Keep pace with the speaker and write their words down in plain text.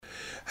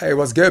Hey,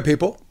 what's good,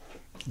 people?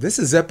 This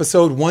is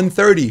episode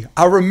 130.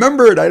 I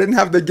remembered I didn't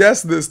have the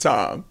guest this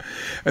time.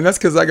 And that's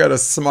because I got a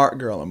smart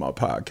girl on my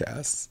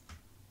podcast.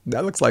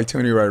 That looks like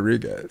Toni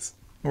Rodriguez.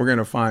 We're going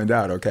to find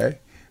out, okay?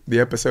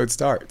 The episode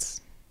starts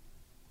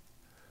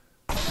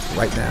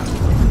right now.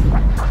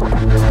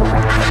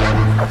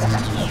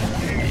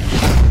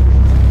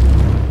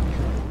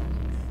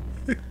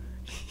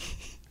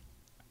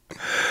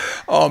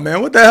 Oh,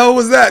 man, what the hell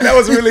was that? That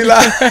was really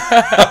loud.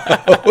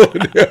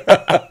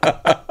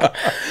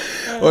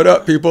 What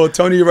up, people?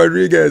 Toni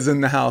Rodriguez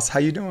in the house. How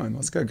you doing?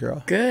 What's good,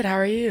 girl? Good. How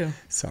are you?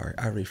 Sorry,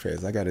 I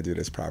rephrased. I got to do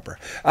this proper.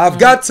 I've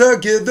got to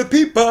give the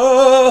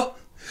people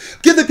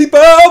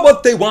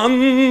what they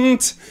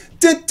want.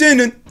 Dun, dun,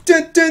 dun,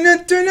 dun,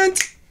 dun, dun, dun.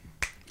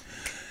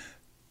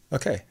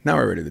 Okay, now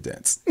we're ready to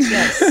dance.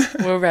 Yes,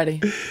 we're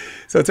ready.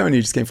 So, Toni,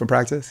 you just came from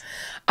practice?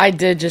 I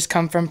did just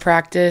come from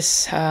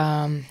practice.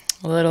 A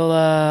little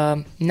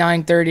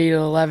 9:30 to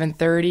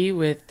 11:30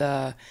 with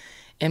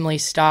Emily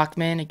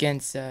Stockman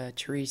against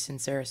Therese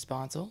and Sarah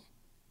Sponsel.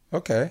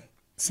 Okay.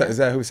 So, is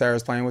that who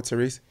Sarah's playing with,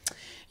 Therese?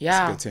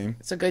 Yeah. It's a good team.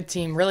 It's a good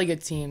team. Really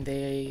good team.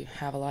 They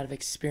have a lot of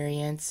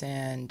experience,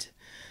 and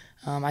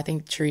I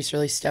think Therese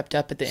really stepped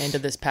up at the end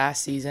of this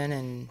past season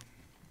and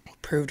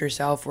proved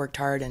herself, worked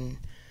hard, and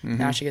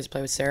now she gets to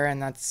play with Sarah,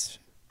 and that's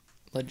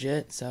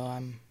legit. So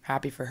I'm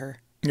happy for her.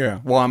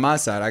 Yeah. Well, on my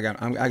side, I got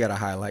to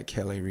highlight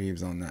Kelly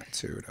Reeves on that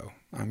too, though.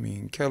 I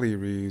mean, Kelly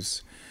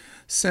Reeves,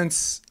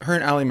 since her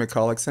and Allie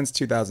McCulloch, since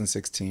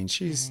 2016,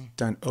 she's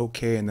done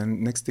okay. And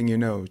then next thing you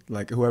know,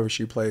 like whoever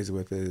she plays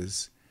with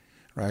is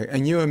right.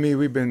 And you and me,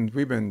 we've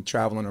been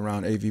traveling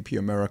around AVP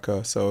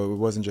America, so it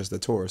wasn't just a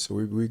tour. So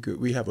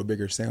we have a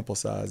bigger sample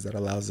size that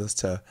allows us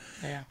to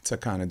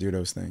kind of do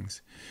those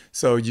things.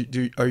 So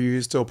are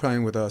you still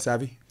playing with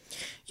Savvy?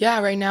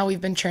 Yeah, right now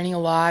we've been training a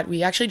lot.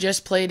 We actually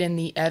just played in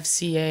the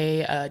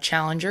FCA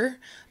Challenger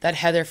that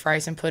Heather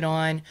Friesen put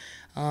on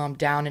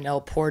down in El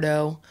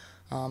Porto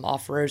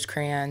off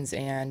Rosecrans,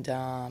 and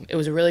it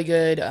was a really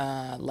good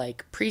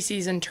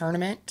preseason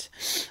tournament.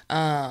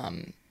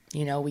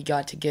 We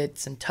got to get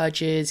some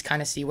touches,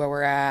 kind of see where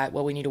we're at,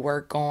 what we need to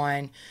work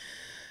on.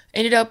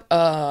 Ended up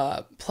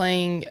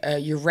playing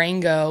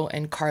Urango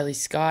and Carly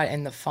Scott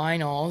in the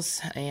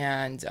finals,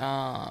 and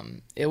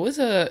it was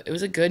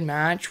a good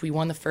match. We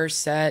won the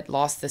first set,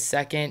 lost the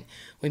second.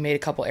 We made a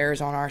couple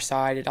errors on our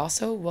side. It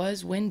also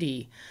was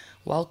windy.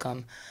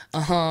 Welcome.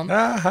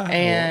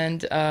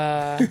 And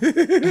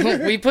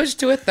we pushed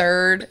to a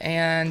third,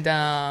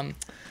 and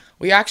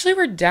we actually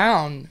were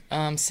down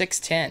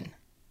 6-10.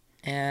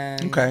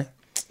 And okay.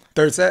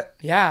 Third set?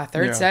 Yeah,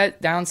 third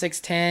set, down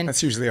 6-10.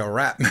 That's usually a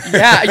wrap.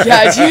 Yeah.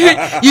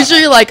 It's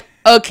usually like,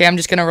 okay, I'm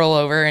just going to roll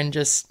over and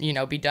just,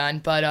 be done.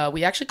 But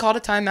we actually called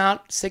a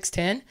timeout,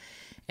 6-10.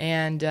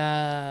 And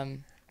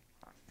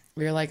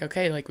we were like,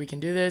 okay, like we can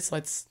do this.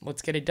 Let's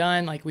get it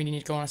done. Like we need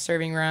to go on a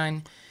serving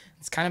run.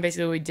 It's kind of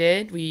basically what we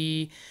did.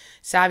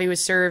 Savvy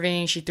was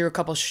serving. She threw a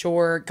couple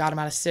short, got him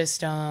out of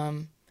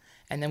system.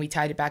 And then we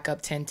tied it back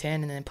up 10-10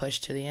 and then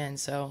pushed to the end.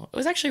 So it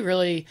was actually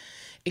really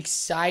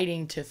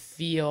exciting to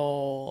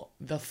feel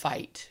the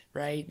fight,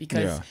 right?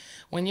 Because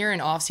when you're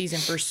in off season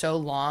for so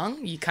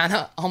long, you kind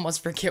of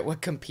almost forget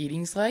what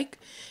competing's like,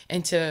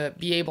 and to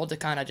be able to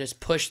kind of just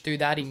push through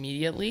that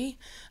immediately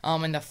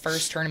in the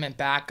first tournament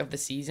back of the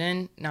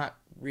season, not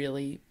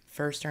really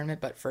first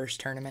tournament, but first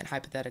tournament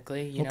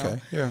hypothetically, you know.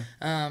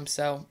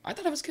 So I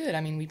thought it was good.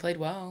 I mean, we played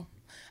well.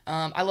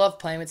 I love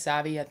playing with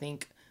Savvy. I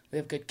think we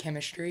have good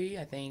chemistry.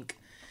 I think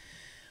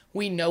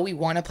we know we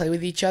want to play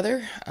with each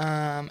other.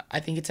 I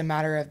think it's a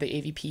matter of the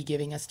AVP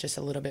giving us just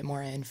a little bit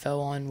more info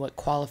on what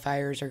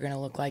qualifiers are going to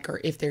look like,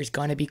 or if there's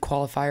going to be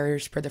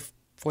qualifiers for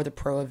the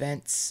pro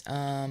events.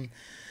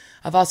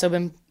 I've also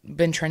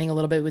been training a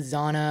little bit with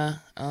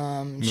Zana.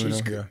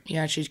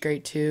 She's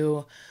great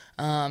too.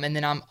 And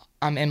then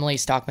I'm Emily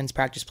Stockman's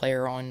practice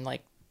player on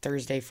like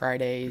Thursday,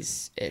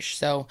 Fridays ish.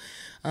 So,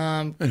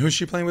 and who's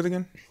she playing with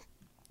again?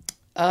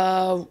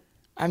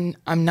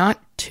 I'm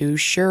not too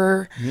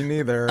sure. Me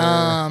neither.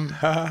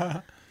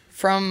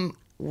 From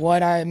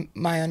what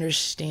my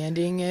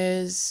understanding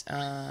is,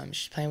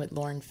 she's playing with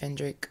Lauren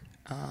Fendrick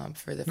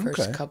for the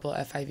first couple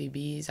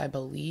FIVBs, I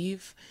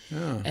believe.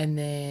 Yeah. And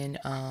then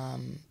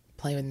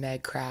playing with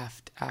Meg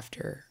Craft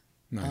after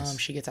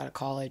she gets out of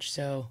college.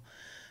 So,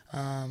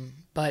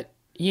 but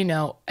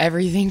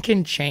everything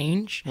can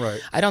change.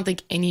 Right. I don't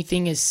think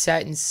anything is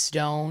set in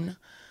stone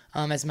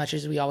as much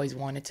as we always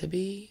want it to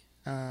be.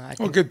 I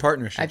think, good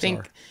partnerships. I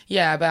think,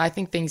 but I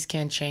think things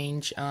can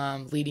change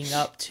leading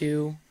up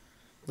to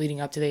the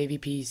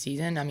AVP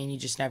season. I mean, you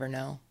just never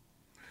know.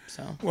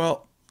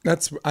 So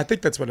I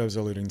think that's what I was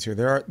alluding to.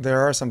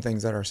 There are some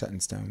things that are set in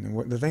stone,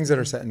 and the things that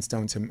are set in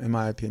stone, in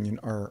my opinion,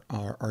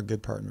 are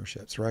good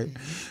partnerships, right?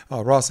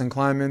 Ross and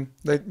Kleiman,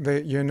 they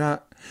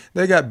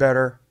got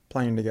better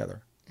playing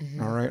together.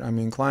 All right. I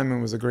mean,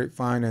 climbing was a great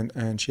find,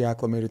 and she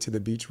acclimated to the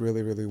beach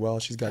really, really well.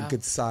 She's got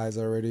good size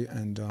already,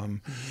 and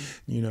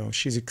you know,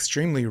 she's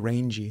extremely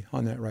rangy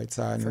on that right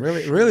side. And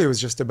really, it was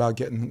just about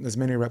getting as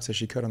many reps as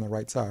she could on the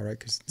right side, right?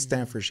 Because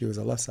Stanford, she was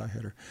a left side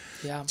hitter.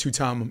 Yeah.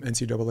 2-time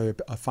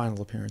NCAA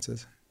final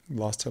appearances.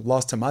 Lost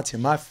to my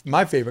team,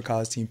 my favorite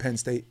college team, Penn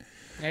State.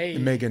 Hey.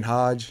 And Megan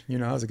Hodge. You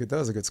know, that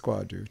was a good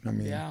squad, dude. I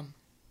mean,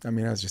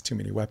 that was just too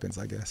many weapons,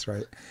 I guess,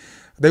 right?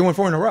 They won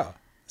 4 in a row.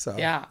 So,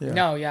 yeah.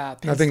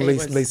 Penn I think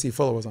Lacey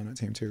Fuller was on that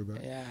team too,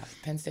 but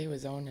Penn State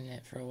was owning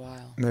it for a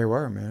while. They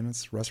were, man.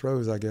 It's Russ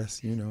Rose, I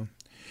guess. You know,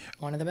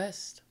 one of the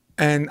best.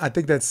 And I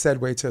think that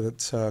segue to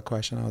the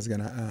question I was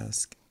gonna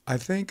ask. I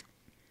think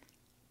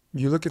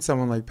you look at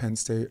someone like Penn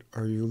State,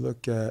 or you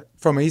look at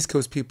from East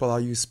Coast people. I'll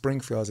use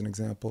Springfield as an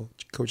example.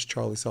 Coach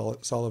Charlie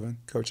Sullivan,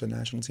 coached the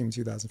national team in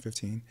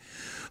 2015,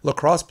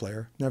 lacrosse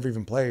player, never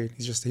even played.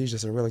 He's just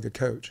a really good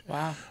coach.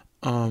 Wow.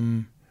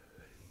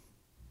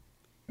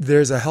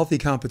 There's a healthy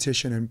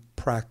competition in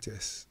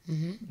practice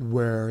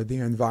where the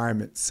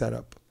environment's set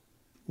up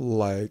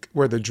like,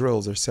 where the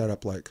drills are set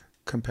up like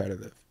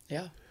competitive.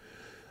 Yeah.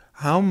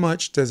 How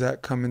much does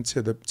that come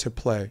into to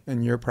play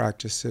in your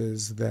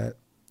practices that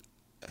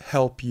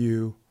help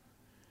you,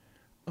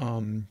 I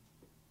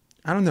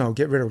don't know,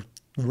 get rid of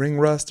ring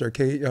rust or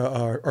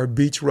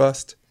beach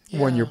rust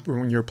when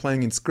you're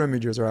playing in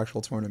scrimmages or actual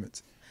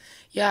tournaments?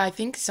 Yeah, I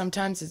think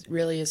sometimes it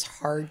really is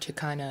hard to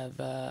kind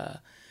of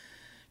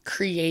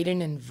create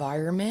an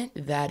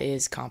environment that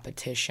is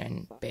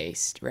competition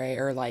based, right?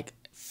 Or like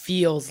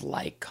feels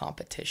like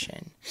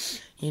competition,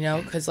 you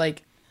know? Because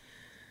like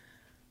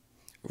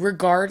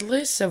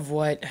regardless of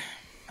what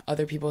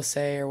other people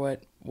say or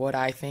what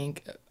I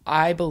think,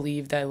 I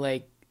believe that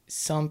like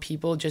some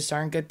people just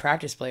aren't good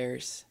practice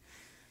players.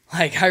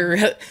 Like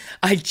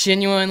I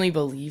genuinely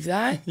believe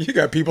that. You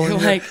got people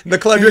in like, the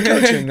club you're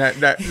coaching that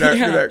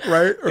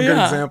right? Or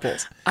good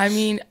examples. I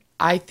mean,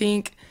 I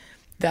think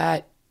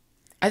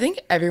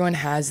everyone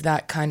has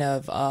that kind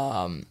of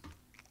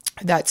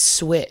that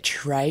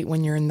switch, right?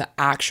 When you're in the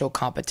actual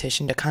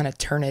competition to kind of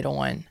turn it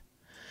on,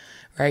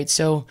 right?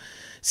 So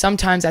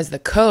sometimes as the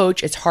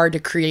coach, it's hard to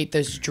create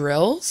those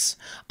drills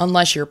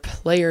unless your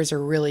players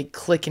are really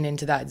clicking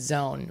into that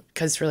zone,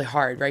 because it's really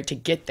hard, right, to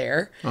get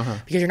there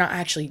because you're not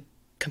actually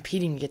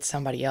competing against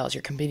somebody else.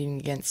 You're competing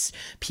against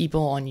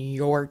people on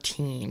your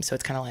team. So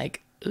it's kind of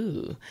like,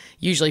 ooh,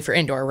 usually for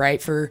indoor,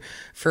 right?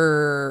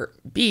 For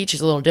beach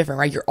is a little different,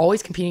 right? You're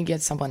always competing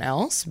against someone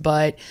else.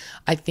 But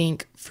I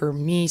think for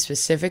me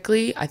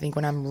specifically, I think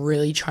when I'm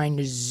really trying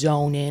to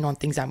zone in on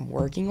things I'm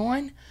working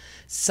on,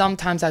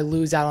 sometimes I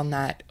lose out on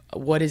that.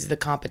 What is the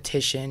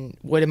competition?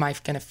 What am I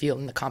going to feel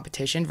in the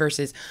competition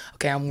versus,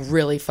 okay, I'm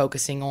really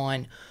focusing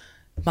on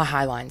my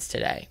high lines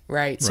today,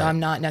 right? So I'm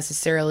not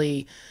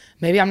necessarily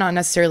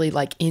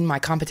like in my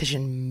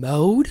competition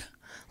mode,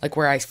 like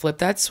where I flip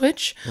that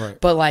switch,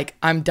 but like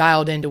I'm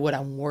dialed into what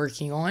I'm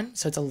working on,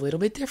 so it's a little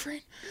bit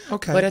different.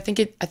 Okay. But I think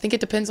it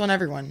depends on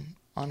everyone,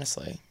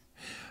 honestly.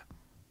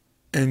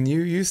 And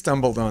you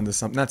stumbled onto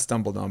something, not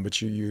stumbled on,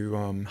 but you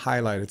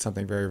highlighted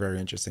something very, very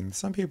interesting.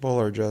 Some people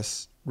are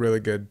just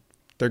really good.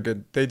 They're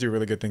good. They do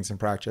really good things in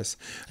practice,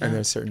 and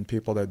there's certain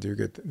people that do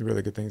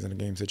really good things in a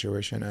game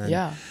situation.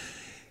 And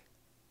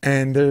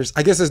And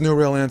I guess there's no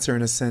real answer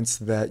in a sense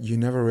that you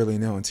never really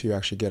know until you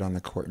actually get on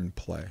the court and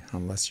play,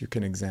 unless you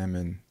can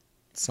examine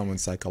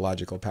someone's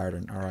psychological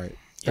pattern. All right,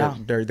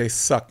 they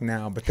suck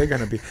now, but they're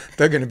gonna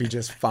be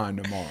just fine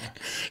tomorrow.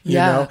 You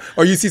know?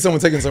 Or you see someone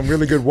taking some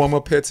really good warm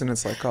up hits, and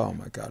it's like, oh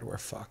my God, we're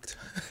fucked.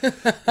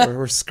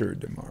 we're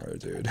screwed tomorrow,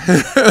 dude.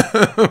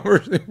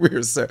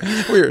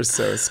 we are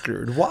so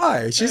screwed.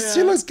 Why? She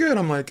looks good.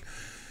 I'm like,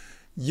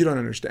 you don't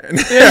understand.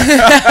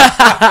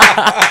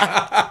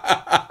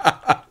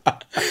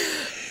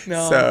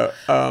 No. So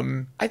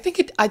I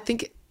think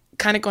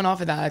kind of going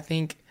off of that, I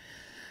think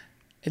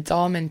it's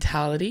all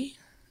mentality.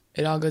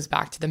 It all goes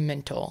back to the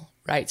mental,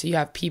 right? So you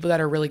have people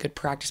that are really good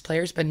practice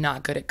players but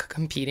not good at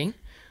competing,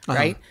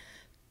 right?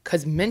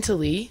 Because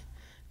mentally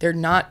they're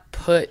not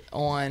put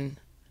on,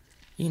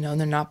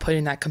 they're not put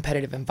in that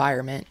competitive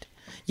environment.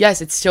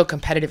 Yes, it's still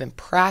competitive in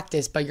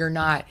practice, but you're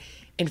not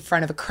in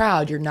front of a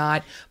crowd. You're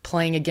not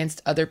playing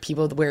against other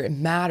people where it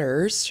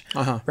matters,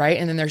 right?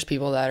 And then there's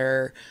people that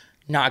are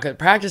not good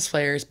practice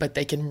players, but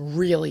they can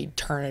really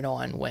turn it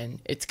on when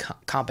it's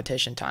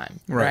competition time,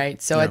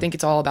 right? So I think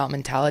it's all about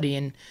mentality,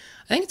 and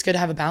I think it's good to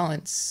have a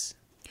balance.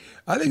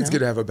 I think it's good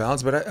to have a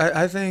balance, but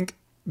I think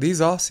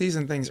these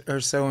off-season things are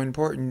so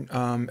important,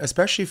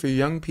 especially for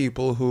young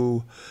people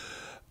who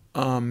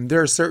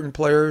there are certain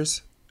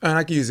players, and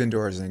I can use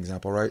indoor as an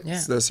example, right? Yeah.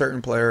 So there's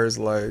certain players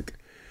like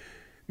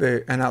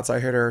an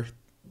outside hitter,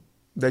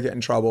 they get in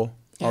trouble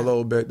a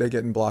little bit, they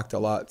get blocked a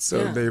lot,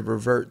 so they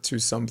revert to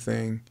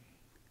something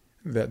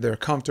that they're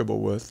comfortable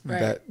with,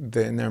 that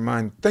they, in their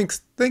mind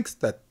thinks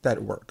that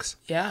works.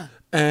 Yeah.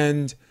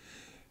 And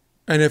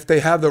if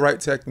they have the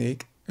right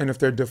technique, and if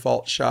their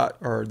default shot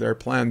or their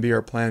plan B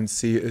or plan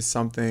C is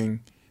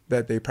something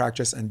that they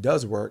practice and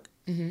does work,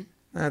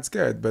 that's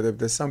good. But if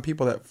there's some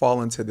people that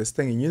fall into this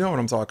thing, and you know what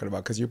I'm talking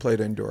about because you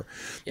played indoor,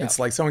 Yep. it's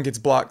like someone gets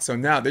blocked. So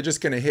now they're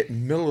just going to hit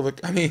middle of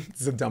the, I mean,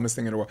 it's the dumbest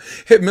thing in the world.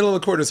 Hit middle of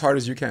the court as hard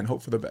as you can,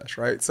 hope for the best,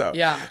 right? So,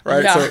 Yeah.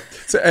 right? Yeah.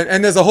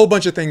 And there's a whole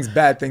bunch of things,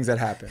 bad things that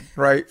happen,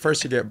 right?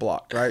 First, you get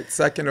blocked, right?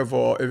 Second of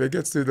all, if it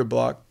gets through the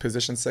block,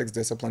 position 6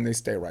 discipline, they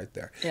stay right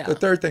there. Yeah. The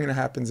third thing that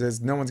happens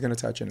is no one's going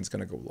to touch it and it's going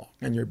to go long.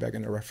 And you're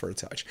begging the ref for a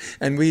touch.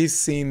 And we've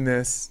seen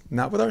this,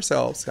 not with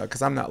ourselves,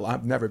 because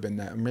I've never been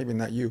that, maybe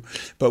not you,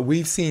 but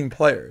we've seen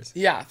players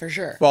Yeah, for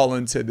sure. fall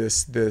into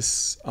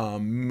this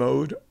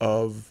mode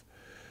of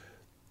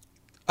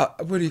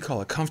what do you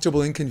call it?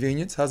 Comfortable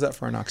inconvenience. How's that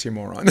for an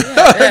oxymoron?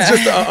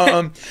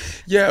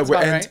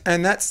 Yeah.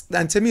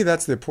 And to me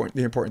that's the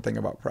important thing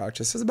about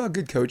practice. It's about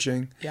good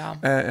coaching. Yeah.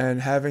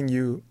 And having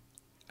you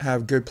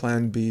have good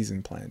plan B's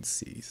and plan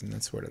C's, and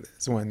that's what it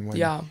is when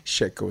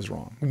shit goes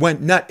wrong.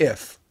 Not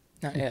if.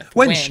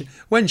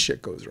 When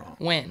shit goes wrong.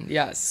 When,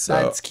 yes. So,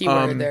 that's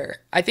keyword there.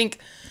 I think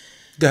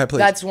go ahead, please.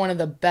 that's one of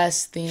the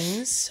best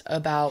things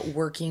about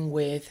working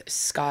with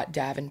Scott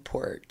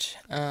Davenport.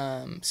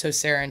 So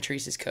Sarah and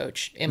Teresa's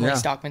coach, Emily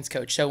Stockman's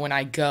coach. So when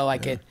I go, I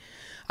get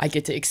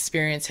to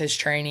experience his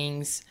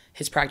trainings,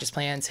 his practice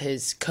plans,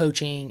 his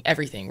coaching,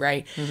 everything,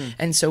 right? Mm-hmm.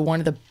 And so one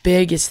of the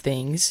biggest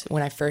things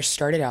when I first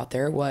started out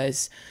there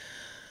was,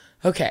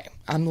 okay,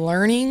 I'm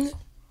learning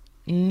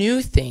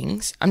new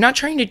things. I'm not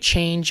trying to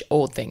change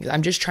old things.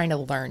 I'm just trying to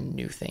learn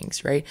new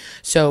things, right?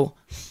 So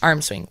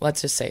arm swing, let's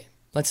say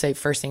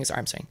first thing is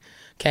arm swing.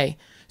 Okay.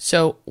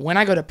 So when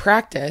I go to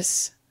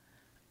practice,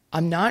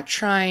 I'm not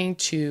trying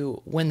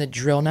to win the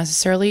drill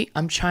necessarily.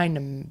 I'm trying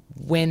to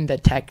win the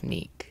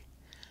technique,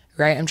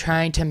 right? I'm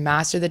trying to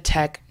master the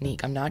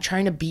technique. I'm not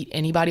trying to beat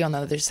anybody on the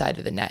other side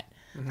of the net.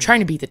 I'm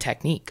trying to beat the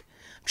technique.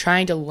 I'm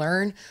trying to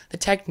learn the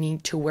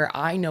technique to where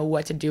I know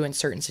what to do in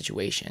certain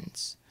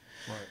situations.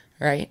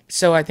 Right.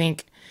 So I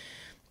think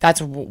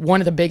that's one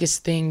of the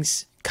biggest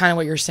things, kind of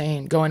what you're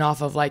saying, going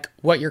off of like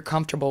what you're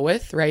comfortable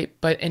with, right?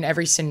 But in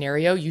every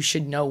scenario, you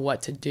should know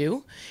what to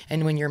do.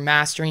 And when you're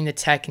mastering the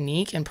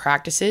technique and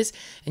practices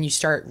and you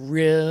start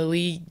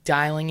really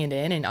dialing it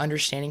in and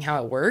understanding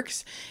how it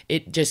works,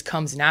 it just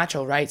comes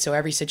natural, right? So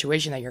every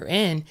situation that you're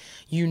in,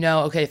 you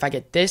know, okay, if I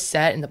get this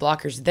set and the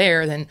blocker's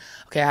there, then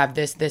okay, I have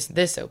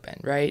this open,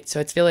 right? So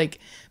it's feel like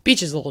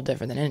beach is a little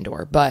different than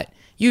indoor, but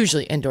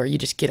usually indoor, you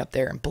just get up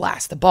there and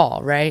blast the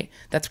ball, right?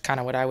 That's kind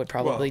of what I would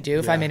probably do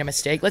if I made a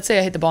mistake. Let's say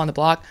I hit the ball on the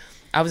block.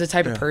 I was the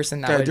type of person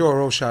that would do a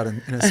roll shot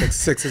in a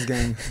sixes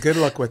game. Good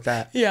luck with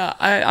that. Yeah,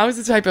 I was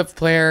the type of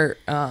player,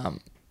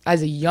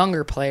 as a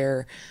younger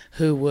player,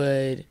 who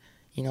would,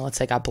 let's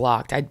say I got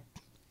blocked. I'd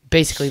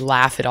basically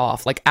laugh it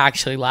off, like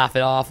actually laugh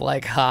it off,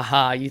 like,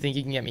 haha, you think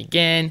you can get me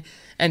again?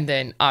 And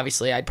then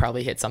obviously I'd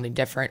probably hit something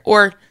different,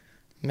 or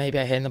maybe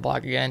I hit in the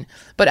block again.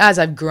 But as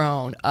I've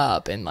grown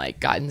up and like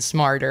gotten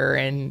smarter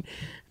and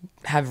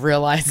have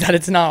realized that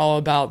it's not all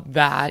about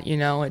that, you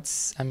kind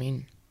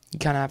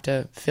of have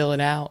to fill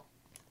it out.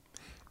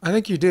 I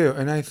think you do.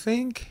 And I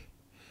think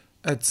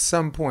at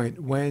some point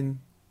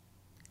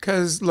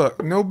because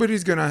look,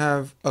 nobody's going to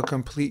have a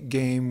complete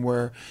game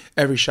where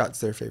every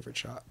shot's their favorite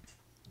shot.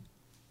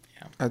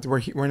 Yeah.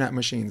 We're not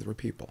machines, we're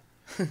people.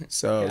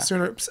 So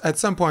sooner, at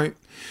some point,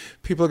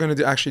 people are going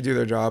to actually do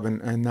their job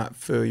and not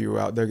fill you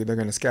out. They're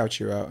going to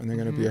scout you out, and they're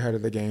going to be ahead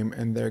of the game,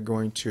 and they're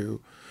going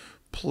to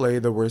play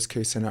the worst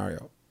case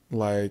scenario.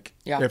 Like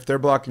if they're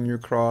blocking your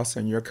cross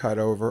and your cut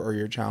over or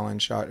your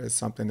challenge shot is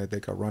something that they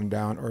could run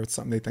down or it's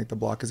something they think the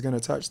block is going to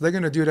touch, they're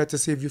going to do that to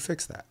see if you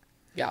fix that.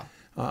 Yeah.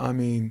 I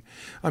mean,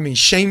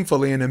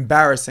 shamefully and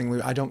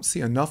embarrassingly, I don't see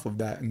enough of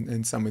that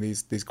in some of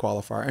these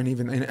qualifiers, and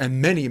even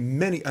and many,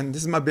 and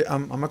this is my bit.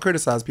 I'm gonna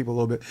criticize people a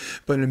little bit,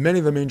 but in many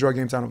of the main draw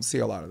games, I don't see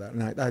a lot of that,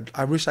 and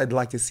I wish I'd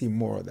like to see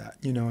more of that,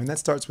 and that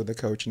starts with the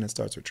coach and it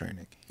starts with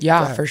training.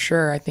 Yeah, for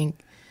sure. I think,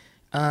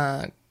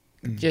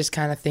 just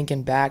kind of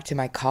thinking back to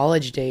my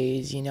college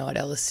days, at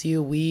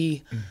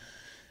LSU,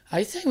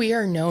 I'd say we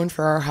are known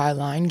for our high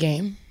line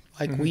game.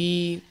 Like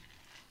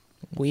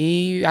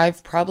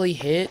I've probably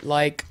hit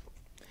like,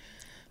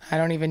 I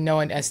don't even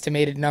know an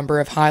estimated number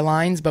of high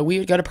lines, but we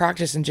would go to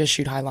practice and just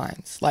shoot high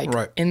lines, like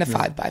in the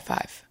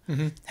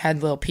 5x5.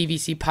 Had little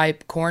PVC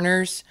pipe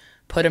corners,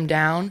 put them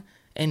down,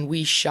 and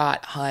we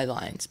shot high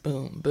lines,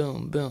 boom,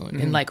 boom, boom,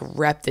 and like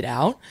repped it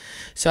out.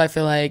 So I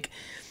feel like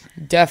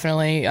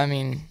definitely,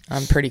 I'm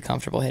pretty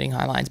comfortable hitting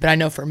high lines. But I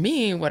know for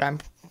me, what I'm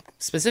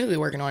specifically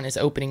working on is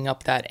opening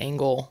up that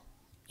angle.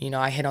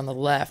 I hit on the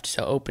left,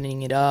 so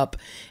opening it up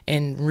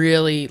and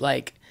really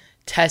like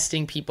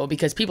testing people,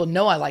 because people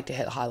know I like to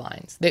hit high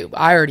lines.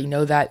 I already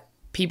know that.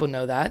 People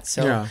know that.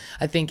 So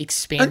I think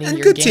expanding and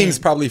your good game. Teams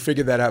probably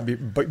figure that out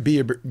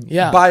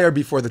by or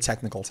before the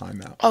technical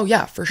timeout. Oh,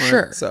 yeah, for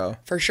sure. So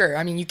for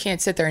sure. You can't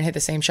sit there and hit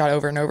the same shot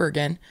over and over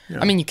again.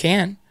 Yeah. You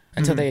can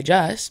until they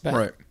adjust,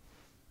 but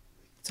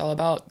it's all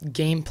about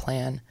game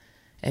plan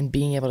and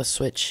being able to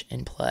switch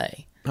and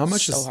play.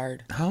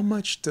 Hard. How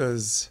much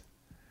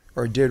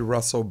did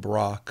Russell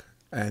Brock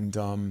And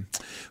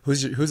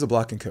who's the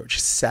blocking coach?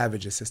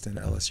 Savage assistant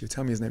at LSU.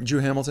 Tell me his name. Drew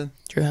Hamilton?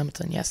 Drew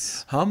Hamilton,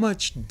 yes. How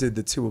much did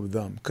the two of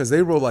them, because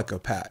they roll like a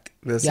pack.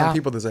 There's some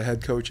people, there's a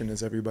head coach and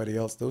there's everybody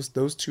else.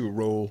 Those two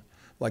roll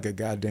like a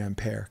goddamn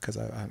pair. Because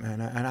I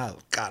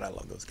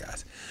love those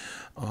guys.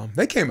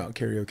 They came out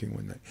karaoke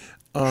one night.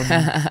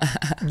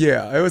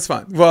 Yeah, it was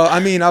fun. Well, I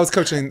mean, I was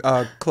coaching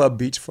Club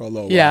Beach for a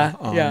little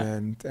while.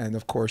 And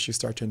of course, you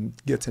start to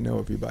get to know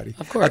everybody.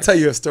 Of course. I'll tell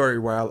you a story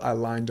where I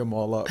lined them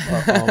all up.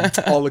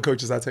 All the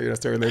coaches, I'll tell you that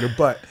story later.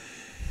 But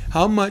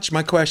how much,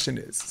 my question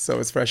is, so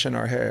it's fresh in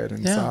our head,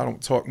 and so I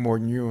don't talk more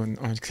than you and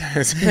you my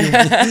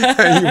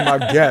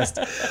guest.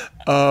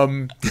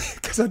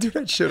 Because I do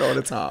that shit all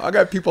the time. I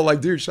got people like,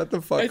 dude, shut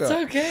the fuck up. It's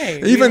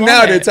okay. Even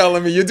now they're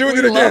telling me, you're doing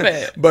it again. Love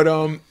it. But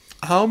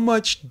how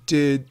much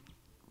did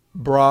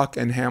Brock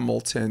and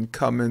Hamilton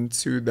come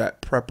into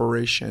that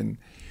preparation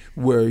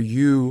where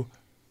you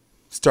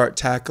start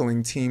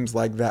tackling teams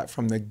like that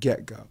from the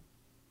get-go?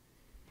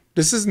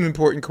 This is an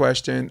important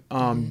question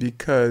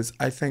because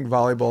I think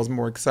volleyball is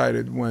more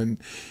excited when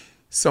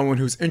someone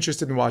who's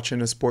interested in watching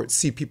a sport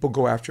see people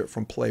go after it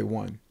from play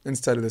one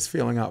instead of this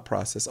feeling out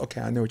process. Okay,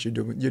 I know what you're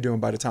doing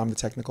by the time the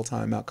technical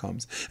timeout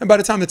comes. And by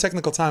the time the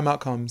technical timeout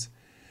comes,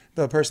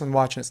 the person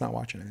watching it's not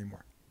watching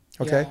anymore.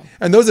 Okay? Yeah.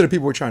 And those are the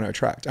people we're trying to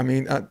attract. I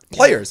mean,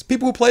 players,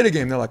 people who play the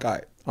game, they're like, all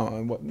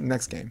right, what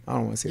next game? I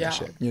don't want to see that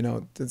shit. You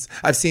know,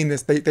 I've seen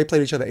this. They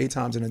played each other 8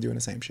 times and they're doing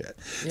the same shit.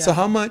 Yeah. So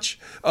how much,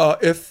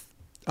 if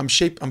I'm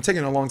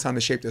taking a long time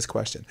to shape this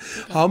question.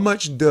 Okay. How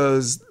much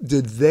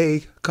did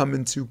they come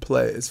into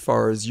play as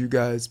far as you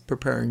guys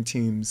preparing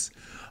teams,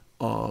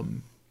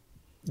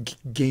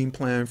 game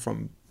plan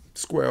from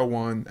square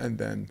one and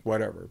then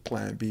whatever,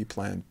 plan B,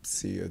 plan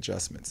C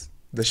adjustments?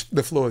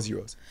 The floor is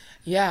yours.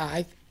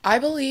 Yeah, I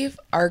believe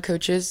our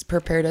coaches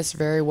prepared us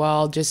very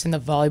well just in the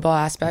volleyball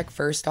aspect.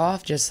 First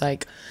off, just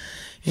like,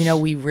 you know,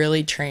 we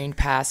really trained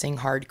passing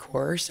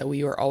hardcore. So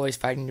we were always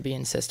fighting to be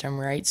in system,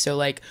 right? So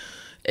like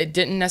it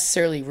didn't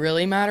necessarily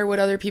really matter what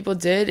other people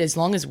did. As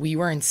long as we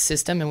were in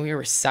system and we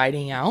were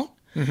siding out,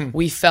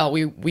 we felt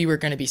we were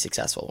going to be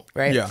successful,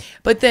 right? Yeah.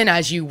 But then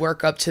as you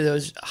work up to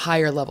those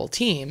higher level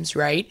teams,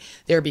 right,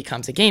 there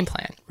becomes a game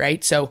plan,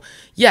 right? So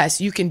yes,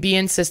 you can be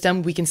in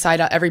system. We can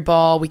side out every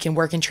ball. We can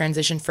work in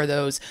transition for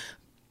those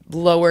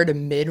lower to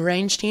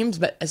mid-range teams,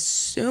 but as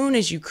soon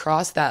as you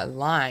cross that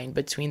line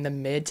between the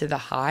mid to the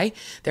high,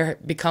 there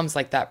becomes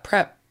like that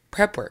prep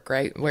work,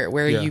 right?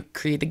 Where you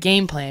create the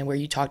game plan, where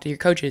you talk to your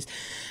coaches.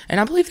 And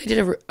I believe they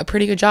did a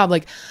pretty good job.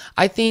 Like,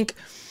 I think,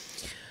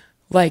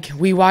 like,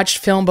 we watched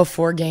film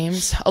before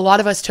games. A lot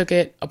of us took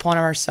it upon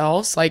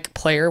ourselves, like,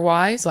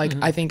 player-wise. Like,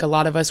 I think a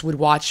lot of us would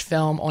watch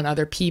film on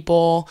other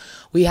people.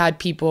 We had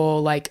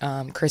people like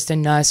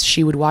Kristen Nuss.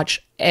 She would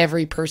watch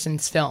every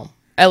person's film.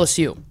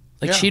 LSU.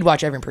 Like, she'd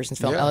watch every person's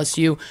film.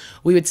 LSU,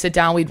 we would sit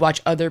down, we'd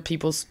watch other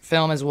people's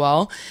film as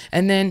well.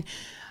 And then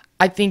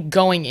I think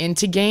going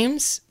into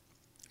games,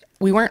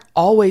 we weren't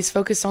always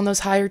focused on those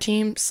higher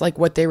teams, like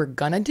what they were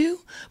going to do.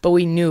 But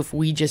we knew if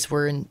we just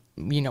were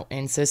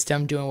in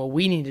system doing what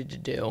we needed to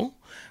do,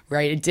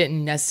 right, it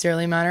didn't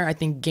necessarily matter. I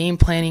think game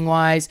planning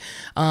wise,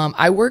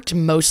 I worked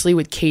mostly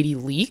with Katie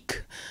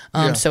Leak,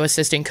 so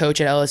assistant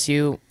coach at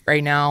LSU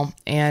right now.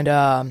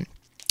 And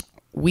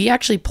we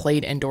actually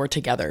played indoor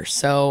together.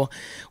 So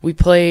we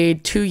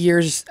played 2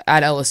 years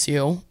at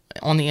LSU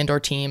on the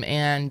indoor team,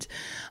 and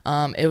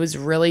it was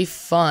really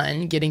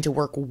fun getting to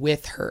work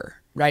with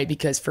her, right?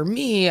 Because for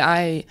me,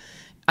 I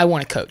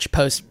want to coach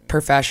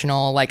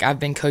post-professional. Like, I've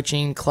been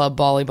coaching club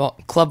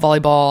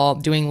volleyball,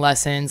 doing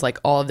lessons, like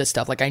all of this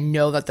stuff. Like, I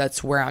know that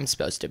that's where I'm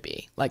supposed to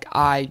be. Like,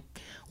 I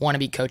want to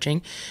be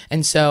coaching.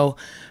 And so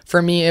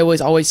for me, it was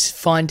always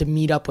fun to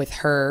meet up with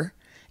her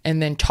and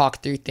then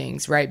talk through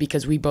things, right?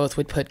 Because we both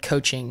would put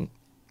coaching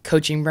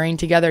brain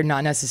together,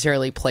 not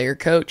necessarily player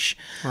coach.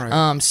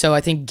 Right. So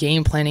I think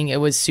game planning, it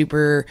was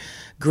super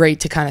great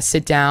to kind of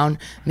sit down,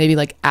 maybe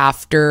like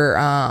after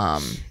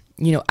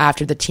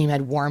the team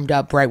had warmed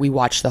up, right? We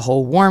watched the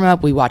whole warm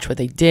up, we watched what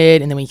they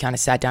did, and then we kind of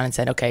sat down and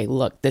said, okay,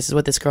 look, this is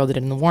what this girl did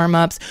in the warm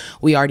ups.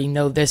 We already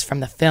know this from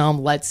the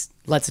film. Let's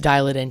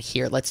dial it in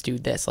here. Let's do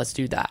this. Let's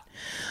do that.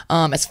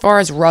 As far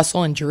as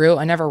Russell and Drew,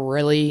 I never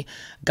really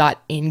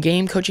got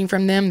in-game coaching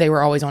from them. They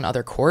were always on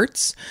other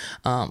courts,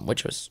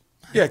 which was...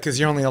 Yeah, because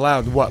you're only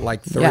allowed, what,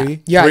 like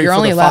 3? Yeah, three you're for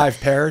only the allowed 5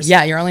 pairs?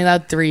 Yeah, you're only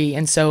allowed 3.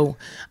 And so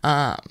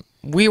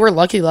we were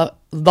lucky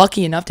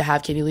enough to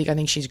have Katie Leak. I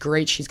think she's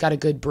great. She's got a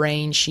good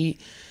brain.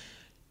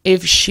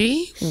 If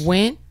she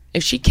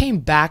came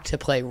back to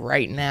play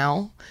right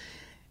now,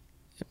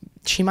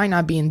 she might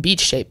not be in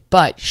beach shape,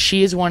 but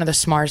she is one of the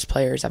smartest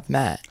players I've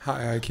met.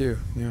 High IQ,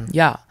 yeah.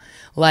 Yeah.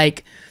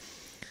 Like,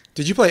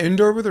 did you play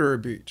indoor with her or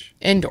beach?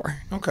 Indoor.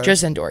 Okay.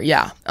 Just indoor,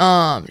 yeah.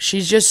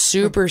 She's just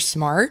super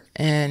smart,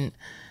 and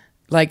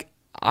like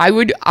I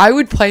would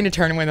play in a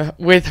tournament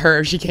with her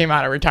if she came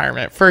out of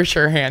retirement, for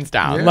sure, hands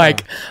down. Yeah.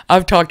 Like,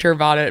 I've talked to her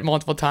about it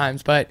multiple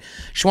times, but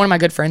she's one of my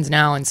good friends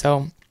now, and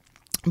so,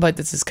 but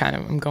this is kind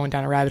of, I'm going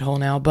down a rabbit hole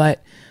now,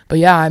 but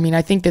yeah, I mean,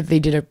 I think that they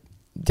did a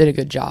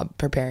good job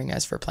preparing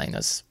us for playing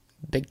those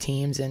big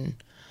teams, and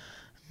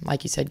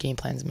like you said, game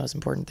plan is the most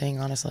important thing,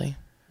 honestly.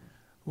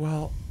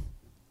 Well,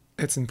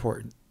 it's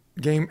important.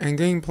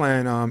 Game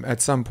plan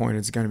at some point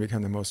it's going to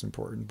become the most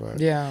important, but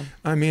Yeah.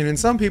 I mean, in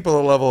some people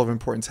a level of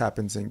importance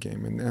happens in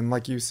game, and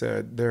like you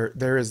said,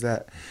 there is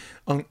that.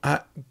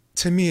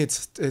 To me,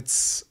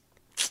 it's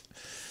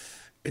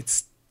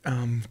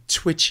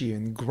twitchy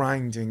and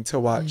grinding to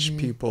watch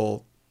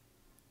people.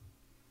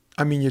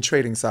 I mean, you're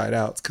trading side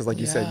outs because, like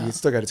you said, you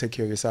still got to take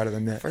care of your side of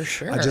the net. For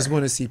sure. I just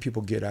want to see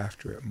people get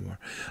after it more.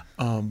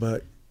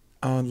 But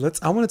I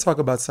want to talk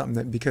about something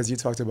that, because you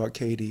talked about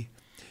Katie.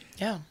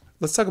 Yeah.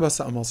 Let's talk about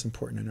something else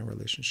important in a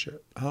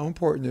relationship. How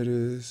important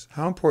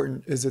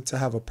is it to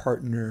have a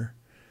partner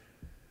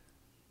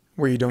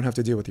where you don't have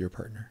to deal with your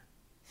partner?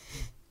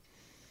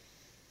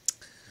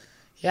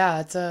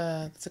 Yeah, it's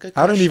a good question.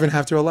 I don't even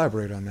have to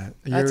elaborate on that.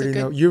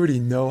 You already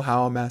know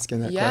how I'm asking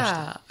that question.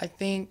 Yeah, I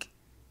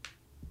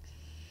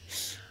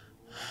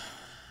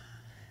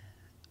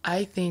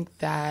think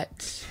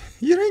that...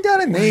 You ain't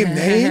got to name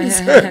names.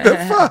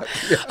 The fuck?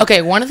 Yeah.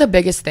 Okay, one of the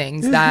biggest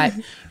things that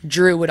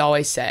Drew would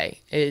always say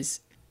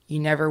is, you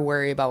never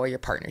worry about what your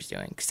partner's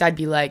doing. Because I'd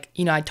be like,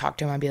 I'd talk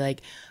to him. I'd be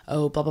like,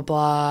 oh, blah, blah,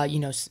 blah.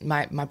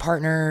 My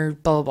partner,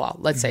 blah, blah, blah.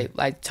 Let's say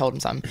I told him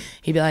something.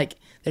 He'd be like,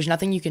 there's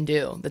nothing you can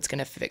do that's going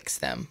to fix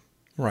them.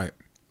 Right.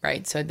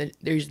 Right. So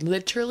there's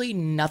literally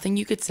nothing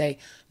you could say,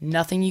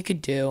 nothing you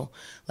could do.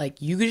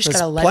 Like, you just got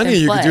to let them play.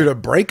 There's plenty you could do to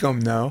break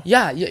them, though.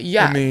 Yeah.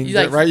 Yeah. I mean,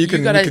 right? You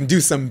can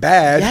do some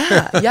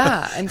bad.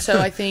 Yeah. And so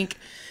I think,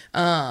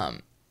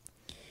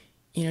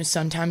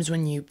 sometimes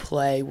when you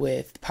play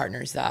with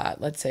partners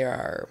that, let's say,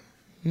 are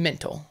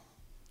mental.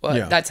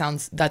 Well, that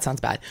sounds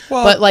bad.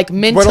 Well, but like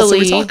mentally, what else are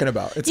we talking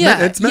about? It's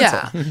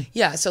mental.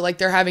 Yeah. So like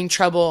they're having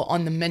trouble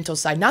on the mental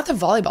side, not the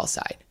volleyball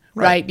side,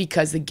 right?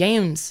 Because the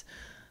game's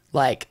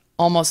like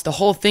almost the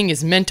whole thing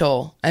is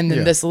mental, and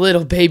then this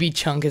little baby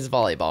chunk is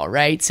volleyball,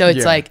 right? So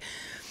it's like,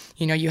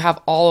 you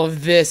have all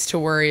of this to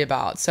worry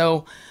about.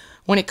 So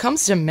when it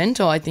comes to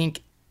mental, I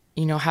think,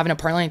 having a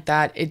partner like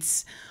that,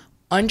 it's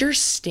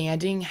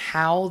understanding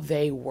how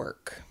they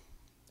work.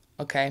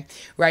 Okay.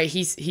 Right.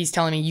 He's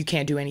telling me you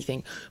can't do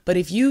anything. But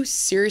if you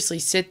seriously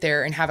sit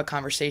there and have a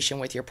conversation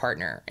with your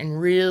partner and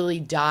really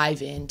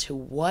dive into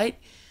what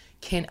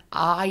can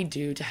I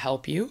do to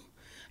help you,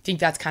 I think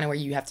that's kind of where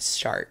you have to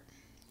start.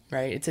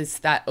 Right. It's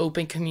that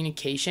open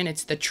communication.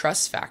 It's the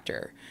trust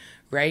factor.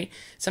 Right.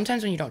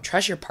 Sometimes when you don't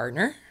trust your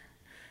partner,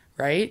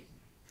 right,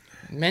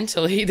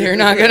 mentally they're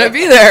not going to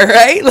be there.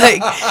 Right.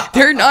 Like,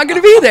 they're not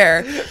going to be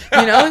there,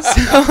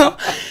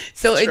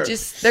 so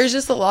there's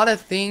just a lot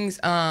of things.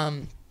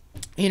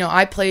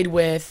 I played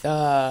with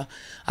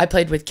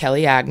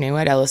Kelly Agnew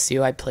at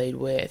LSU. I played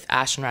with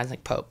Ashlyn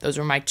Rasnick-Pope. Those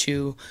were my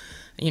two.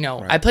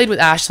 Right. I played with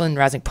Ashlyn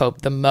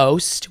Rasnick-Pope the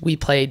most. We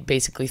played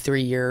basically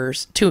 3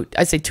 years,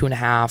 I'd say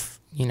 2.5.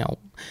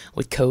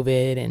 With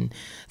COVID, and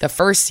the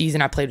first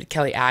season I played with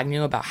Kelly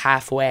Agnew about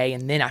halfway,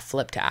 and then I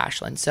flipped to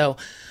Ashlyn. So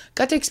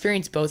got to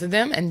experience both of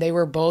them, and they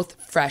were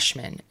both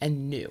freshmen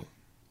and new,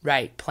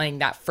 right? Playing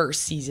that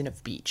first season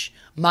of beach,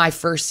 my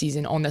first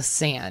season on the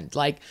sand.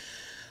 Like,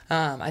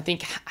 I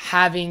think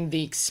having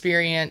the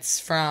experience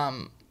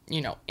from,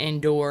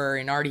 indoor,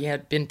 and already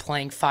had been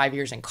playing 5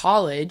 years in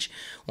college,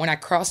 when I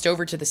crossed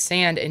over to the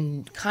sand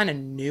and kind of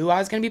knew I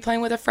was going to be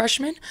playing with a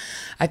freshman,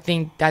 I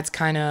think that's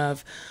kind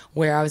of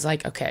where I was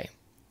like, okay,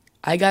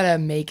 I got to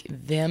make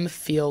them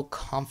feel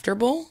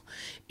comfortable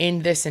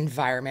in this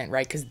environment,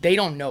 right? Because they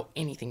don't know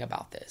anything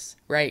about this,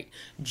 right?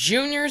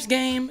 Juniors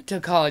game to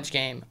college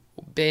game,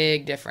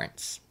 big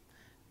difference.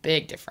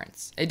 Big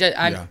difference.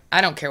 I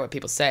don't care what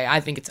people say.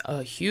 I think it's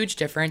a huge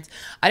difference.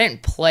 I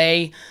didn't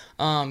play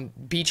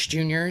beach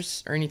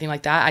juniors or anything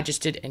like that. I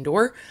just did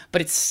indoor,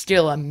 but it's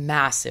still a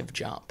massive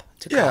jump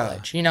to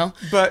college,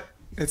 But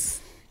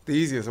it's the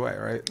easiest way,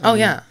 right?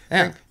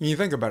 When you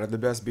think about it, the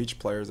best beach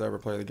players that ever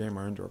play the game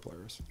are indoor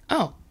players.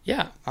 Oh,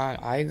 yeah.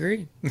 I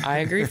agree. I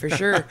agree for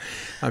sure.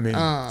 I mean,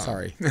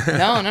 sorry.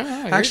 No.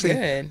 You're Actually,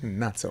 good.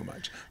 Not so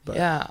much. But.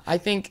 Yeah, I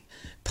think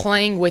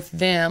playing with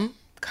them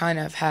kind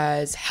of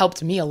has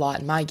helped me a lot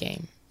in my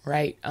game,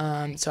 right?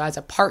 So as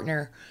a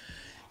partner,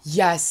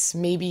 yes,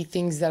 maybe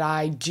things that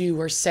I do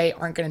or say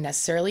aren't going to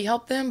necessarily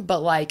help them, but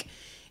like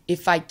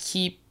if I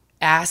keep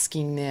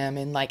asking them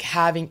and like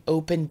having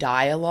open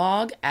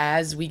dialogue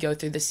as we go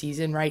through the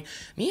season, right?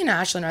 Me and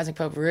Ashlyn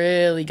Rasnick-Pope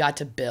really got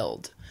to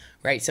build,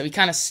 right? So we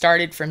kind of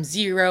started from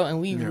zero and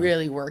we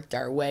really worked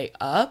our way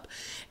up.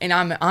 And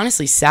I'm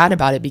honestly sad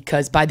about it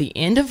because by the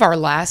end of our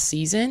last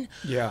season,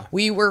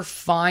 we were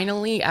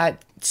finally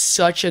at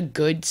such a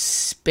good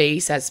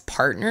space as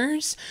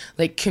partners,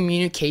 like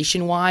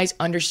communication wise,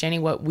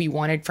 understanding what we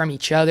wanted from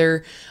each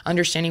other,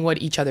 understanding what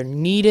each other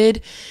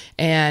needed.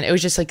 And it was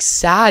just like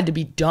sad to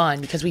be done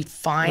because we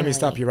finally... Let me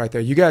stop you right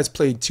there. You guys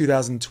played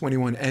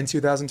 2021 and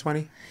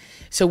 2020?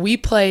 So we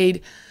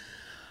played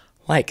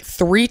like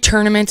 3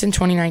 tournaments in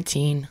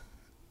 2019,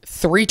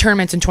 3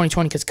 tournaments in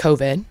 2020 because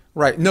COVID.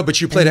 Right. No, but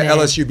you played at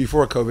LSU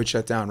before COVID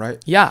shut down,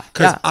 right? Yeah.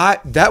 Because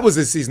that was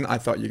the season I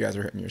thought you guys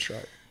were hitting your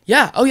stride.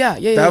 Yeah. Oh, yeah.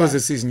 That was the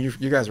season you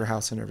guys were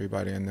housing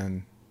everybody, and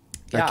then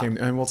that came,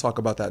 and we'll talk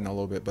about that in a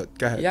little bit, but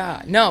go ahead.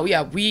 Yeah, no,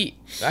 yeah, we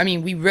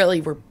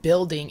really were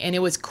building, and it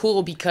was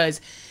cool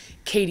because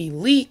Katie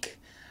Leak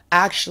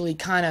actually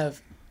kind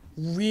of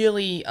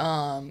really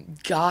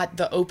got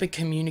the open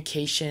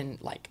communication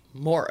like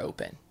more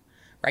open,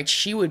 right?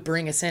 She would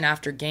bring us in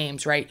after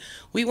games, right?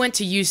 We went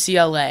to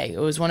UCLA. It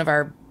was one of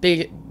our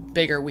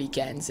bigger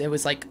weekends. It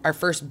was like our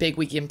first big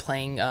weekend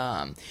playing.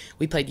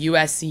 We played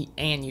USC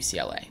and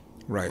UCLA.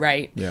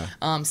 Right. Yeah.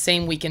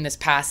 Same weekend this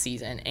past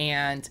season.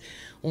 And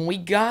when we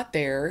got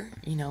there,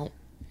 you know,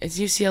 it's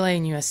UCLA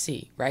and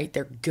USC, right?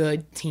 They're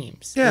good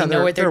teams. Yeah, they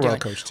know what they're doing.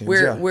 Well-coached teams.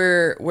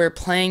 We're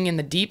playing in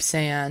the deep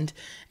sand,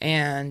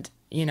 and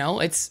you know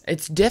it's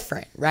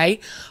different,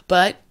 right?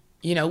 But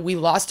you know we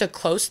lost a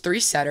close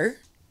 3-setter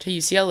to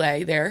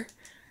UCLA there,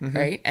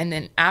 right? And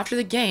then after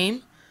the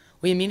game,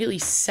 we immediately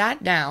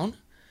sat down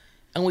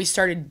and we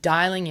started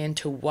dialing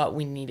into what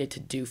we needed to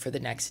do for the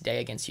next day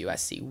against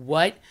USC.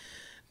 What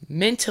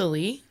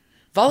mentally,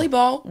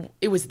 volleyball,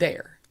 it was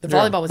there. The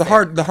volleyball was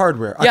there. The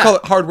hardware. I call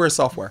it hardware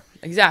software.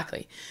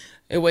 Exactly.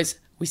 It was,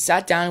 we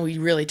sat down and we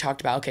really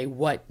talked about, okay,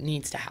 what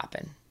needs to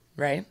happen,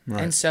 right?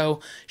 And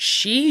so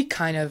she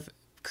kind of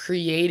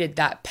created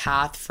that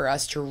path for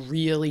us to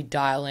really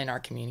dial in our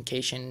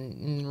communication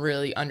and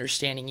really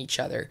understanding each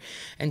other.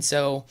 And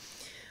so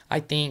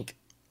I think,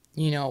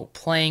 you know,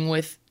 playing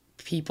with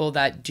people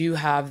that do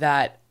have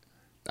that,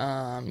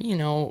 you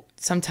know,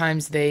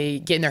 sometimes they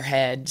get in their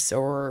heads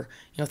or,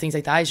 you know, things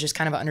like that is just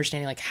kind of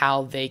understanding like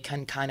how they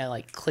can kind of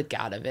like click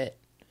out of it.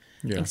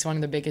 I think it's one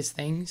of the biggest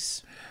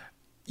things.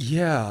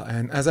 Yeah,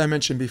 and as I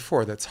mentioned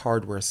before, that's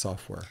hardware,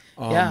 software.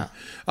 I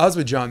was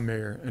with John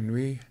Mayer, and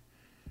we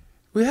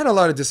had a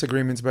lot of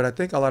disagreements, but I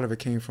think a lot of it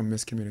came from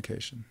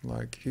miscommunication.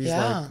 Like, he's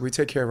like, we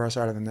take care of our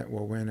side of the net,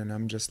 we'll win, and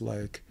I'm just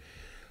like,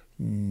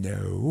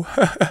 no.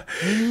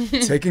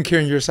 Taking care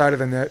of your side of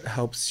the net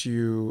helps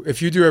you,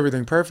 if you do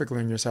everything perfectly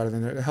on your side of the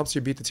net, it helps you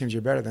beat the teams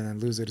you're better than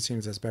and lose to the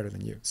teams that's better than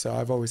you. So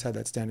I've always had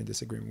that standing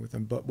disagreement with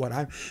him. But what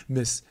I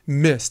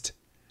missed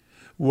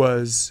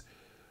was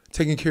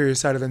taking care of your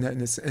side of the net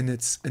and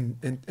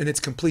its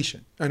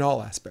completion in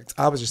all aspects.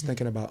 I was just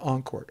thinking about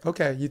on court.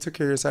 Okay, you took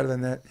care of your side of the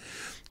net.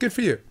 Good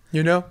for you.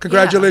 You know,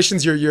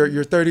 congratulations.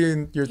 You're 30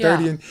 and you're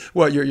 30 and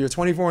what? You're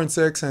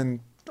 24-6,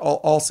 and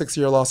all 6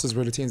 of your losses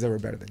were the teams that were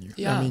better than you.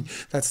 Yeah. I mean,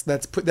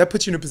 that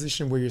puts you in a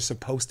position where you're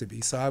supposed to be.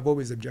 So I've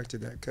always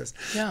objected to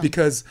that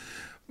because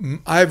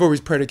I've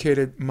always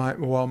predicated my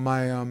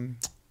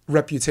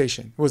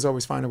reputation was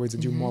always find a way to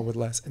do more with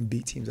less and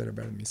beat teams that are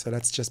better than me. So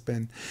that's just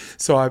been,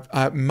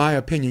 my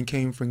opinion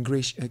came from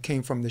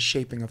the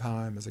shaping of how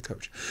I am as a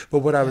coach. But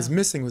what I was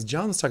missing was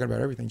John was talking about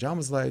everything. John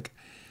was like,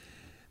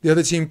 the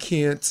other team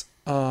can't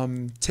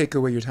take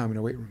away your time in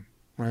the weight room,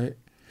 right?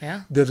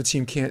 Yeah. The other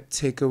team can't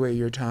take away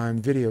your time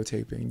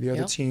videotaping. The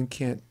other team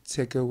can't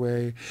take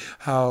away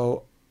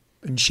how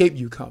in shape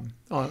you come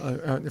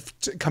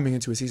coming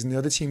into a season. The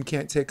other team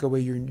can't take away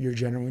your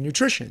general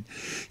nutrition.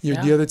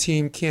 The other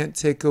team can't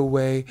take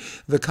away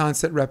the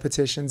constant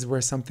repetitions where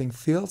something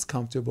feels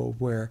comfortable,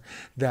 where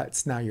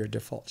that's now your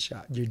default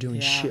shot. You're doing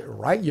shit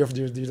right. Your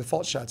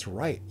default shot's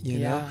right, you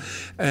know?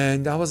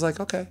 And I was like,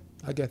 okay,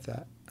 I get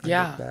that. I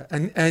get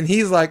that. And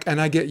he's like, and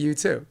I get you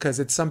too, because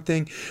it's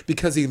something,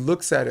 because he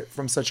looks at it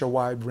from such a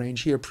wide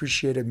range, he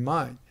appreciated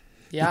mine.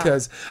 Yeah.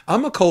 Because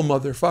I'm a cold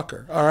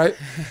motherfucker, all right?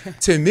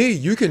 To me,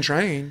 you can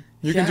train.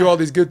 You can do all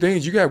these good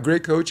things. You can have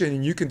great coaching,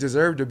 and you can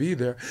deserve to be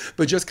there.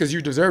 But just because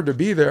you deserve to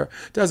be there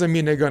doesn't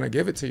mean they're going to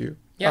give it to you,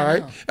 all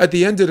right? No. At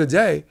the end of the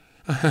day,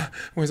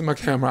 where's my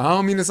camera? I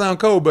don't mean to sound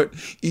cold, but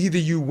either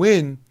you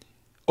win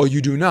or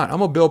you do not.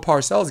 I'm a Bill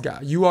Parcells guy.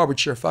 You are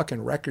what your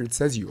fucking record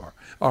says you are,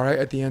 all right,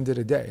 at the end of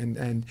the day.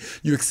 And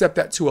you accept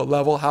that to a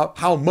level.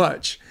 How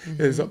much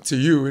is up to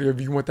you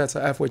if you want that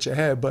to F with your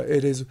head, but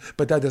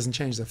that doesn't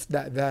change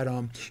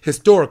that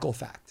historical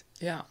fact.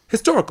 Yeah.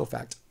 Historical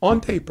fact. On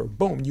paper,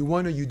 boom, you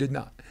won or you did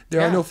not.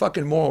 There are no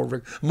fucking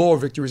moral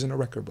victories in a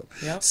record book.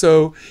 Yep.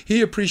 So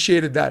he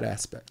appreciated that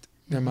aspect.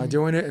 Am I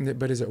doing it?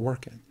 But is it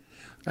working?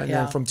 And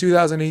then from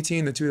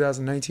 2018 to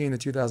 2019 to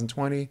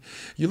 2020,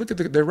 you look at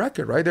the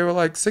record, right? They were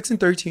like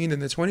 6-13, then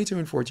the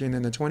 22-14,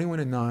 then the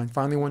 21-9.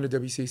 Finally won the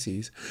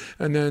WCCs,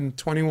 and then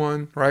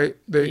 21, right?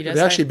 They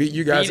actually beat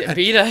you guys.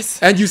 Beat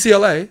us. And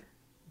UCLA.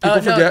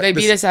 People forget they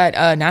beat us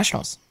at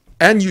Nationals.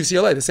 And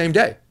UCLA the same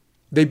day.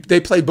 They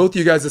played both of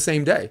you guys the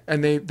same day,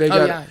 and they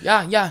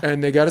got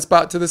and they got a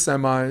spot to the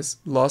semis,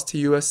 lost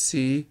to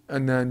USC,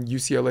 and then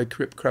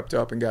UCLA crept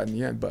up and got in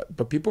the end.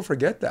 But people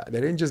forget that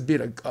they didn't just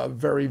beat a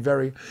very,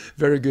 very,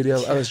 very good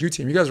LSU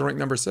team. You guys were ranked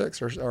number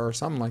 6 or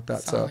something like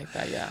that.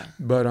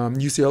 But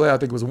UCLA I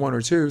think was 1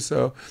 or 2.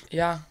 So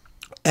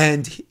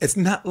and it's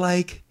not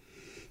like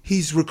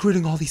he's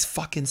recruiting all these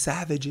fucking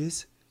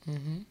savages.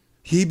 Mm-hmm.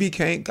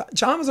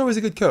 John was always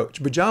a good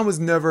coach, but John was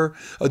never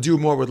a do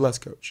more with less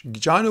coach.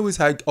 John always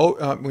had,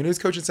 when he was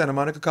coaching Santa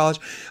Monica College,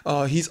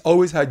 he's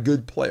always had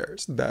good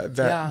players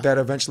that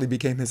eventually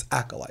became his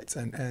acolytes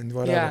and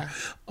whatever.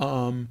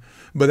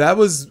 But that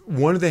was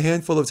one of the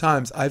handful of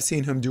times I've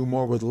seen him do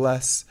more with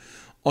less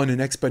on an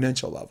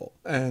exponential level.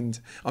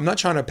 And I'm not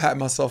trying to pat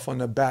myself on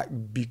the back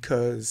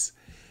because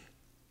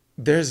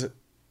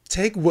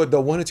take what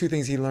the 1 or 2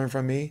 things he learned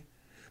from me,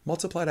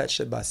 multiply that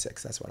shit by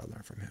 6. That's what I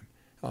learned from him.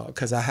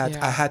 Because I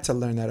had to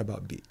learn that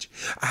about beach.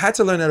 I had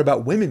to learn that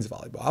about women's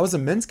volleyball. I was a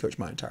men's coach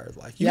my entire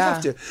life. You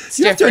have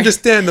to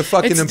understand the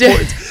fucking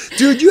importance.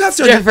 Dude, you have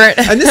to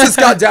and this is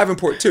Scott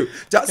Davenport too.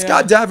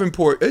 Scott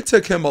Davenport, it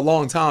took him a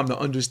long time to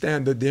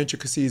understand the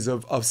intricacies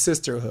of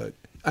sisterhood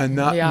and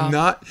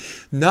not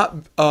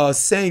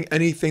saying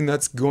anything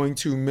that's going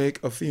to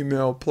make a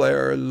female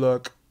player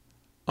look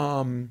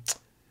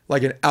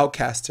like an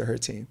outcast to her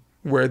team,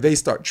 where they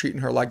start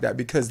treating her like that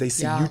because they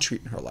see you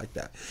treating her like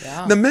that.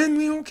 Yeah. The men,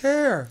 we don't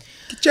care.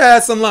 Get your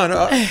ass in line.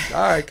 All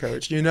right,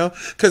 coach, you know?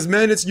 Because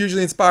men, it's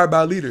usually inspired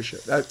by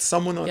leadership. That's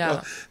someone,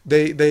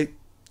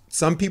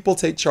 some people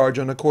take charge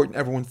on the court and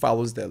everyone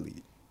follows their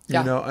lead.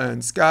 You know?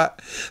 And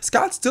Scott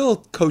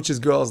still coaches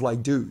girls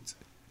like dudes.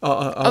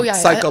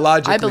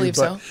 Psychologically. I believe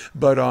so.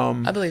 But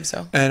I believe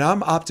so. And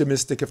I'm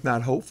optimistic, if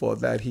not hopeful,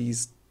 that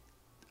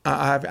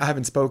I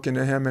haven't spoken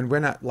to him, and we're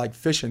not like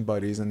fishing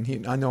buddies,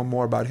 and I know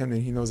more about him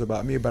than he knows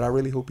about me, but I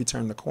really hope he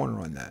turned the corner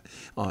on that.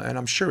 And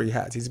I'm sure he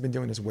has. He's been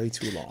doing this way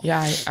too long.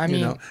 Yeah, I mean,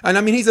 know? And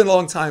I mean, he's a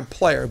long time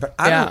player, but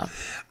I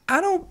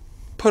don't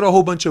put a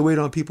whole bunch of weight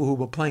on people who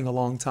were playing a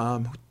long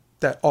time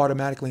that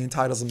automatically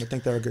entitles them to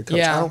think they're a good coach.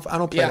 Yeah. I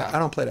don't play that. I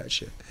don't play that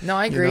shit. No,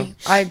 I agree. You know?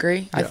 I agree.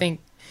 Yeah. I think,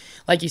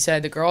 like you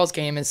said, the girls'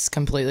 game is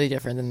completely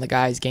different than the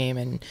guys' game,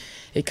 and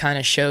it kind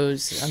of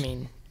shows. I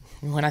mean,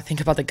 when I think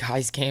about the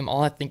guys' game,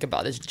 all I think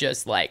about is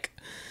just like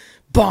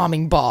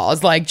bombing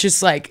balls, like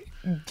just like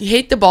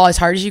hit the ball as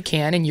hard as you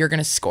can and you're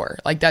gonna score.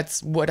 Like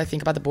that's what I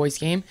think about the boys'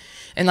 game.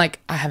 And like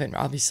I haven't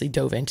obviously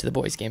dove into the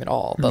boys' game at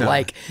all, but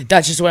like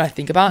that's just what I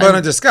think about. But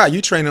under Scott,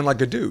 you training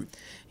like a dude.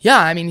 Yeah,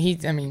 I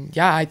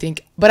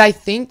think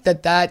that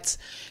that's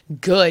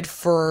good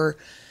for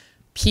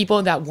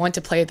people that want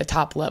to play at the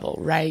top level,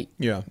 right?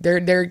 Yeah.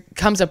 There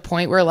comes a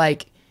point where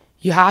like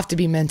you have to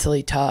be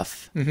mentally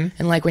tough. Mm-hmm.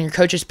 And like when your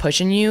coach is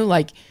pushing you,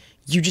 like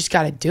you just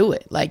got to do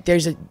it. Like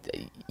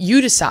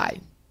you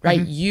decide, right?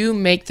 Mm-hmm. You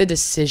make the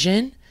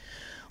decision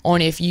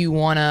on if you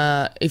want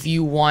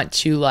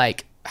to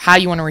like, how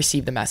you want to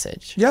receive the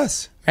message.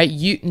 Yes.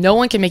 Right. No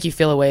one can make you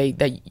feel a way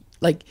that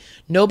like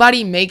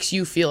nobody makes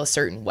you feel a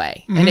certain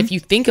way. Mm-hmm. And if you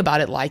think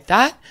about it like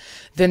that,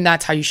 then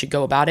that's how you should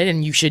go about it.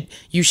 And you should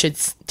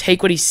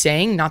take what he's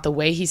saying, not the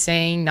way he's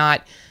saying,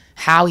 not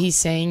how he's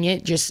saying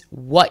it, just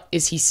what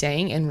is he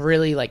saying, and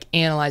really like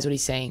analyze what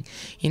he's saying.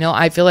 You know,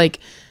 I feel like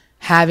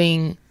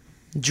having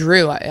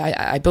Drew,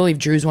 I believe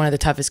Drew's one of the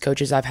toughest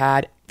coaches I've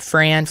had.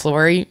 Fran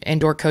Flory,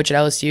 indoor coach at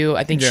LSU,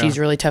 I think she's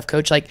a really tough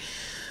coach. Like,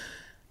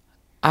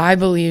 I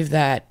believe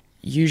that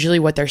usually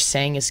what they're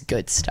saying is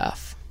good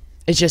stuff.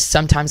 It's just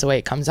sometimes the way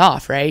it comes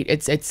off, right?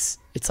 It's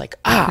like,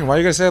 why are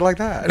you gonna say it like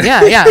that?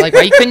 Yeah. Like,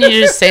 why couldn't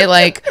you just say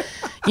like,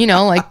 you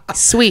know, like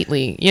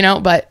sweetly, you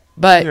know? But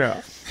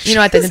yeah. You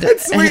know, at the end of the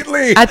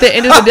sweetly. At the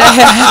end of the day.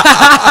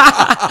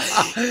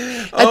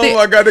 Oh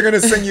my God, they're gonna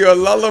sing you a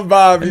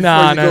lullaby before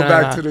you go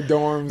back to the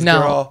dorms,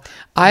 girl.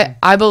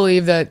 I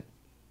believe that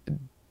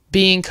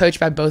being coached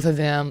by both of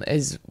them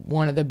is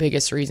one of the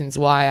biggest reasons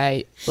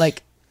why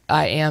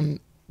I am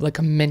like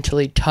a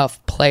mentally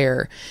tough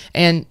player.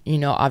 And, you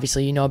know,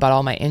 obviously, you know about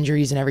all my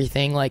injuries and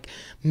everything. Like,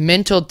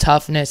 mental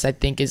toughness, I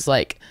think, is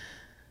like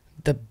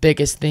the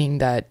biggest thing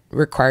that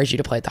requires you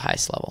to play at the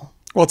highest level.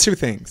 Well, 2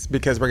 things,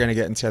 because we're going to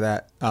get into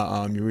that.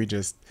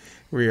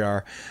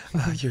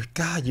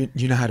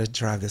 You know how to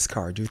drive this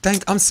car, dude.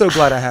 I'm so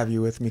glad I have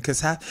you with me, because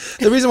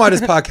the reason why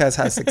this podcast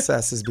has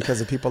success is because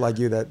of people like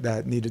you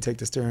that need to take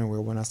the steering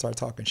wheel when I start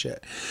talking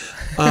shit.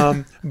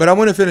 But I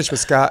want to finish with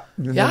Scott,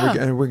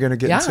 and we're going to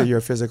get into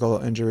your physical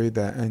injury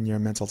and your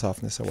mental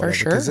toughness or whatever. For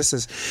sure.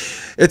 Because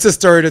it's a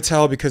story to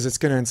tell, because it's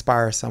going to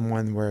inspire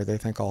someone where they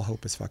think all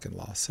hope is fucking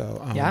lost.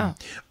 So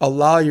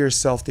allow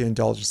yourself the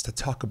indulgence to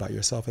talk about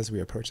yourself as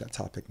we approach that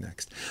topic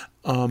next.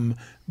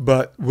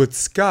 But with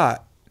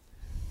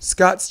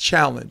Scott's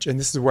challenge, and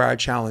this is where I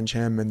challenge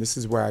him, and this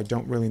is where I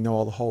don't really know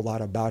a whole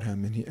lot about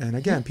him. And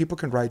again, people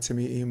can write to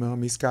me, email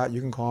me, Scott,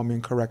 you can call me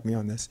and correct me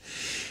on this.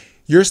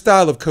 Your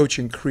style of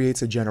coaching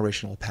creates a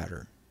generational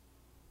pattern,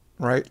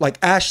 right? Like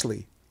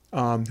Ashley,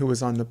 who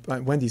was on the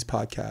Wendy's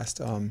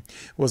podcast,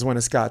 was one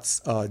of Scott's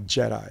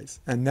Jedis,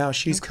 and now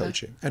she's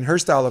coaching. And her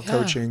style of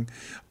coaching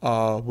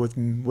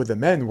with the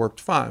men worked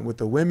fine. With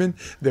the women,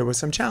 there were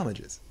some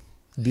challenges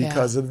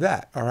because of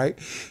that. All right.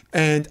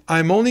 And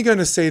I'm only going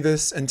to say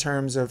this in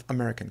terms of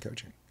American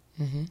coaching.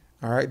 Mm-hmm.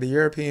 All right. The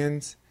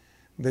Europeans,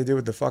 they do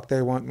what the fuck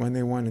they want when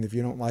they want. And if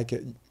you don't like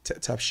it,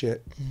 tough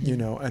shit, you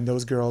know, and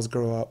those girls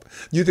grow up.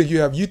 You think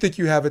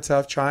you have it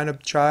tough, try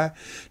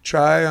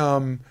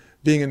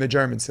being in the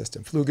German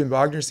system. Flugen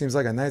Wagner seems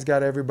like a nice guy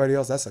to everybody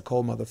else. That's a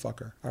cold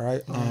motherfucker. All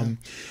right.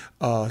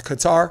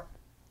 Qatar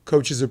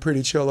coaches are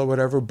pretty chill or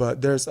whatever,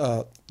 but there's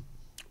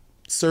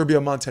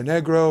Serbia,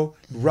 Montenegro,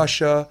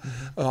 Russia.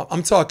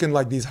 I'm talking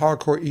like these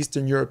hardcore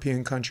Eastern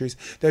European countries.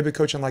 They've been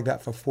coaching like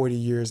that for 40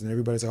 years, and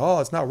everybody's like,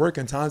 oh, it's not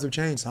working. Times have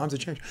changed.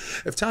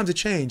 If times have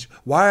changed,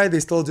 why are they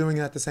still doing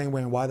it the same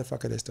way, and why the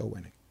fuck are they still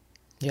winning?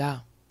 Yeah.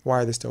 Why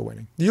are they still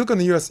winning? You look on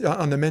the U.S.,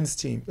 on the men's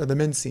team, or the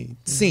men's scene.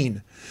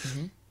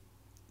 Mm-hmm.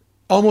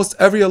 almost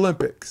every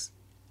Olympics,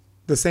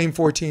 the same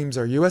 4 teams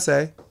are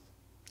USA,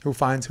 who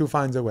finds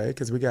a way,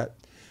 because we got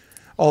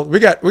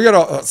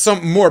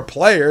some more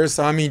players.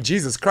 So I mean,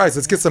 Jesus Christ,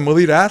 let's get some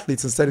elite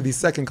athletes instead of these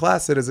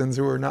second-class citizens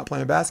who are not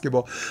playing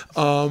basketball.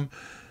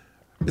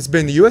 It's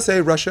been the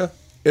USA, Russia,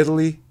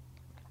 Italy,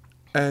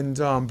 and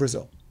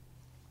Brazil.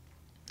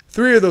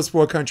 3 of those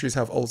 4 countries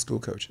have old school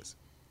coaches.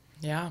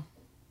 Yeah.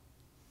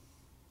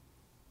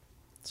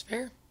 It's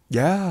fair.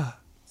 Yeah.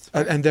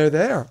 And they're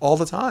there all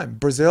the time.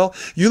 Brazil,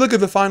 you look at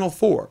the Final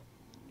Four,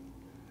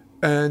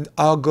 and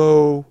I'll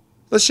go,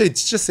 let's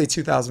just say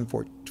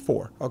 2004.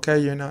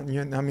 Okay?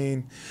 I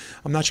mean,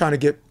 I'm not trying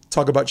to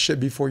talk about shit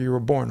before you were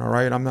born, all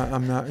right? I'm not,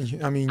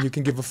 I mean, you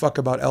can give a fuck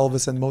about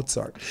Elvis and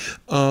Mozart,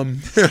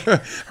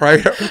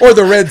 right? Or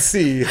the Red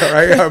Sea, all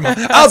right?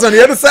 I was on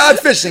the other side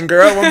fishing,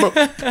 girl.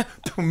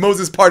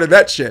 Moses part of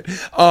that shit.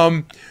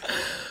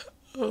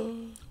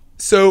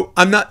 So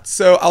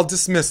I'll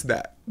dismiss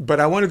that.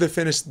 But I wanted to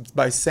finish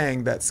by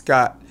saying that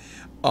Scott,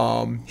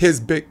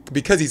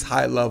 because he's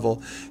high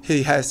level,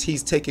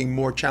 he's taking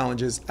more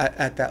challenges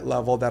at that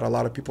level that a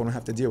lot of people don't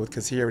have to deal with,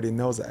 because he already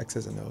knows the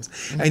X's and O's,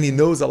 and he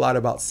knows a lot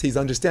about, he's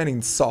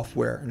understanding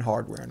software and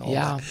hardware and all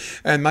that.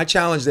 And my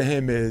challenge to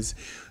him is,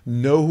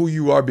 know who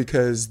you are,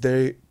 because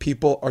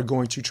people are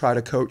going to try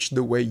to coach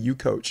the way you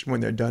coach when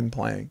they're done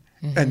playing,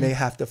 and they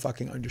have to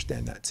fucking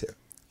understand that too.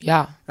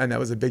 Yeah. And that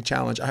was a big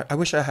challenge. I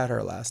wish I had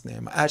her last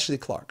name. Ashley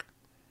Clark.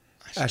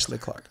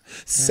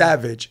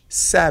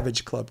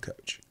 Savage club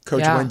coach.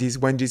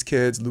 Wendy's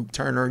kids, Luke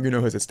Turner,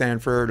 who's at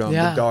Stanford,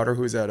 the daughter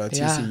who's at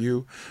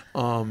TCU.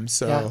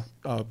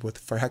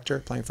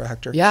 Playing for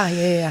Hector.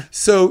 Yeah.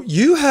 So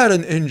you had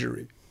an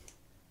injury.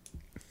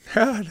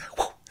 How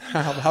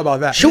about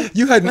that? Shoot.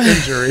 You had an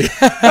injury.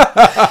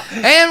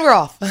 And we're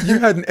off. You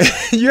had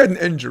an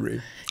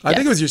injury. I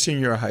think it was your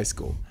senior year of high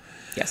school.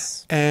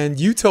 Yes. And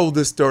you told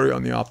this story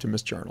on the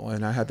Optimist Journal,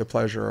 and I had the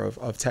pleasure of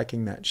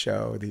teching that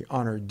show, the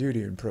honor,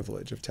 duty, and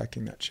privilege of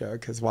teching that show,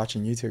 because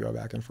watching you two go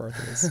back and forth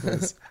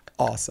was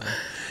awesome.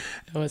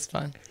 It was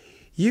fun.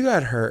 You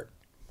got hurt,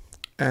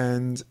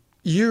 and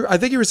I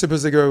think you were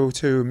supposed to go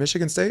to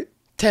Michigan State?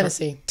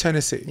 Tennessee.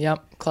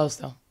 Yep, close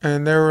though.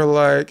 And they were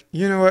like,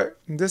 you know what?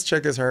 This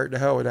chick is hurt. The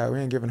hell with that. We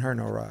ain't giving her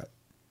no ride.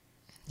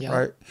 Yeah,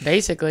 right?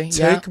 Basically,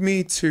 Take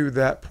me to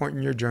that point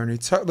in your journey.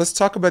 Let's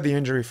talk about the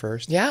injury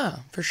first. Yeah,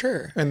 for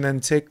sure. And then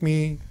take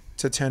me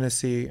to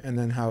Tennessee, and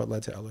then how it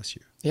led to LSU.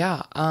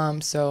 Yeah.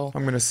 So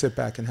I'm gonna sit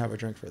back and have a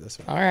drink for this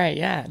one. All right.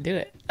 Yeah, do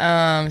it.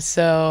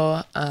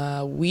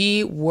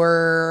 We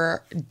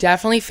were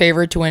definitely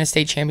favored to win a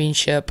state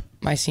championship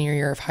my senior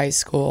year of high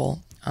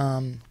school.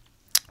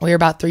 We were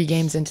about 3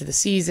 games into the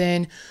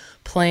season,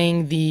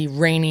 playing the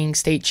reigning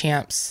state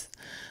champs,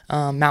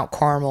 Mount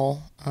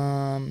Carmel.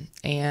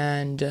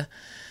 And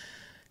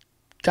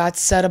got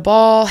set a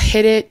ball,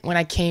 hit it when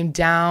I came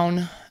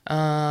down.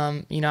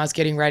 I was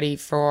getting ready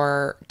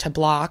to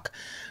block,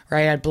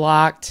 right? I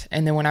blocked,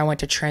 and then when I went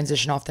to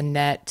transition off the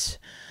net,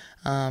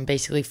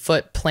 basically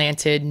foot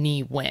planted,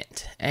 knee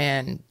went.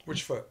 And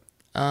which foot?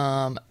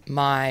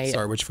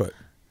 Which foot?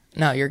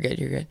 No, you're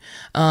good.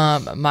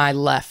 My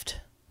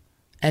left.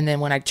 And then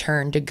when I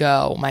turned to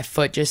go, my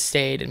foot just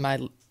stayed in my,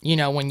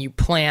 when you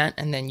plant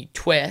and then you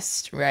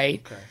twist,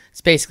 right? Okay. It's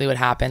basically what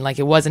happened. Like,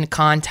 it wasn't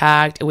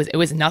contact. It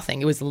was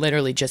nothing. It was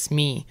literally just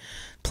me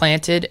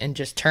planted and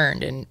just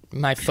turned, and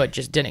my foot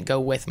just didn't go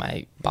with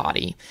my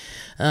body.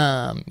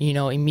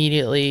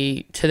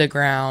 Immediately to the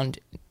ground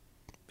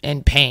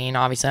in pain.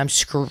 Obviously, I'm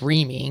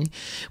screaming,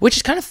 which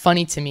is kind of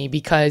funny to me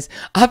because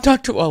I've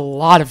talked to a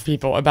lot of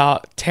people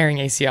about tearing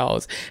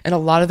ACLs, and a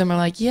lot of them are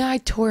like, yeah, I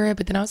tore it.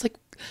 But then I was like,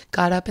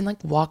 got up and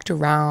like walked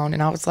around,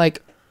 and I was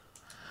like,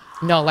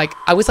 no, like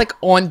I was like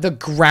on the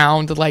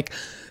ground, like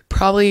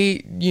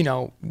probably,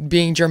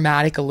 being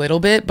dramatic a little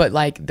bit, but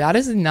like that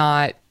is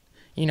not,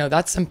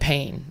 that's some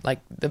pain. Like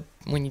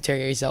when you tear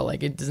your ACL,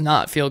 like it does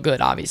not feel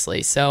good,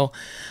 obviously. So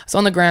I was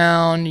on the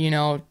ground,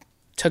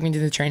 took me to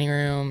the training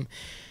room.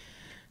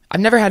 I've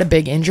never had a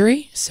big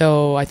injury,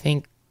 so I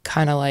think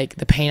kind of like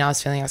the pain I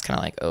was feeling, I was kind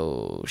of like,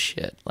 oh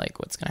shit, like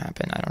what's gonna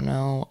happen? I don't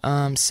know.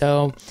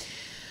 So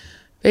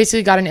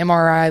basically got an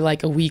MRI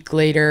like a week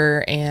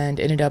later and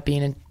ended up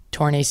being a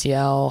torn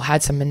ACL,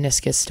 had some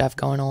meniscus stuff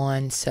going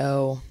on.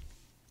 So,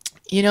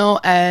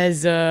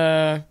 as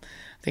I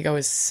think I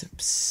was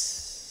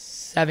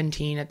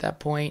 17 at that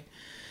point,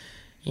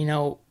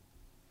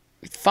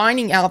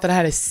 finding out that I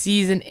had a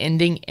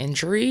season-ending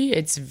injury,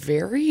 it's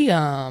very,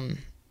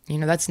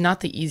 that's not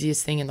the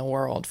easiest thing in the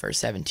world for a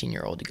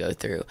 17-year-old to go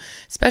through,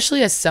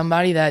 especially as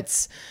somebody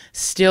that's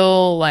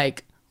still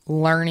like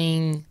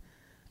learning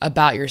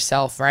about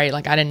yourself, right?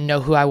 Like I didn't know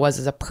who I was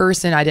as a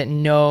person. I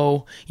didn't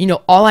know,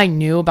 all I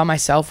knew about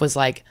myself was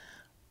like,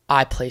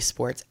 I play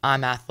sports,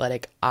 I'm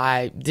athletic,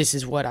 this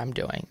is what I'm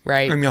doing,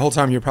 right? I mean, the whole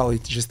time you're probably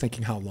just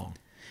thinking how long.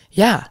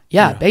 Yeah.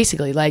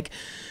 Basically, like,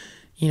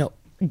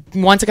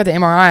 once I got the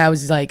MRI, I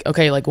was like,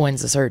 okay, like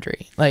when's the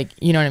surgery? Like,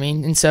 you know what I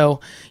mean? And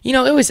so,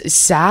 it was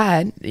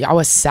sad. I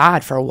was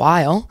sad for a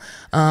while.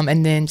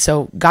 And then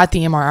so got the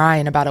MRI,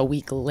 and about a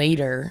week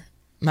later,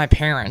 my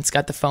parents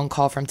got the phone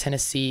call from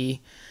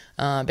Tennessee,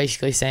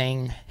 basically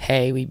saying,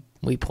 "Hey,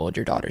 we pulled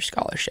your daughter's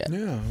scholarship."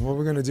 Yeah, what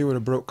we're gonna do with a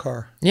broke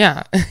car?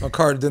 Yeah. A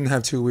car that didn't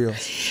have two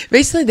wheels.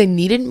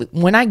 Basically,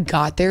 when I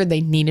got there,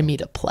 they needed me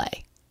to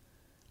play.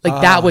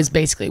 Like, that was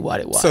basically what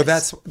it was. So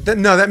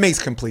that makes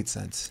complete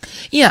sense.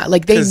 Yeah,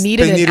 like they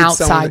needed an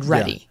outside someone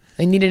ready.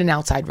 They needed an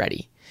outside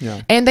ready.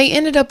 Yeah. And they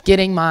ended up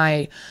getting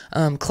my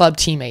club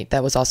teammate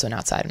that was also an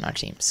outside on our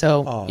team.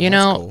 So, cool.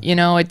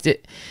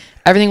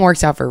 everything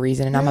works out for a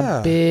reason. And I'm Yeah.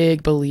 a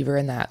big believer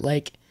in that.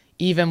 Like,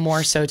 even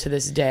more so to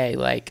this day,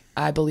 like,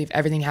 I believe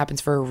everything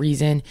happens for a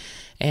reason.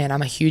 And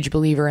I'm a huge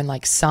believer in,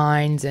 like,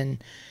 signs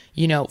and,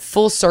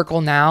 full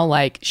circle now.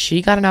 Like,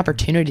 she got an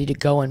opportunity to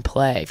go and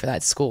play for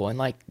that school. And,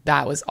 like,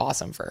 that was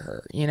awesome for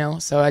her,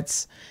 So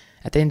it's,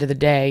 at the end of the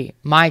day,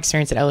 my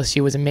experience at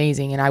LSU was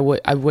amazing. And I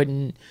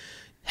wouldn't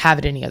have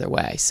it any other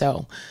way.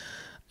 So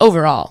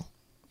overall,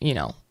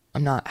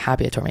 I'm not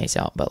happy I tore my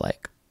ACL, but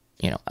like,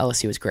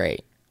 LSU was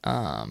great.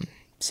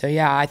 So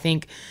yeah, I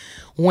think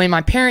when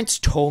my parents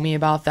told me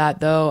about that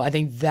though, I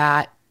think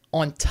that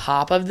on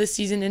top of the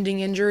season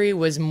ending injury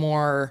was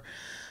more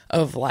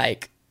of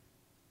like,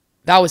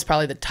 that was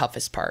probably the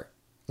toughest part.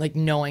 Like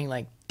knowing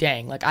like,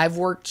 dang, like I've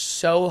worked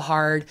so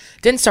hard.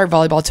 Didn't start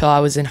volleyball till I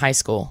was in high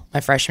school,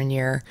 my freshman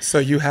year. So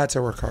you had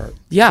to work hard.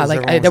 Yeah.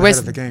 Like there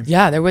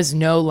was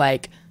no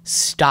like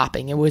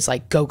stopping. It was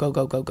like go, go,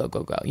 go, go, go,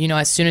 go, go.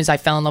 As soon as I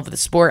fell in love with the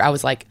sport, I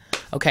was like,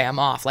 okay, I'm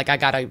off. Like I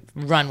got to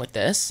run with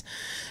this.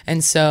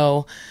 And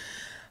so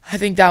I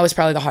think that was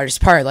probably the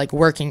hardest part, like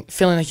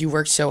feeling like you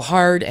worked so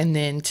hard and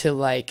then to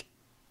like,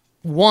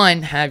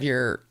 one, have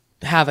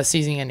a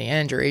season-ending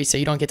injury so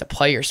you don't get to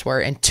play your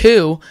sport, and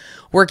two,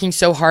 working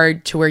so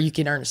hard to where you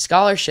can earn a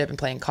scholarship and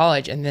play in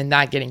college and then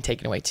that getting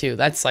taken away too.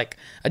 That's like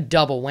a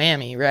double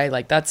whammy, right?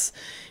 Like that's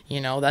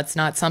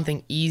not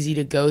something easy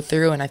to go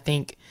through. And I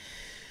think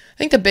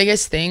the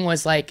biggest thing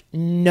was like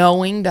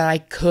knowing that I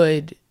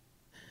could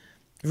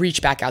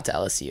reach back out to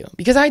LSU,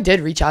 because I did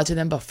reach out to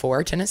them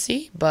before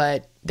Tennessee,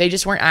 but they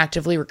just weren't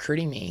actively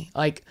recruiting me.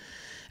 Like,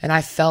 and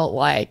I felt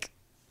like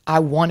I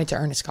wanted to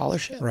earn a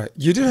scholarship. Right.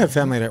 You do have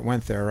family that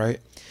went there, right?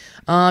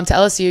 To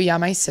LSU. Yeah.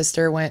 My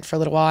sister went for a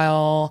little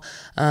while.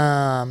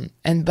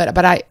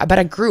 But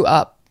I grew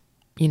up,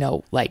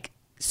 like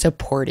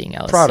supporting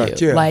LSU.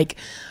 Product, yeah.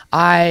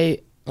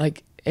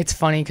 Like it's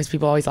funny because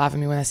people always laugh at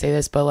me when I say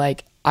this, but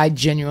like, I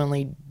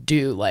genuinely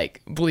do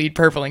like bleed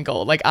purple and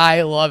gold. Like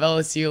I love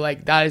LSU.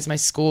 Like that is my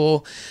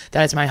school.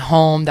 That is my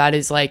home. That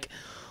is like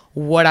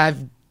what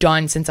I've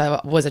done since I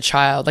was a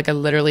child. Like I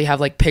literally have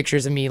like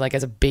pictures of me like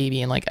as a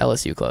baby in like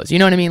LSU clothes. You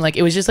know what I mean? Like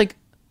it was just like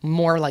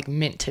more like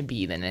meant to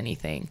be than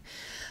anything.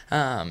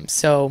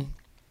 So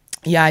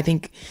yeah, I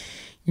think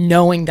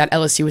knowing that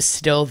LSU was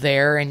still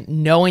there and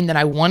knowing that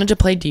I wanted to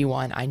play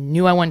D1, I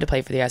knew I wanted to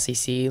play for the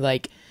SEC.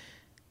 Like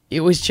it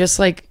was just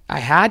like I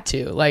had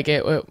to. Like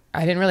I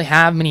didn't really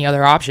have many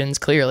other options,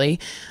 clearly.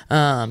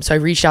 So I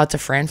reached out to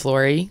Fran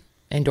Flory,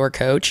 indoor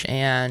coach,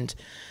 and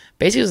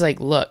basically was like,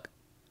 look,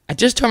 I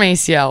just tore my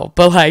ACL,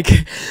 but like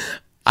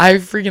I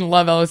freaking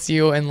love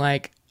LSU and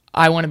like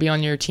I want to be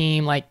on your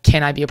team. Like,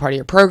 can I be a part of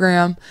your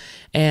program?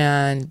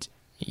 And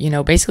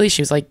basically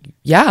she was like,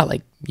 yeah,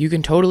 like you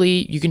can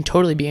totally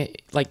be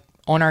like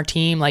on our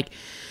team. Like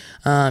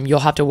you'll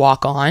have to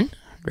walk on.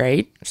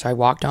 Right. So I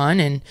walked on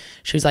and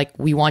she was like,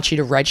 we want you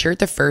to redshirt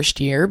the first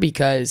year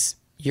because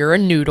you're a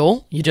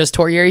noodle. You just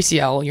tore your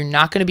ACL. You're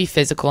not going to be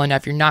physical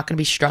enough. You're not going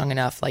to be strong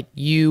enough. Like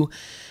you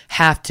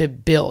have to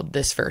build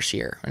this first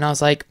year. And I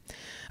was like,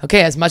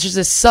 okay, as much as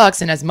this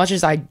sucks and as much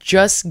as I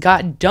just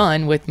got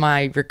done with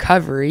my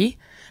recovery,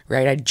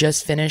 right? I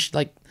just finished,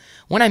 like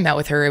when I met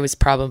with her, it was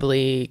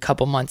probably a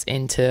couple months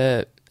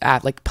into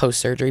like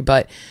post-surgery,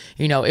 but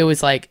it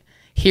was like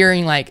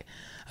hearing like,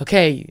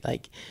 okay,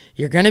 like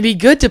you're going to be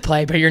good to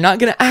play, but you're not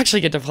going to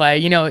actually get to play.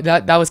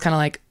 That was kind of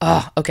like,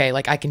 oh, okay,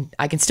 like I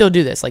can still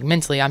do this. Like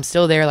mentally, I'm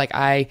still there. Like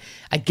I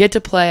get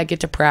to play, I get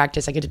to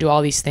practice, I get to do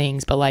all these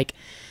things, but like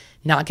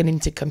not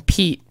getting to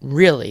compete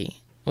really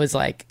was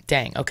like,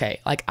 dang, okay,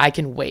 like I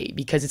can wait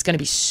because it's going to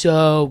be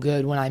so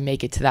good when I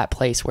make it to that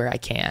place where I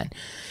can.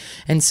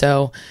 And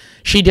so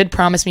she did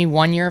promise me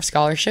 1 year of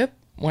scholarship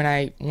when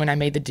I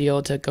made the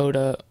deal to go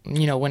to,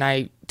 when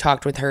I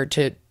talked with her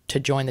to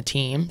join the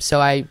team.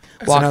 So I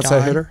walked on. As an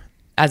outside hitter?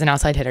 As an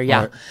outside hitter, yeah.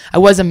 Right. I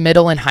was a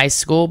middle in high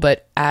school,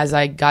 but as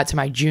I got to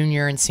my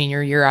junior and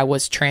senior year, I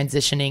was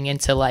transitioning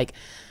into like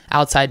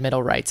outside,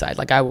 middle, right side.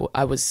 Like I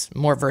was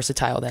more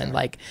versatile then.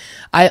 Like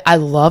I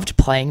loved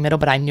playing middle,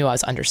 but I knew I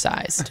was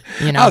undersized.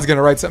 I was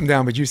gonna write something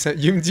down, but you said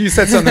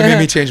something that made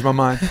me change my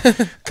mind.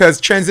 Because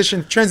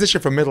transition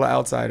from middle to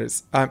outside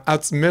is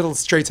middle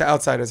straight to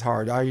outside is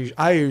hard.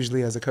 I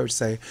usually as a coach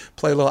say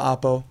play a little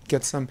oppo,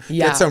 get some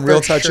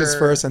real touches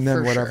first, and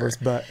then whatever's.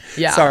 Sure. But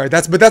yeah, sorry,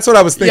 that's what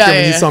I was thinking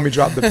when you saw me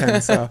drop the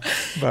pen. So,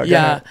 but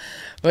yeah.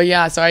 But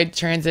yeah, so I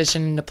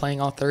transitioned into playing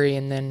all three,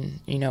 and then,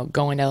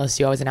 going to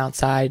LSU, I was an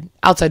outside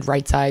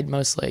right side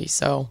mostly.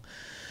 So,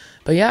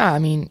 but yeah, I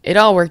mean, it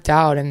all worked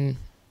out. And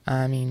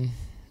I mean,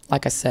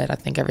 like I said, I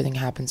think everything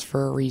happens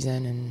for a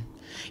reason.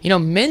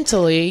 And,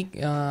 mentally,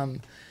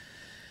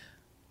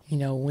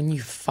 when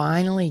you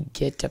finally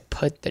get to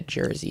put the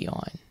jersey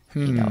on,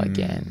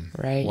 again,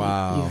 right?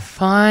 Wow. You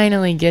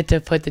finally get to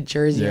put the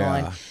jersey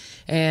on,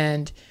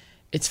 and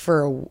it's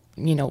for,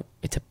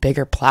 it's a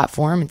bigger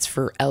platform. It's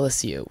for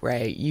LSU,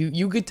 right?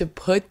 You get to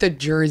put the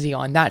jersey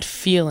on, that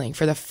feeling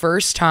for the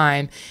first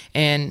time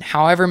in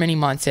however many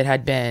months it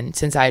had been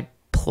since I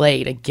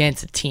played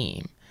against a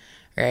team,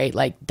 right?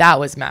 Like, that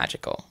was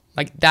magical.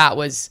 Like, that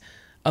was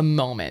a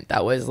moment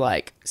that was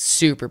like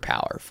super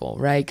powerful,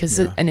 right? Because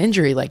an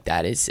injury like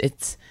that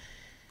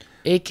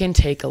it can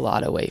take a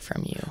lot away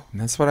from you.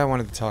 And that's what I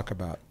wanted to talk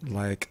about.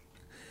 Like,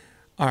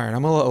 all right,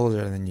 I'm a little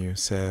older than you,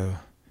 so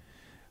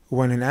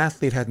when an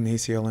athlete had an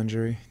ACL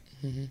injury,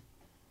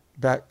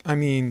 back,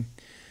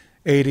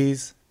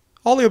 80s,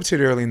 all the way up to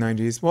the early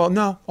 90s. Well,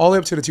 no, all the way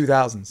up to the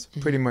 2000s,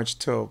 pretty much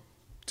till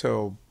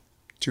 2000,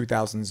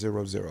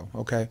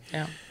 okay?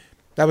 Yeah.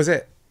 That was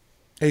it.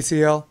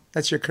 ACL,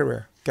 that's your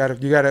career.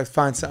 You gotta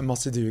find something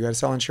else to do. You gotta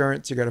sell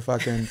insurance. You gotta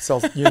fucking sell,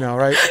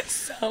 right?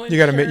 You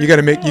gotta make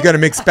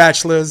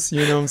spatulas.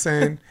 You know what I'm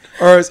saying?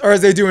 Or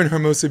as they do in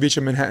Hermosa Beach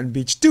and Manhattan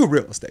Beach, do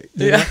real estate.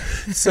 You know?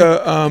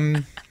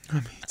 So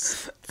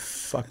it's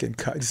fucking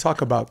cut. Just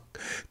talk about,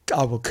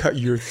 I will cut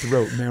your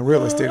throat, man.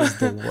 Real estate is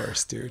the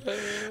worst, dude.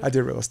 I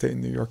did real estate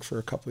in New York for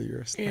a couple of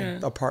years.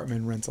 Like,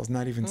 apartment rentals,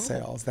 not even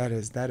sales. That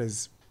is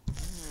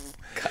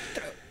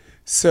cutthroat.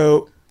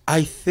 So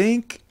I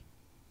think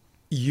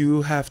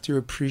you have to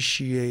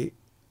appreciate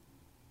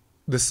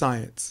the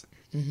science,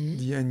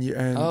 and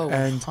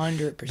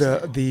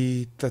 100%.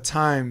 the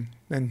time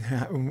and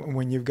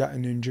when you've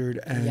gotten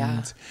injured,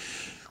 and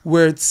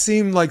where it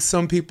seemed like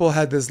some people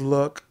had this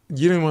look.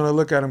 You didn't want to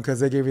look at them because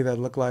they gave you that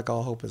look like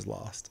all hope is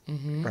lost,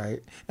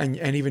 right? And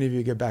even if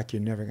you get back,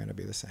 you're never going to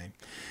be the same.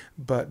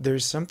 But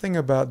there's something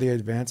about the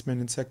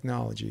advancement in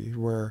technology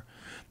where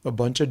a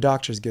bunch of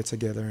doctors get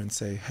together and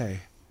say, "Hey,"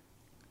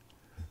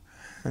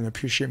 and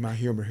appreciate my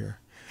humor here.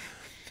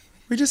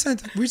 We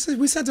sent a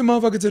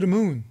motherfucker to the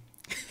moon.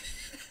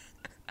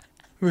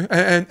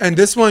 And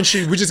this one,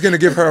 we're just going to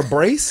give her a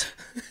brace?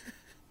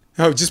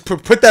 Oh, just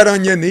put that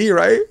on your knee,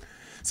 right?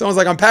 Someone's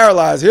like, I'm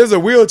paralyzed. Here's a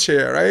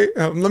wheelchair, right?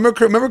 Remember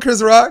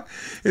Chris Rock?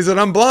 He said,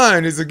 I'm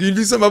blind. He said, can you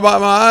do something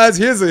about my eyes?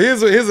 Here's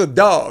a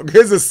dog.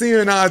 Here's a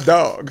seeing eye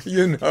dog,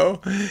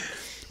 Well,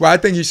 I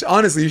think you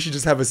should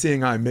just have a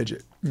seeing eye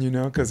midget,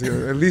 because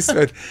at least...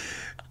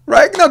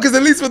 Right? No, because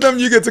at least with them,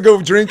 you get to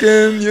go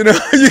drinking, you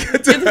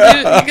get to.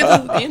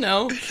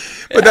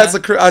 But I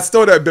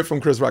stole that bit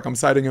from Chris Rock. I'm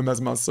citing him as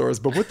my source.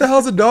 But what the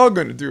hell's a dog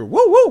going to do?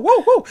 Whoa, whoa,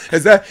 whoa, whoa.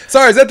 Is that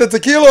the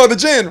tequila or the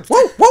gin?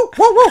 Whoa, whoa,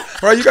 whoa, whoa.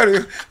 Right?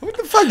 What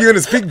the fuck? You going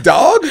to speak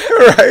dog?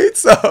 Right?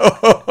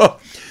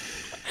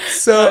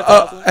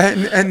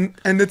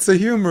 And it's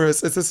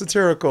a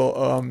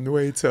satirical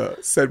way to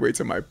segue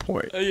to my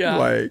point.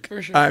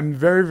 For sure. I'm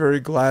very, very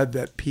glad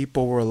that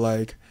people were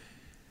like,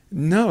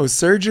 no,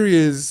 surgery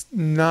is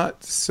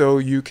not so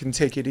you can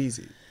take it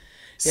easy.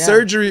 Yeah.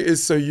 Surgery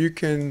is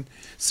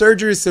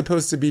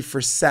supposed to be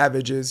for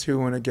savages who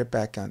want to get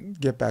back on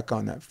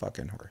that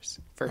fucking horse.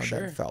 For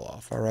sure. That fell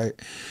off, all right?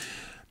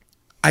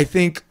 I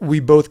think we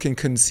both can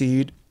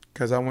concede,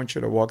 because I want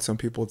you to walk some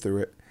people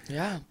through it.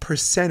 Yeah.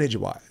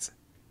 Percentage-wise,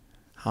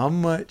 how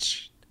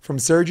much from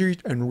surgery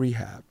and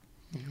rehab,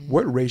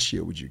 what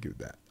ratio would you give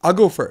that? I'll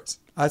go first.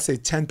 I'd say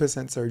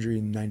 10%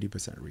 surgery,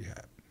 90%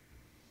 rehab.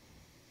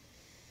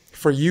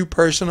 For you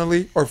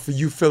personally, or for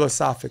you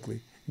philosophically?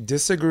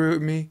 Disagree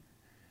with me.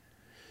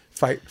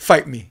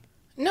 Fight me.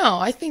 No,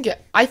 I think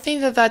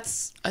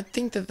that's a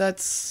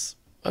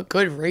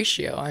good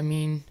ratio.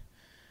 The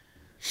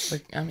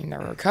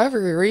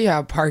recovery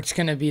rehab part's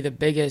gonna be the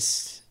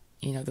biggest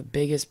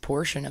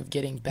portion of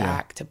getting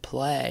back to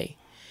play.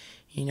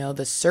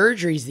 The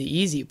surgery's the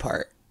easy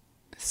part.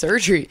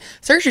 Surgery's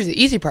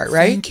the easy part,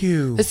 right? Thank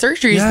you. The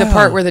surgery is the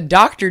part where the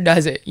doctor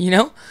does it,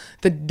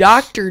 The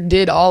doctor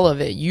did all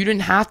of it. You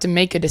didn't have to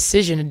make a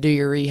decision to do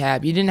your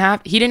rehab. He didn't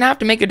have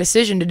to make a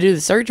decision to do the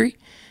surgery.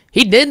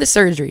 He did the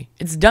surgery.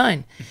 It's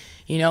done.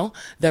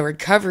 The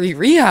recovery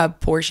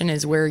rehab portion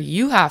is where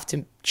you have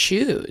to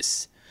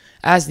choose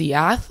as the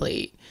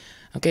athlete.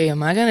 Okay,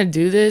 am I going to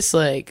do this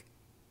like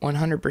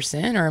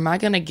 100%, or am I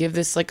going to give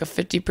this like a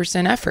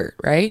 50% effort,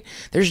 right?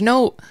 There's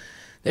not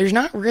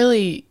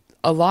really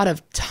a lot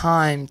of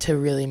time to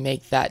really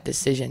make that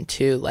decision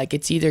too. Like,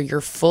 it's either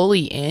you're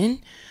fully in,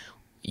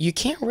 you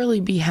can't really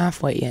be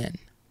halfway in.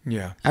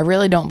 Yeah. I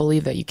really don't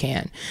believe that you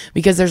can,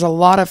 because there's a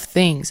lot of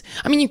things.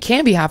 You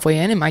can be halfway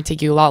in. It might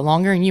take you a lot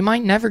longer, and you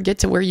might never get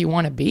to where you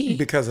want to be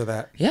because of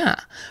that. Yeah.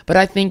 But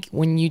I think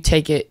when you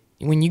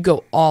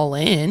go all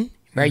in,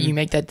 right, you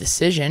make that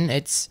decision,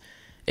 it's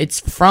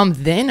from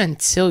then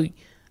until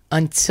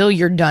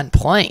you're done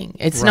playing.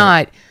 It's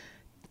not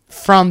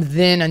from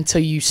then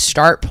until you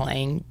start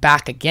playing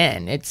back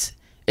again. It's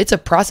a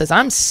process.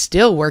 I'm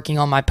still working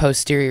on my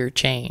posterior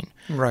chain.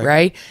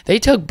 Right? They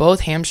took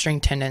both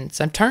hamstring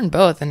tendons. I've turned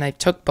both, and they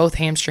took both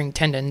hamstring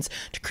tendons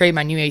to create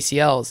my new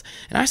ACLs.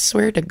 And I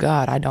swear to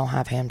God, I don't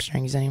have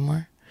hamstrings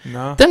anymore.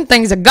 No. Them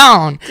things are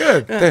gone.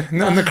 Good.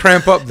 Nothing to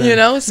cramp up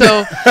then.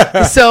 So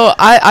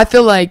I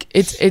feel like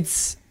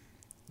it's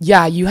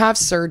yeah, you have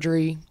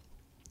surgery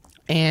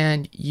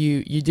and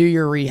you do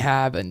your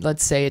rehab, and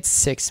let's say it's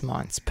 6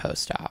 months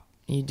post-op.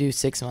 You do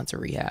 6 months of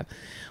rehab.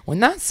 When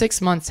that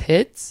 6 months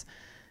hits,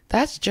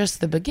 that's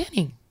just the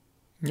beginning.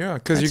 Yeah,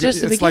 because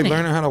it's like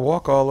learning how to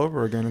walk all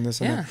over again in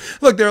this and Yeah.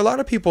 that. Look, there are a lot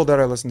of people that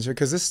I listen to,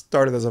 because this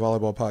started as a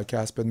volleyball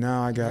podcast, but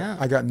now I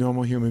got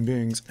normal human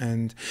beings,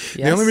 and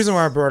the only reason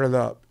why I brought it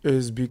up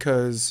is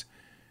because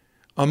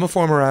I'm a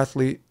former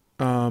athlete.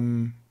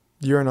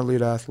 You're an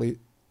elite athlete.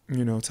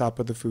 You know, top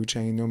of the food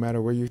chain. No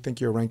matter where you think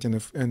you're ranked in the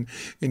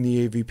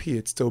AVP,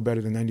 it's still better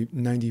than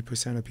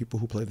 90% of people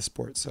who play the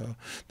sport. So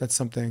that's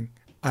something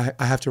I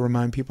have to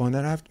remind people, and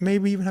that I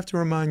maybe even have to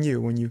remind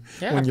you when you're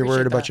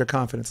worried about your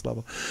confidence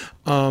level.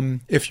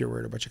 If you're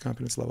worried about your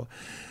confidence level.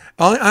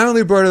 I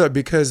only brought it up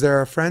because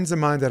there are friends of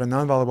mine that are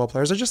non-volleyball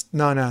players, or just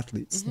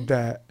non-athletes,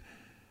 that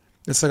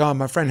it's like, oh,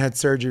 my friend had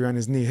surgery on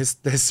his knee. His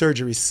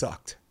surgery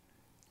sucked.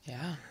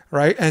 Yeah.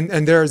 Right?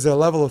 And there's a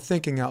level of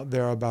thinking out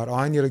there about, oh,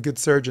 I need a good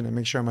surgeon to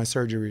make sure my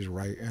surgery is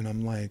right. And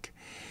I'm like,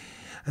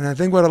 and I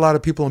think what a lot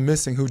of people are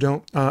missing who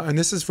don't, and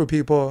this is for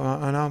people,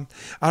 and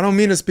I don't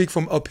mean to speak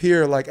from up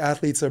here like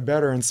athletes are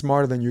better and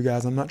smarter than you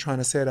guys. I'm not trying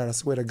to say that, I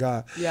swear to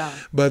God. Yeah.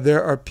 But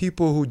there are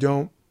people who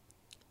don't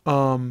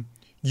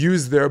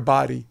use their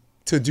body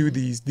to do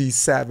these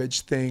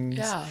savage things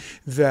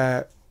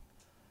that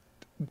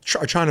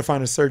are trying to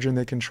find a surgeon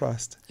they can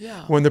trust.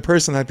 Yeah. When the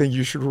person I think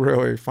you should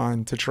really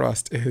find to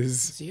trust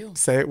is you.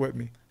 Say it with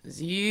me.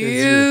 Is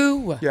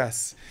you.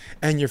 Yes.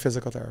 And your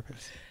physical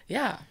therapist.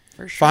 Yeah,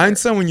 for sure. Find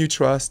someone you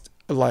trust,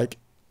 like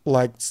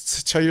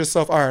tell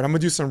yourself, all right, I'm gonna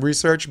do some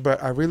research,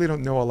 but I really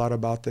don't know a lot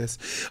about this.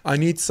 I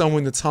need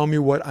someone to tell me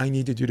what I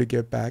need to do to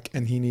get back,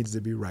 and he needs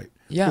to be right.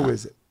 Yeah. Who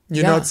is it?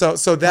 You know,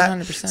 so that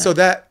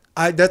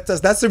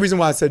 100%. that's the reason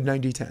why I said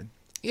 90-10.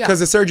 Yeah. Because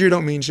the surgery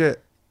don't mean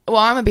shit. Well,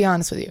 I'm gonna be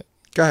honest with you.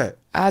 Go ahead.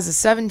 As a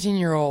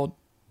 17-year-old,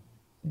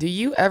 do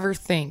you ever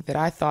think that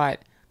I thought,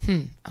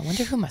 I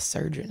wonder who my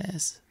surgeon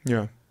is?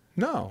 Yeah.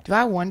 No. Do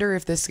I wonder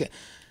if this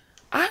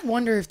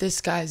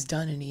guy's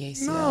done any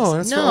ACLs? No,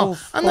 that's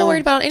I'm not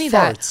worried about any of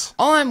that. farts.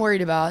 All I'm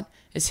worried about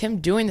is him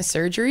doing the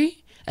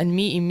surgery and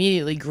me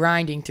immediately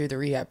grinding through the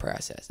rehab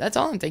process. That's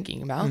all I'm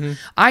thinking about. Mm-hmm.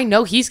 I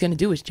know he's going to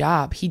do his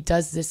job. He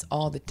does this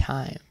all the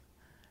time,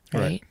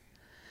 right?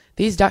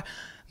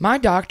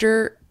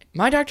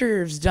 My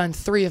doctor's done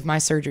 3 of my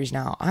surgeries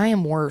now. I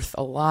am worth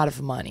a lot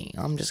of money.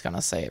 I'm just going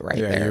to say it there.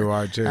 Yeah, you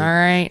are, too. All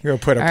right. You're going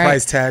to put a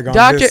price tag on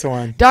this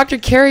one. Dr.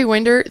 Carrie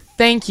Winder,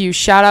 thank you.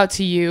 Shout out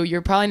to you.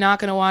 You're probably not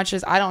going to watch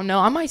this. I don't know.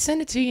 I might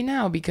send it to you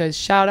now because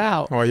shout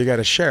out. Well, you got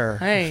to share,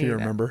 if you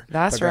remember.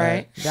 That's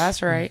right.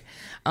 That's right.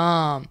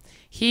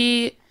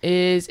 He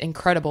is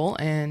incredible,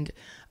 and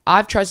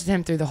I've trusted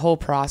him through the whole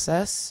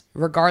process,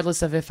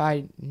 regardless of if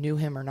I knew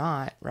him or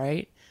not,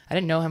 right? I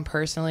didn't know him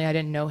personally. I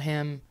didn't know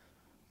him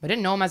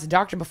as a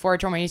doctor before I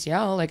tore my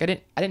ACL. Like I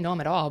didn't know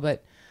him at all,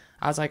 but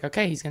I was like,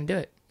 okay, he's gonna do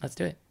it. Let's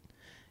do it.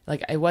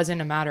 Like it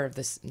wasn't a matter of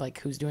this, like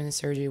who's doing the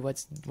surgery,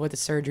 what the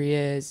surgery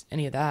is,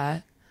 any of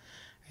that,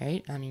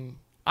 right? I mean,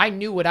 I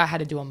knew what I had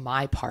to do on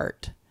my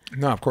part.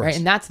 No, of course. Right,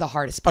 and that's the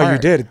hardest part. Oh, you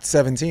did at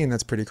 17.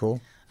 That's pretty cool.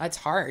 That's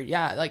hard,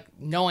 yeah. Like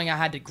knowing I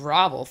had to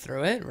grovel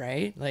through it,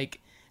 right? Like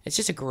it's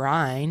just a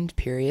grind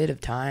period of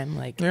time.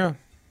 Like yeah.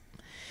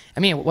 I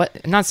mean, what?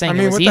 I'm not saying. I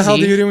mean, it was what the hell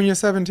do you do when you're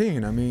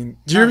 17? I mean,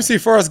 did you ever see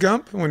Forrest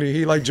Gump when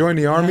he like joined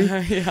the army?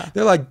 Yeah.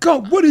 They're like,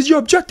 Gump, what is your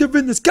objective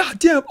in this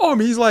goddamn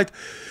army? He's like,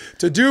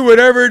 to do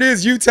whatever it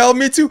is you tell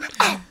me to.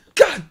 Oh,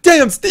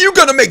 goddamn, you're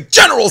gonna make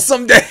general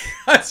someday.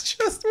 We're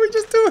just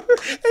doing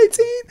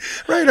 18,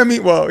 right? I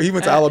mean, well, he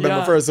went to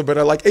Alabama first, but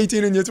at like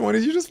 18 in your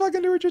 20s, you just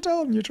fucking do what you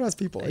tell them. You trust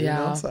people, you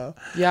know. So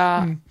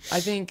I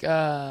think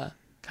kind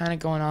of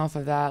going off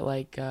of that,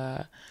 like.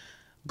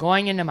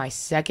 Going into my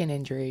second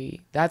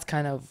injury, that's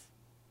kind of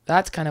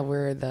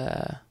where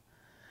the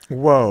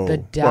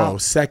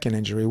second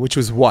injury, which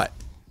was what?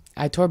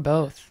 I tore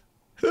both.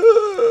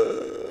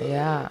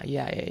 Yeah.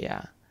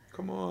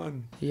 Come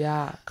on.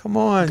 Yeah. Come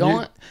on.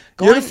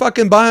 You're the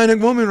fucking bionic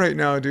woman right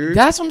now, dude.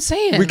 That's what I'm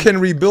saying. We can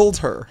rebuild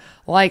her.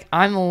 Like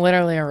I'm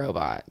literally a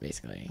robot,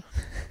 basically.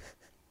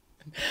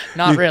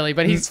 Not really,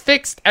 but he's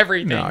fixed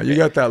everything. No, you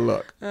got that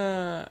look.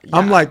 Yeah.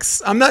 I'm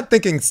not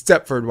thinking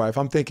Stepford wife.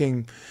 I'm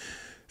thinking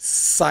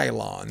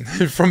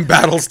Cylon from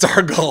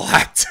Battlestar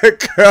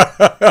Galactica.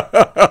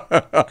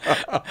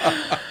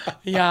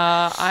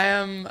 Yeah, I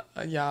am.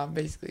 Yeah,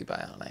 basically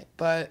bionic.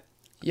 But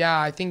yeah,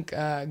 I think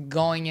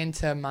going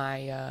into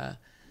my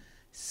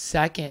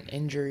second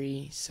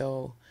injury,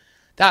 so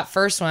that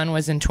first one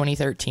was in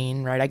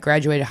 2013, right? I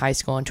graduated high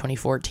school in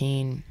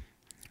 2014,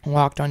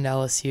 walked on to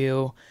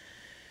LSU,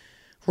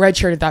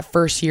 redshirted that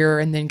first year,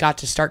 and then got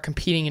to start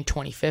competing in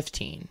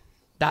 2015.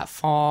 That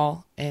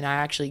fall, and I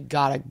actually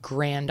got a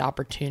grand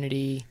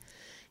opportunity,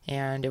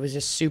 and it was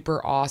just super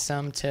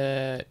awesome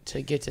to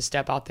get to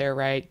step out there,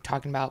 right?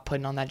 Talking about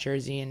putting on that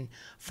jersey and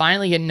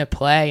finally getting to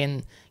play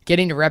and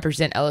getting to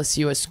represent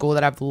LSU, a school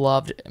that I've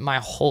loved my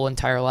whole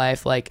entire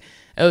life. Like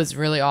it was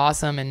really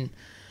awesome, and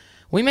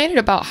we made it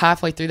about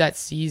halfway through that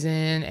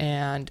season,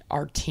 and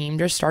our team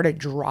just started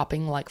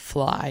dropping like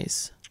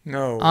flies.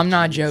 No. I'm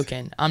not geez.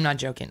 joking. I'm not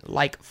joking.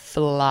 Like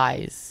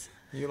flies.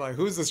 You're like,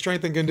 who's the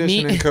strength and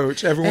conditioning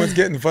coach? Everyone's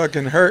getting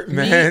fucking hurt,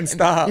 man.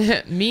 Stop.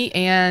 Me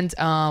and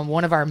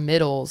one of our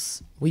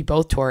middles, we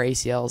both tore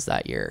ACLs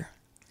that year.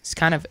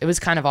 It was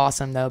kind of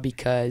awesome though,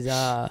 because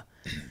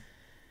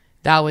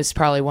that was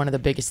probably one of the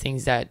biggest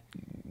things that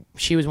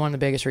she was one of the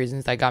biggest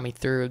reasons that got me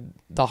through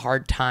the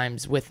hard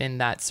times within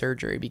that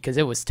surgery, because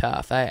it was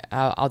tough.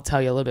 I'll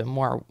tell you a little bit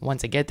more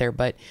once I get there,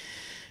 but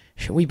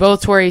we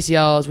both tore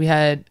ACLs. We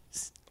had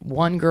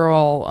one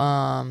girl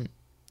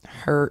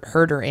hurt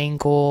her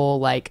ankle,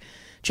 like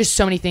just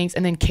so many things.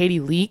 And then Katie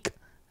Leak,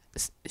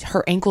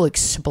 her ankle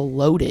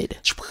exploded.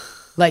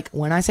 Like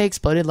when I say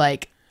exploded,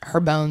 like her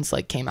bones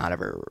like came out of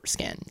her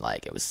skin.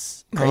 Like it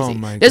was crazy. Oh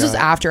my This God. was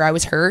after I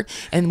was hurt,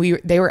 and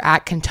they were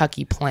at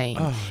Kentucky playing,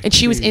 and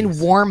she was in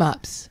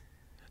warm-ups.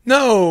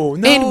 No.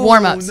 In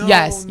warm-ups. No,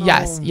 yes.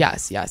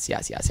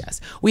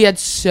 We had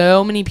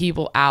so many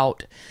people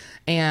out,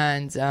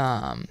 and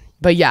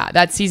but yeah,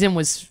 that season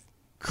was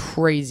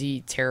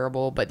crazy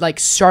terrible, but like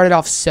started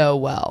off so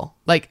well,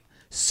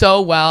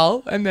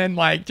 and then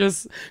like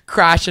just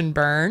crash and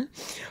burn.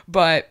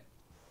 But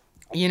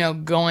you know,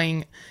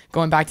 going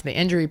back to the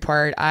injury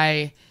part,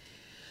 me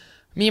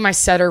and my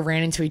setter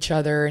ran into each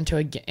other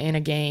in a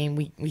game.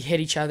 We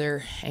hit each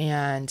other,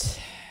 and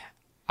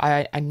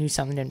I knew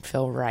something didn't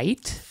feel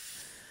right,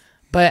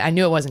 but I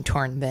knew it wasn't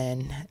torn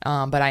then.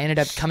 But I ended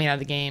up coming out of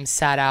the game,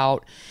 sat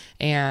out,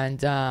 and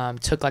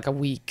took like a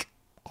week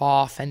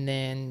off, and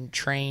then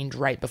trained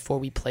right before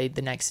we played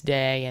the next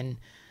day. And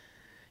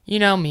you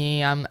know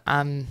me, I'm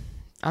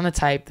the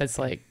type that's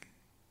like,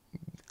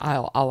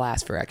 I'll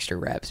ask for extra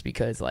reps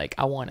because like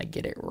I want to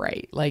get it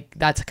right. Like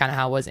that's kind of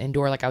how I was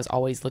indoor. Like I was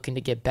always looking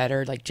to get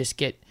better, like just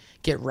get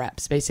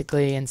reps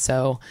basically. And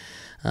so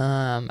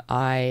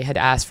I had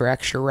asked for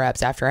extra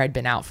reps after I'd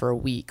been out for a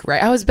week,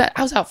 right? I was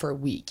out for a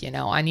week, you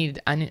know.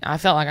 I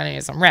felt like I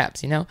needed some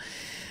reps, you know.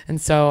 And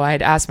so I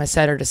had asked my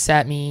setter to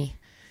set me.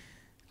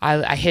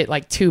 I hit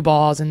like 2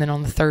 balls, and then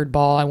on the 3rd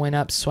ball, I went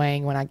up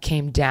swaying. When I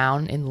came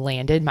down and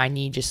landed, my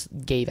knee just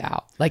gave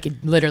out. Like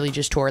it literally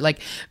just tore. Like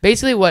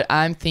basically what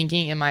I'm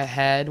thinking in my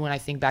head when I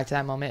think back to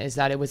that moment is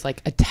that it was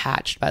like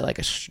attached by like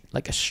a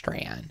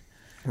strand.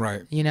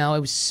 Right. You know, it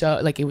was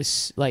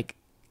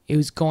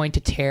going to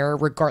tear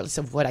regardless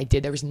of what I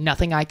did. There was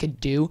nothing I could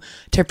do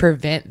to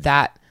prevent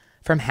that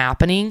from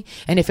happening.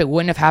 And if it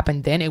wouldn't have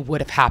happened then, it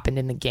would have happened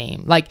in the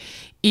game. Like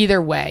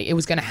either way, it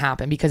was going to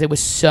happen because it was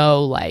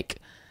so like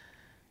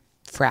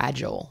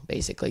fragile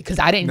basically, because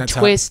I didn't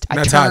twist.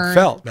 That's how it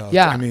felt though.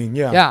 Yeah. I mean,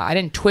 yeah. I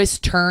didn't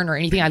twist, turn, or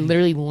anything. I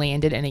literally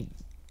landed and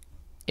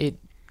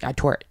I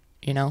tore it,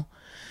 you know?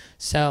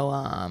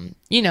 So,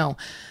 you know,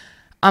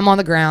 I'm on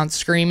the ground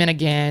screaming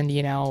again,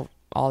 you know,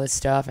 all this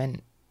stuff. And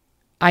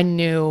I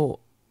knew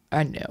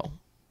I tore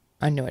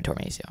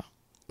my ACL.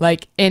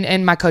 Like,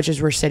 and my coaches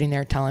were sitting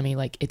there telling me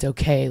like, it's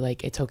okay.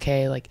 Like,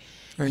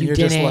 And you you're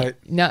didn't. just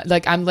like, no,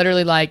 like I'm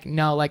literally like,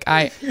 no, like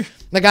I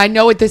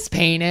know what this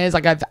pain is.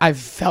 Like I've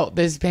felt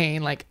this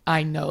pain. Like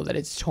I know that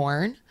it's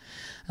torn.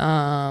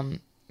 And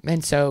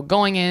so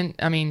going in,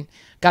 I mean,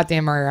 got the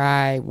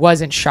MRI,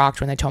 wasn't shocked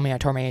when they told me I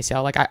tore my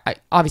ACL. Like I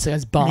obviously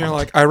was bummed. you're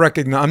like, I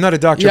recognize, I'm not a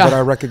doctor, but I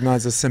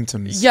recognize the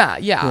symptoms. Yeah.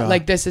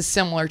 Like this is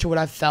similar to what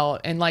I've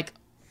felt. And like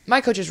my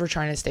coaches were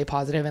trying to stay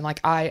positive, and like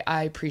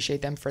I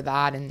appreciate them for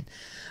that. And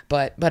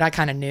but I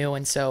kind of knew.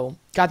 And so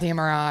got the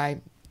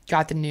MRI,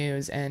 got the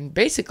news, and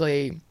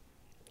basically,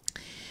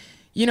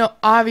 you know,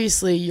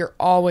 obviously you're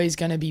always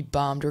going to be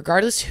bummed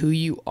regardless who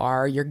you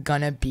are. You're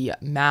going to be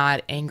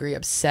mad, angry,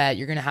 upset.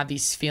 You're going to have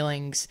these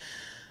feelings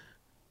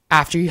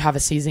after you have a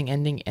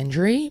season-ending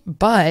injury.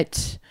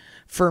 But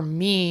for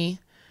me,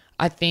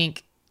 I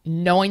think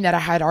knowing that I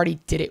had already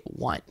did it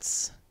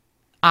once,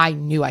 I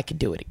knew I could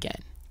do it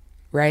again.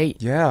 Right?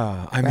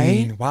 Yeah. I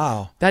mean,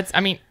 wow. The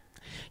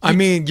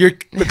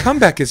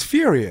comeback is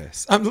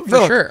furious. Look,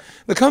 sure.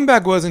 The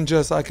comeback wasn't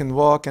just I can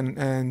walk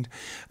and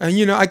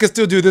you know I could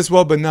still do this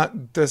well, but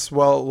not this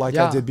well like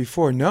I did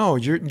before. No,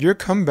 your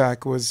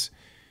comeback was.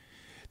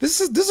 This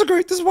is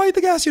great. This is why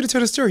they asked you to tell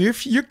the story.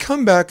 Your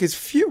comeback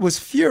was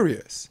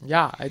furious.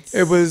 Yeah,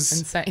 it was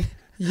insane.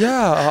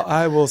 Yeah,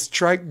 I will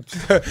strike.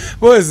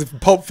 What is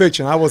Pulp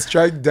Fiction? I will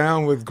strike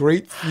down with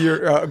great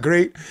fear,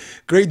 great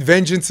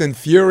vengeance and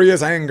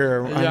furious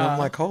anger. And I'm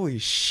like, holy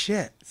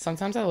shit.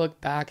 Sometimes I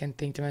look back and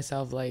think to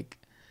myself, like,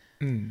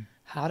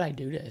 how'd I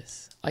do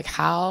this? Like,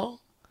 how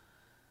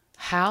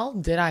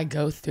did I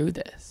go through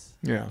this?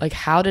 Yeah. Like,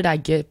 how did I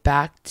get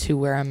back to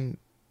where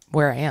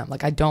I am?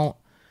 Like, I don't,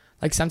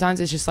 like, sometimes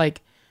it's just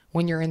like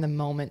when you're in the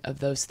moment of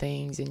those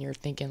things and you're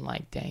thinking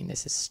like, dang,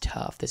 this is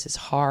tough. This is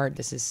hard.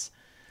 This is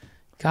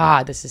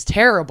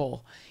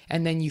terrible.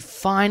 And then you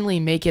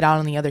finally make it out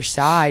on the other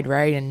side,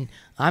 right? And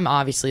I'm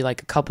obviously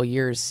like a couple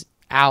years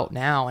out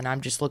now, and I'm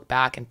just look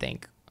back and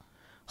think,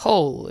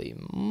 holy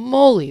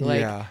moly,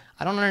 like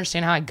I don't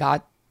understand how I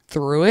got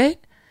through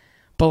it,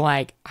 but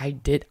like I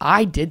did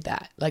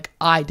that. Like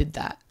I did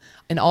that.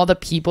 And all the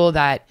people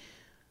that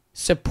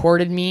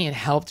supported me and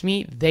helped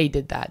me, they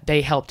did that.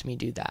 They helped me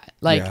do that.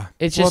 Like,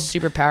 it's just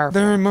super powerful.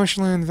 They're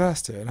emotionally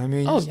invested. I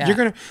mean, you're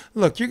going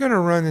to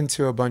run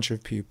into a bunch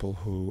of people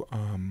who,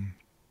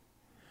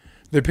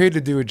 they're paid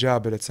to do a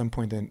job, but at some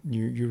point then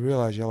you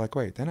realize you're like,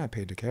 wait, they're not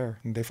paid to care.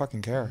 And they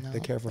fucking care. No, they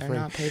care for free. They're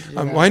not paid to do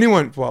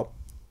that.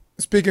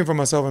 Speaking for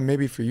myself and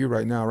maybe for you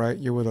right now, right?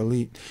 You're with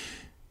Elite.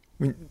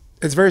 I mean,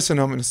 it's very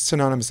synonymous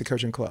to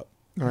coaching club.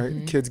 All right,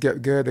 mm-hmm. Kids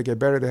get good, they get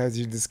better, they have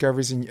these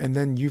discoveries, and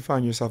then you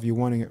find yourself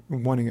wanting it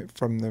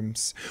from them,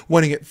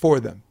 wanting it for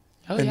them,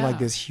 like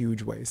this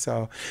huge way.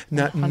 So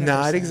not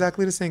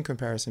exactly the same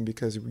comparison,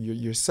 because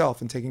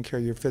yourself and taking care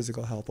of your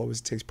physical health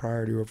always takes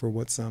priority over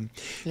what some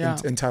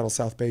entitled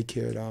South Bay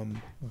kid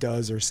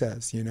does or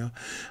says. And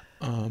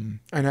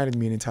I didn't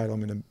mean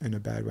entitlement in a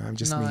bad way. I'm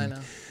just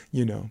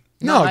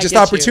just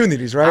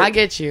opportunities, right? I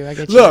get you.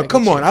 Look,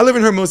 come on. I live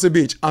in Hermosa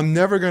Beach. I'm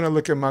never gonna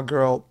look at my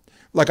girl.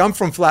 Like, I'm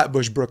from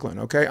Flatbush, Brooklyn,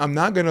 okay? I'm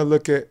not going to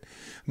look at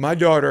my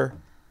daughter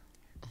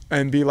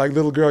and be like,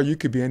 little girl, you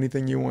could be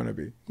anything you want to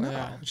be.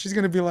 No. She's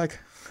going to be like,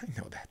 I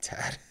know that,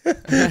 Dad.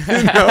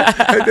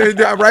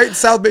 Right?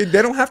 South Bay,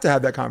 they don't have to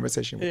have that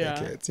conversation with their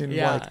kids.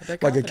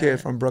 Like a kid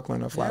from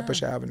Brooklyn or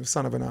Flatbush Avenue,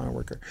 son of an iron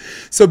worker.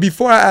 So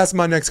before I ask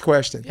my next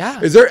question,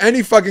 is there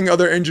any fucking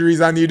other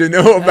injuries I need to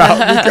know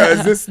about?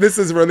 Because this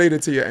is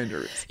related to your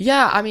injuries.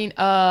 Yeah, I mean,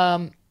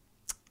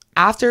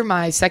 after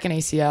my second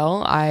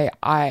ACL,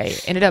 I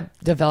ended up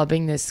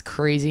developing this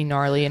crazy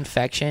gnarly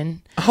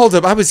infection. Hold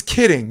up, I was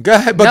kidding. Go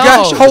ahead,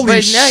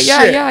 holy shit.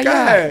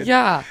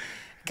 Yeah.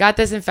 Got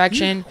this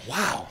infection.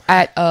 Wow.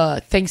 At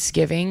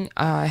Thanksgiving,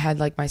 I had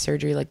like my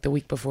surgery like the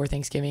week before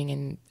Thanksgiving,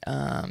 and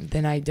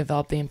then I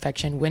developed the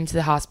infection. Went to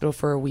the hospital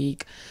for a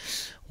week.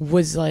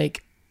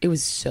 It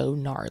was so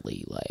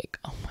gnarly. Like,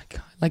 oh my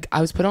God. Like,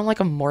 I was put on like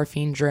a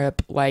morphine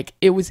drip. Like,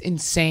 it was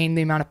insane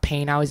the amount of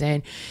pain I was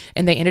in.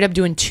 And they ended up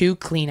doing 2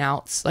 clean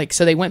outs. Like,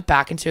 so they went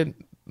back into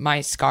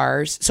my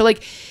scars. So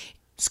like,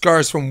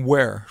 scars from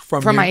where?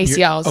 From my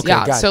ACLs.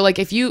 Okay, so like,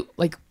 if you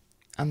like,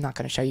 I'm not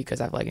going to show you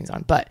because I have leggings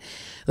on, but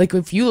like,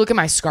 if you look at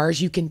my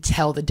scars, you can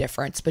tell the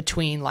difference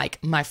between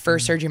like my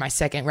first surgery, my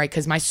second, right?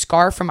 Because my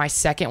scar from my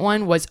second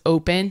one was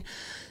open.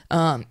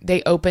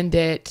 They opened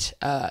it.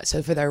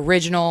 So for the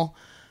original,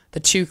 the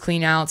 2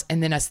 clean outs,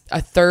 and then a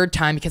third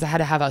time because I had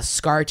to have a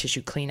scar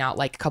tissue clean out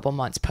like a couple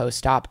months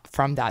post-op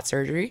from that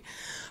surgery.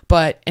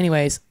 But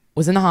anyways,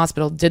 was in the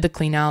hospital, did the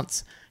clean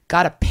outs,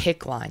 got a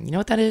PICC line. You know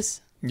what that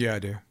is? Yeah, I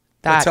do.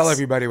 Tell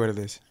everybody what it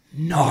is.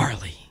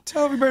 Gnarly.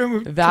 Tell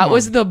everybody. That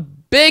was the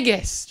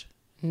biggest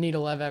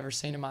needle I've ever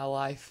seen in my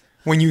life.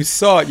 When you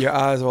saw it, your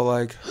eyes were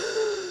like...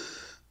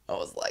 I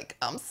was like,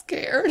 I'm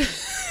scared.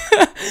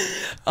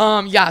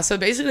 So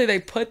basically they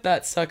put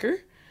that sucker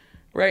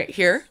right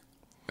here.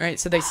 Right,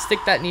 so they stick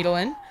that needle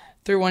in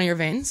through one of your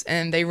veins,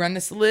 and they run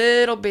this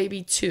little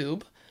baby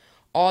tube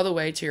all the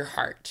way to your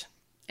heart.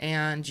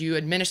 And you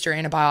administer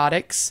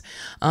antibiotics,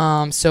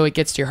 so it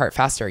gets to your heart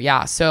faster.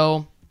 Yeah,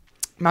 so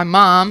my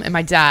mom and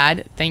my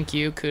dad, thank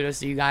you,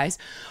 kudos to you guys,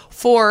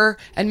 for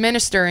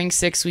administering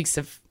 6 weeks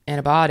of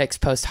antibiotics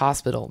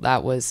post-hospital.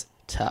 That was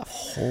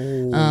tough.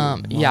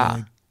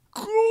 God.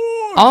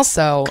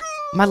 Also,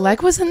 my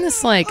leg was in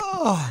this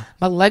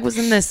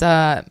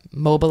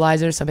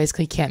mobilizer, so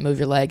basically you can't move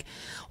your leg.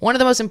 One of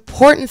the most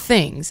important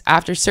things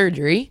after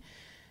surgery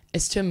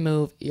is to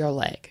move your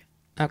leg.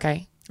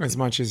 Okay? As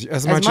much as you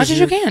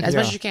can.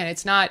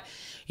 It's not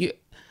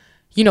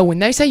when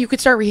they say you could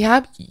start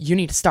rehab, you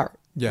need to start.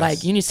 Yes.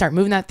 Like, you need to start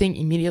moving that thing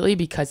immediately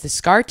because the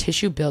scar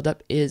tissue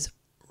buildup is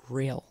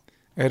real.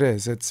 It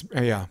is. It's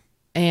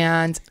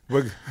And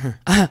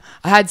I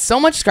had so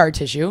much scar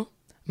tissue.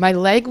 My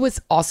leg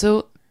was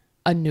also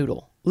a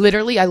noodle.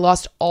 Literally, I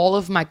lost all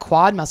of my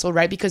quad muscle,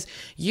 right? Because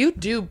you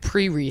do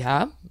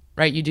pre-rehab,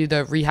 right? You do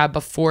the rehab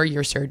before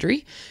your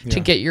surgery to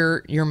get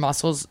your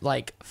muscles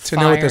like to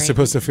know what they're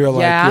supposed to feel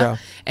like. Yeah.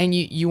 And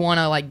you want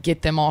to like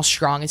get them all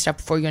strong and stuff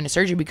before you go into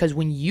surgery, because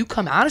when you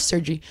come out of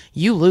surgery,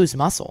 you lose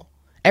muscle.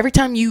 Every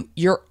time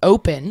you're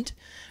opened,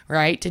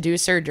 right, to do a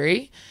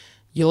surgery,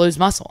 you lose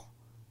muscle.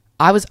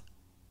 I was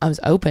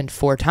opened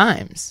 4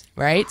 times,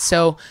 right?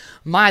 So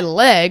my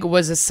leg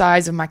was the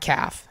size of my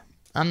calf.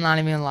 I'm not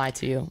even gonna lie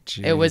to you.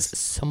 Jeez. It was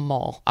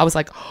small. I was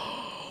like,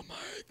 oh my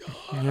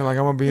God. And you're like,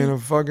 I'm gonna be in a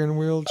fucking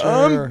wheelchair.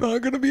 I'm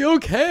not gonna be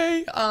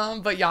okay.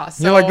 But yeah.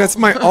 So you're like, that's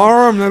my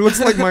arm. That looks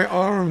like my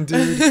arm,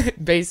 dude.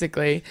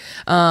 Basically.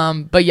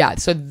 But yeah,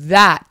 so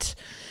that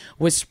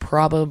was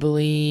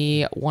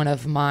probably one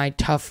of my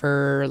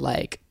tougher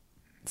like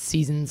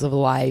seasons of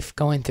life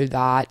going through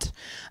that.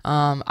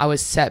 I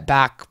was set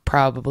back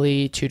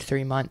probably 2 to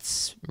 3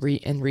 months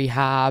in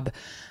rehab.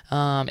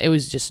 It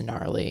was just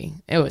gnarly.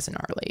 It was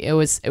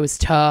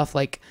tough.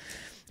 Like,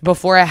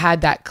 before I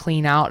had that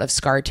clean out of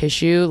scar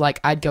tissue,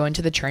 like, I'd go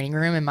into the training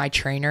room and my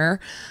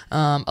trainer,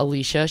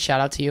 Alicia, shout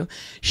out to you,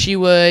 she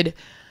would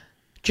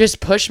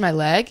just push my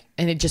leg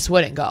and it just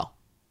wouldn't go.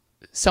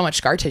 So much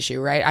scar tissue,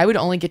 right? I would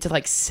only get to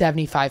like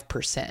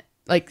 75%,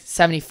 like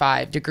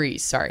 75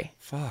 degrees, sorry.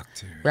 Fuck,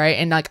 dude. Right?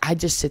 And like, I'd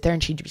just sit there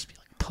and she'd just be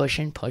like,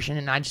 pushing,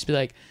 and I'd just be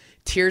like,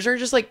 tears are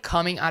just like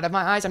coming out of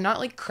my eyes. I'm not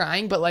like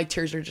crying, but like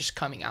tears are just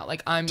coming out.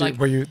 Like I'm like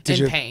in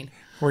pain.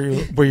 Were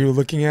you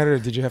looking at it, or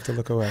did you have to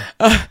look away?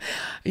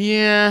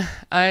 Yeah,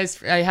 I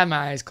had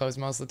my eyes closed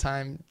most of the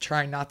time,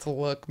 trying not to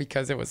look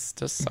because it was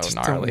just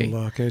so gnarly.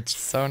 Don't look. It's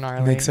so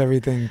gnarly. Makes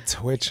everything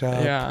twitch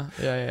up.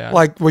 Yeah.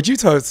 Like what you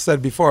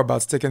said before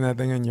about sticking that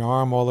thing in your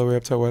arm all the way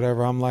up to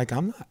whatever. I'm like,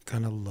 I'm not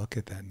gonna look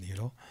at that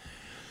needle.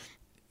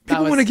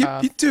 People want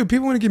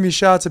to give me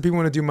shots, and people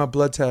want to do my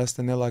blood test,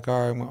 and they're like,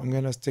 all right, well, I'm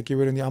gonna stick you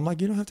in the. I'm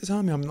like, you don't have to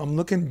tell me. I'm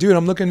looking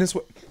this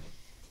way.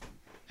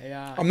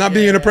 Yeah, I'm not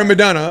being a prima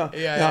donna.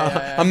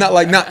 I'm not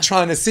not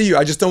trying to see you.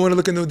 I just don't want to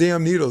look at no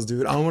damn needles,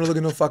 dude. I don't want to look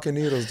at no fucking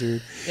needles,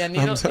 dude. Yeah,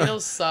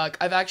 needles suck.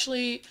 I've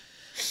actually,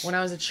 when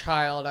I was a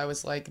child, I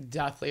was like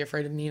deathly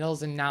afraid of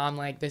needles, and now I'm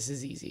like, this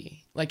is easy.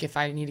 Like if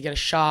I need to get a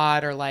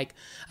shot, or like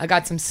I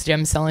got some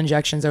stem cell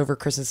injections over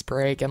Christmas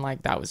break, and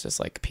like that was just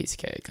like a piece of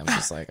cake. I'm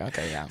just like,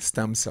 okay, yeah.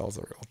 Stem cells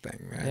are a real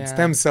thing, man. Yeah.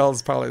 Stem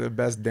cells probably the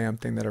best damn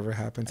thing that ever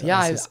happened to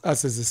us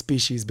as a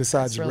species,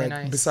 besides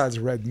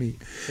red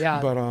meat. Yeah,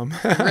 but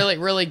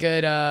really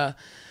good.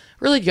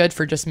 Really good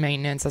for just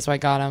maintenance. That's why I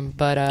got them.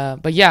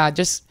 But yeah,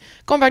 just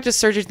going back to the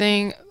surgery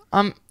thing.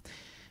 I'm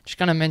just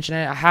gonna mention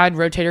it. I had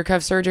rotator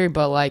cuff surgery,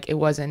 but like it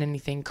wasn't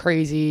anything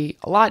crazy.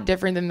 A lot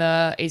different than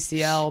the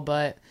ACL,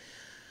 but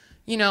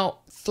you know,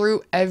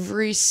 through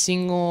every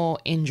single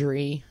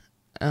injury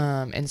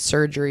and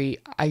surgery,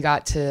 I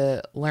got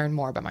to learn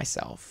more about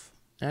myself.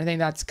 And I think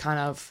that's kind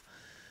of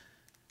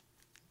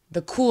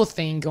the cool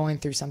thing going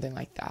through something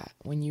like that,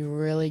 when you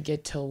really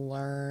get to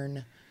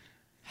learn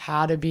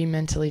how to be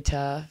mentally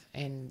tough,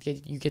 and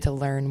you get to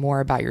learn more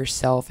about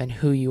yourself and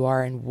who you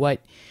are and what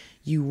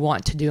you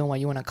want to do and what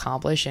you want to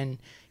accomplish, and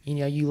you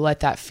know, you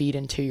let that feed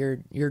into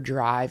your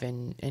drive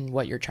and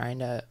what you're trying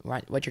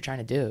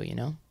to do, you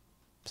know.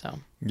 So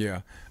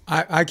yeah,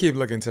 I keep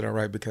looking to the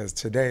right because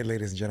today,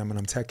 ladies and gentlemen,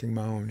 I'm teching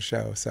my own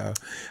show. So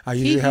I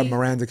usually have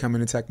Miranda come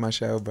in and tech my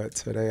show, but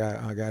today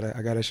I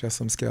gotta show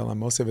some skill, and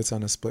most of it's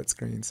on a split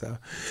screen. So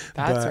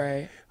that's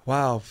right.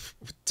 Wow,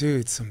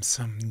 dude,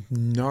 some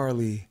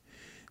gnarly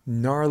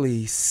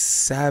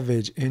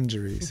savage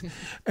injuries.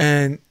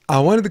 And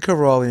I wanted to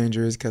cover all the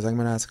injuries because I'm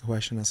going to ask a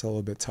question that's a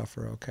little bit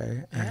tougher,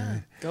 okay?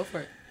 Yeah, go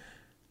for it.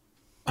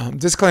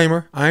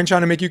 Disclaimer, I ain't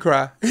trying to make you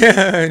cry,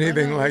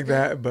 anything like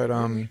that, but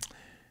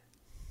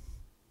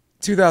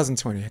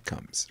 2020 it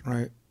comes,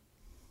 right?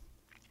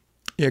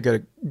 You got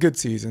a good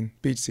season,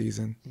 beach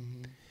season.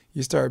 Mm-hmm.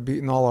 You start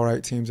beating all the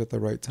right teams at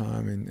the right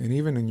time, and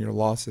even in your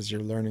losses,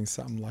 you're learning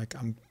something like,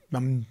 I'm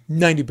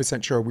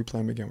 90% sure we play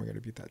them again, we're going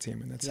to beat that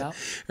team.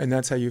 And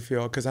that's how you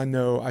feel. Because I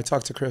know I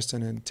talked to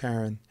Kristen and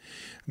Taryn.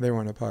 They were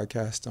on a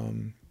podcast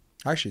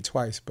actually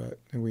twice, but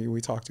we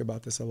talked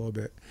about this a little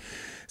bit.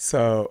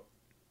 So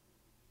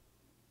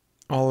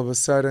all of a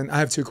sudden, I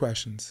have two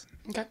questions.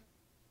 Okay.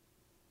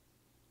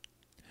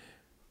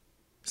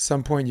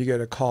 Some point you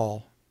get a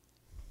call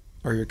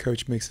or your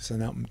coach makes this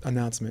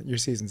announcement, your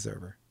season's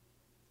over.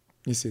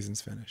 Your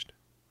season's finished.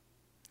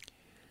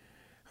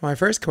 My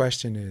first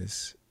question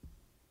is,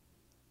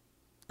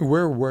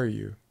 where were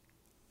you?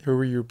 Who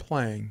were you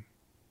playing?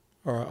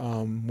 Or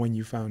when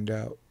you found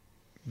out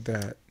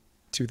that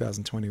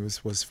 2020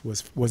 was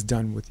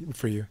done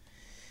for you?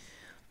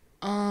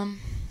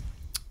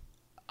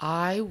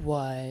 I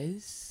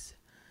was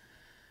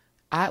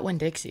at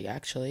Winn-Dixie,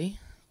 actually.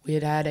 We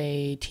had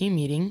a team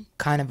meeting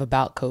kind of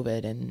about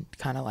COVID, and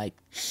kind of like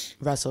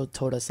Russell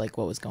told us like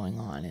what was going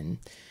on. And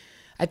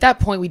at that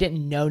point, we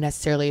didn't know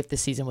necessarily if the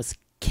season was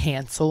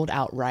canceled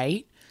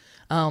outright.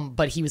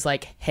 But he was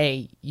like,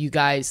 hey, you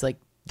guys, like,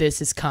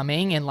 this is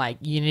coming, and like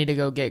you need to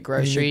go get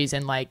groceries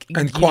and like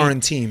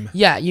quarantine.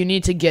 You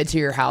need to get to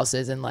your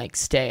houses and like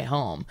stay at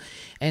home.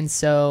 And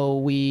so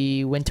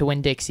we went to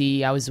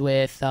Winn-Dixie. I was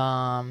with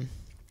I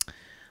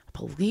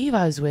believe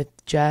I was with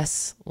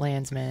Jess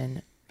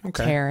Landsman,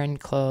 Karen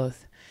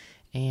Cloth,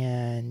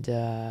 and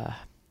I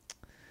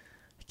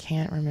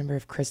can't remember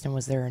if Kristen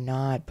was there or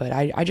not, but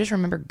I just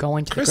remember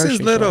going to Kristen's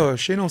the grocery store. little.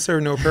 She don't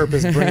serve no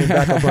purpose bringing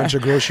back a bunch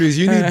of groceries.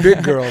 You need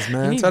big girls,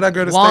 man. Tell that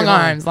girl to long stay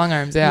arms, home. long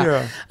arms,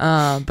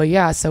 yeah. But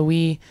yeah, so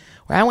we're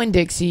at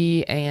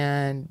Winn-Dixie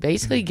and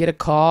basically get a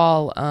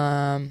call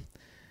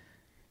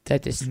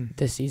that this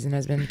season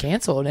has been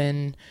canceled.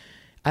 And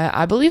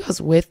I believe I was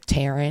with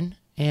Taryn,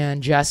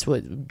 and Jess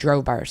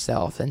drove by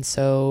herself. And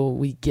so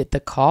we get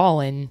the call,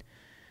 and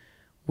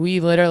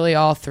we literally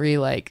all three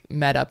like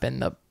met up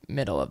in the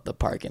middle of the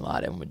parking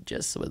lot and was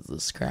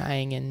just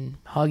crying and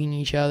hugging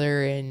each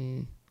other,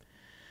 and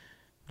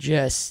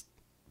just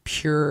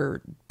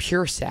pure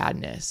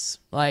sadness.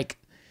 Like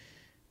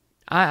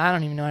I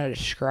don't even know how to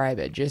describe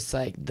it. Just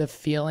like the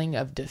feeling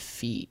of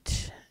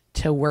defeat,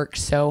 to work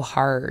so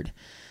hard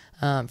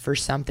for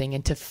something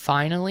and to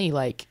finally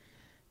like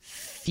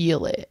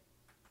feel it,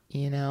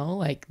 you know.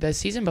 Like the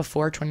season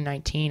before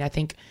 2019, I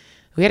think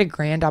we had a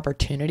grand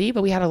opportunity,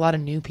 but we had a lot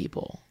of new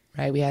people,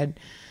 right? We had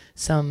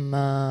some,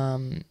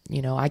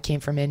 I came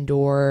from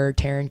indoor,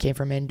 Taryn came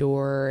from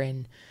indoor,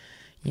 and,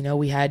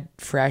 we had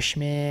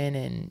freshmen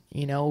and,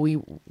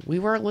 we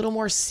were a little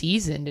more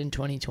seasoned in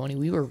 2020.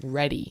 We were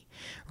ready,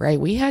 right?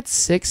 We had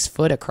 6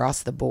 foot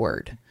across the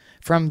board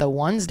from the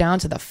 1s down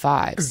to the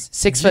 5s,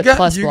 6 foot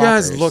plus blockers. You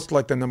guys looked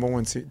like the number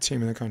 1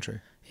 team in the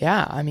country.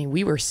 Yeah. I mean,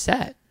 we were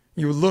set.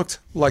 You looked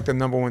like the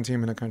number 1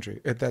 team in the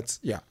country.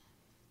 Yeah.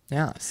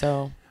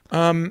 So,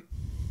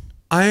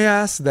 I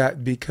ask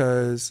that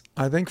because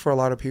I think for a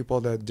lot of people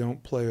that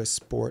don't play a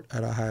sport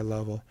at a high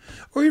level,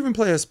 or even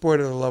play a sport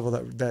at a level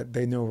that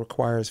they know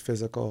requires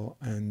physical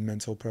and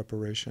mental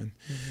preparation,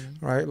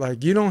 right?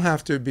 Like, you don't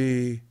have to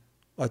be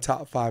a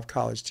top 5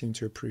 college team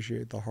to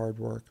appreciate the hard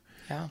work,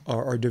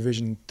 or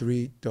Division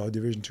 3, or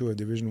Division 2, or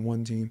Division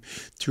 1 team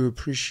to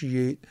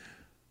appreciate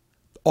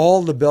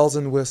all the bells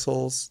and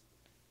whistles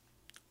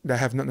that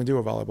have nothing to do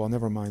with volleyball,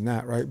 never mind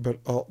that, right? But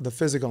the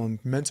physical and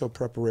mental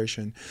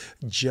preparation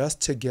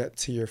just to get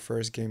to your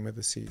first game of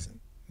the season.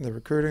 The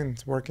recruiting,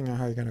 working on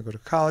how you're going to go to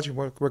college,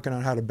 working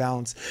on how to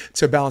balance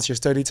your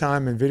study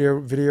time and video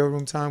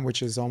room time,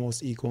 which is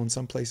almost equal in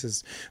some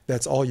places.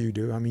 That's all you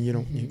do. I mean, you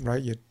don't,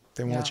 right?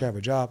 They won't let you have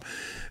a job.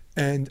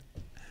 And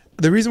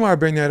the reason why I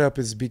bring that up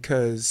is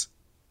because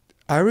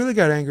I really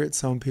got angry at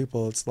some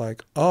people. It's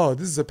like, oh,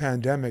 this is a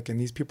pandemic and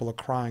these people are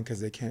crying because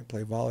they can't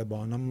play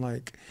volleyball. And I'm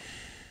like,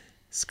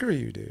 screw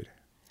you, dude.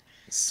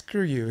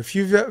 Screw you. If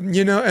you've,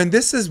 and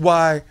this is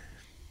why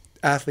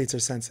athletes are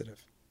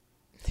sensitive.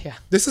 Yeah.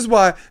 This is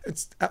why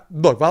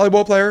look,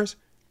 volleyball players,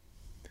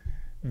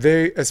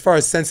 they, as far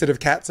as sensitive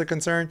cats are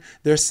concerned,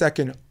 they're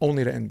second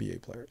only to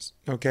NBA players.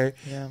 Okay.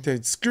 Yeah.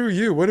 Screw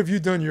you. What have you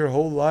done your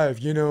whole life?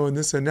 And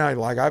this and that.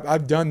 Like,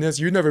 I've done this.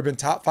 You've never been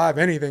top 5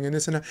 anything, and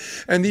this and that.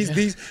 And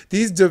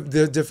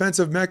the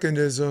defensive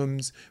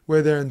mechanisms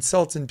where they're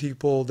insulting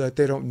people that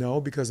they don't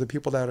know, because the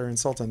people that are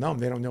insulting them,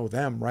 they don't know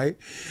them, right?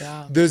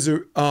 Yeah.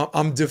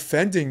 I'm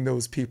defending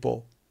those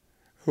people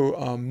who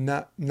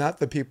not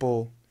the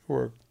people who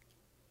are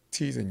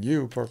teasing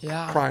you for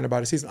crying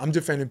about a season. I'm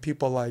defending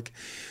people like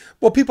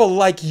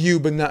you,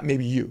 but not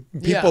maybe you.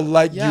 People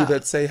like you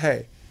that say,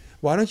 hey,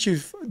 why don't you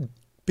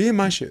be in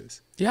my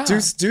shoes? Yeah.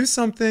 Do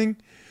something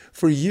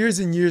for years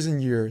and years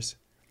and years,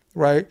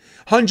 right?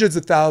 Hundreds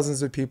of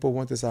thousands of people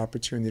want this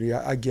opportunity.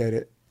 I get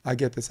it. I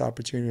get this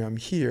opportunity. I'm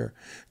here.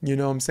 You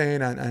know what I'm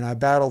saying? And I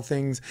battle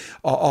things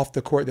off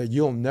the court that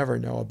you'll never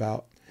know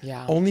about.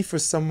 Yeah. Only for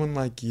someone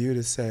like you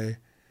to say,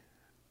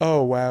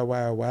 oh,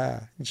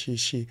 wow.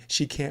 She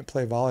can't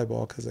play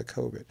volleyball because of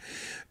COVID.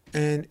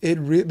 And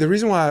the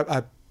reason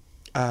why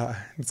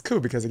it's cool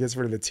because it gets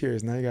rid of the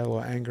tears. Now you got a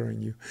little anger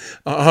in you,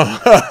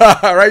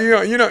 right?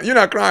 You're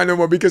not crying no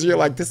more because you're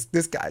like,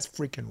 this guy's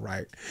freaking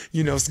right.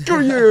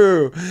 Screw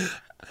you.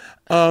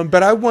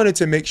 But I wanted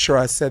to make sure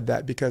I said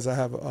that because I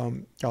have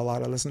a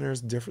lot of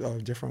listeners,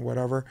 different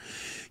whatever.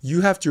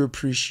 You have to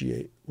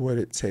appreciate what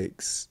it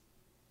takes,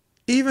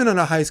 even in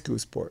a high school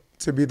sport,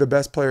 to be the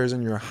best players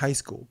in your high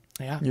school.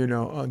 Yeah. Do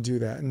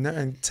that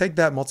and take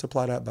that,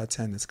 multiply that by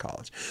 10. That's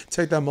college.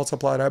 Take that,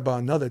 multiply that by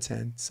another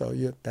 10. So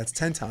that's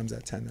 10 times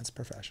that 10. That's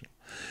professional.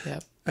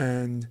 Yep.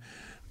 And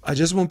I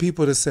just want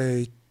people to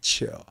say,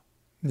 chill.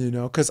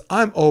 Because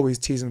I'm always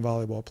teasing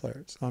volleyball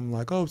players. I'm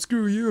like, oh,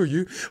 screw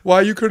you. Why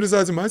are you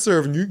criticizing my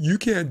serve? And you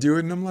can't do it.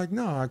 And I'm like,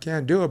 no, I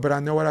can't do it. But I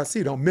know what I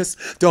see. Don't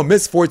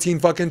miss 14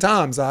 fucking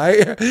times.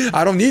 I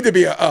don't need to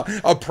be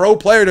a pro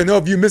player to know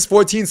if you miss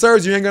 14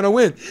 serves, you ain't going to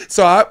win.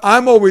 So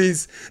I'm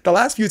always, the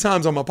last few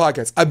times on my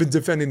podcast, I've been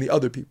defending the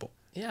other people.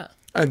 Yeah.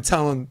 And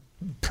telling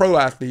pro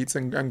athletes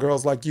and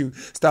girls like you,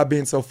 stop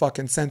being so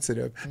fucking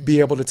sensitive. Be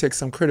able to take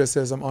some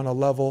criticism on a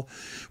level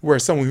where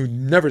someone who's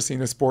never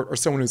seen a sport or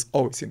someone who's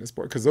always seen a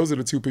sport, because those are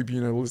the two people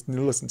you need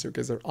to listen to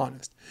because they're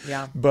honest.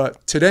 Yeah.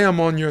 But today I'm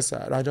on your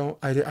side.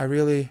 It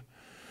really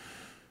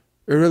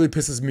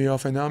pisses me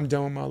off, and now I'm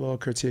done with my little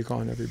critique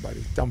on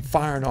everybody. I'm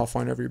firing off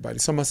on everybody.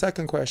 So my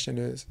second question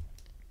is,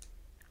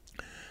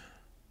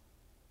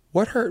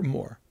 what hurt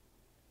more?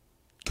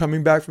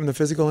 Coming back from the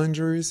physical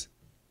injuries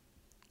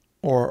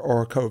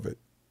or COVID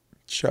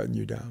shutting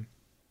you down?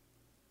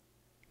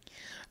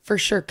 For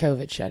sure,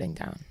 COVID shutting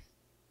down.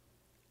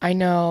 I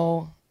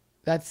know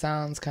that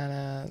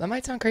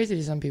might sound crazy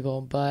to some people,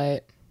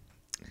 but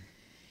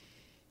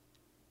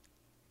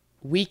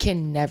we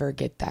can never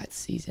get that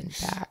season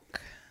back,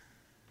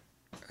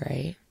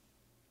 right?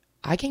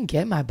 I can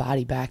get my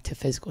body back to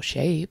physical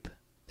shape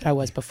that I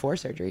was before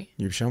surgery.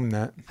 You've shown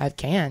that. I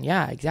can,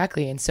 yeah,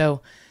 exactly. And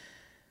so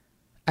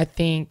I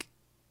think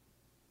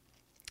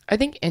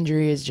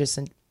injury is just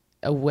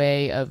a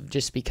way of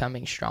just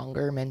becoming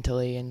stronger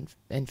mentally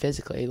and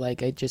physically.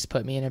 Like, it just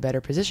put me in a better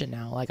position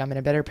now. Like, I'm in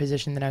a better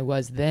position than I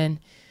was then.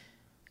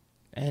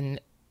 And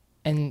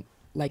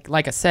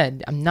like I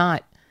said,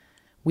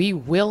 we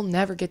will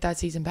never get that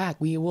season back.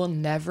 We will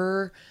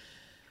never,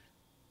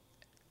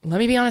 let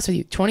me be honest with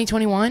you,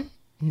 2021,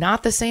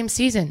 not the same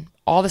season.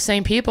 All the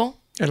same people.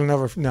 It'll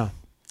never, no.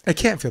 It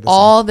can't feel the same.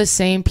 All the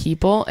same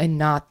people and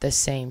not the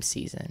same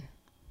season.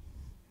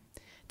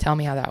 Tell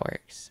me how that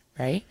works,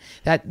 right?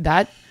 That's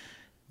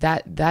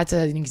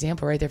an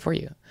example right there for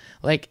you.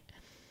 Like,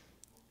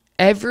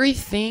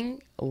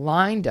 everything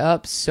lined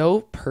up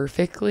so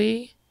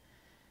perfectly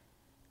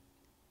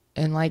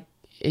And like,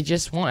 it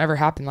just won't ever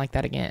happen like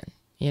that again,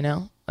 you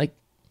know? Like,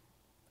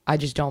 I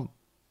just don't,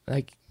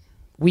 like,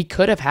 we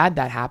could have had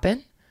that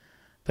happen,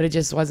 but it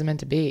just wasn't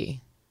meant to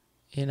be,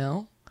 you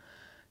know?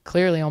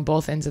 Clearly on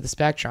both ends of the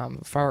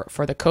spectrum for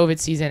the COVID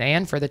season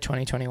and for the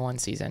 2021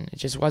 season. It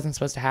just wasn't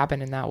supposed to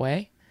happen in that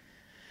way.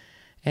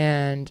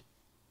 And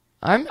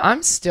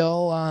I'm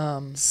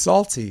still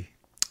salty.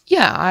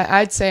 Yeah,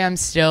 I'd say I'm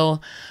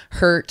still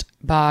hurt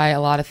by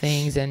a lot of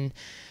things and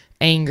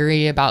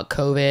angry about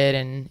COVID,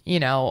 and, you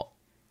know,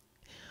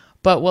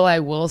 but what I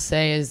will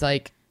say is,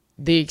 like,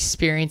 the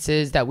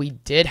experiences that we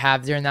did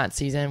have during that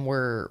season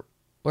were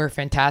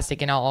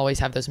fantastic, and I'll always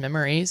have those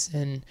memories.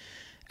 And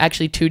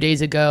actually 2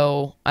 days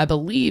ago, I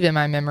believe in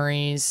my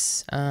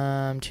memories,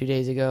 2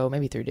 days ago,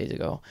 maybe 3 days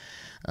ago,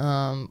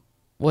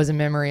 was a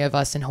memory of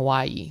us in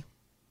Hawaii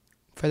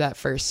for that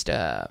first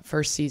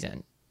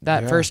season,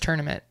 that first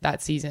tournament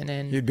that season.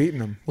 And you'd beaten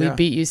them. We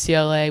beat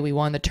UCLA. We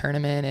won the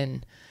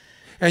tournament,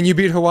 and you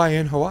beat Hawaii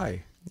in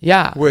Hawaii.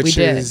 Yeah, which we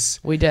did.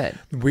 We did.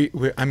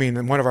 I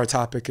mean, one of our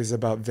topic is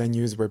about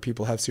venues where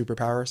people have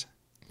superpowers.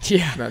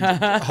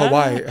 Yeah.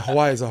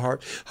 Hawaii is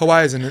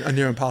a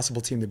near impossible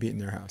team to beat in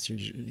their house.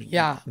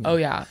 Oh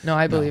yeah. No,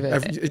 I believe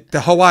it. The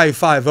Hawaii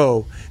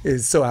 5-0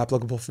 is so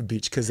applicable for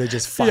beach because they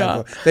just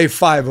 5-0. They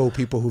 5-0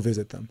 people who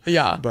visit them.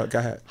 Yeah. But go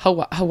ahead.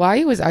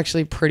 Hawaii was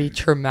actually pretty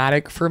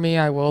traumatic for me,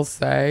 I will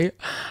say.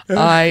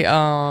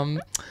 I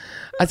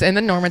was in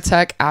the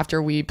Normatec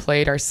after we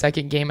played our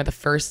second game of the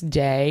first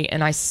day,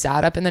 and I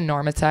sat up in the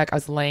Normatec. I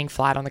was laying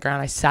flat on the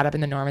ground. I sat up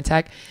in the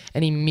Normatec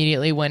and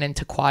immediately went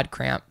into quad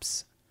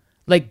cramps.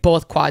 Like,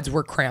 both quads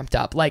were cramped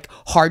up, like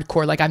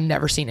hardcore. Like, I've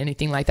never seen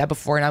anything like that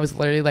before. And I was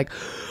literally like,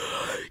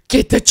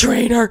 get the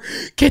trainer.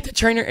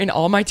 And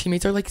all my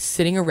teammates are like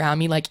sitting around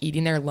me, like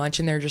eating their lunch,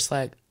 and they're just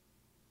like,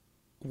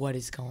 what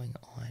is going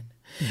on?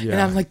 Yeah.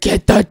 And I'm like,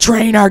 get the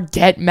trainer,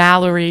 get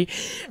Mallory.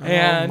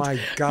 And oh my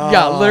God.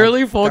 Yeah,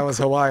 literally full. That was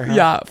Hawaii, huh?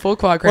 Yeah, full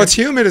quad cramp. What's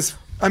humid is,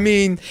 I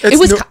mean, it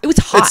was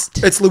hot.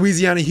 It's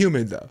Louisiana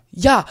humid though.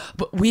 Yeah,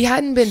 but we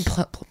hadn't been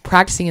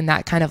practicing in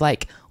that kind of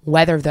like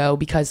weather though,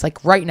 because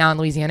like right now in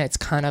Louisiana, it's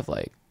kind of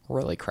like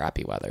really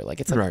crappy weather. Like,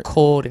 it's like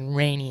cold and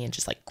rainy and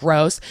just like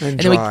gross. And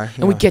dry,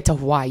 then we get to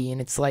Hawaii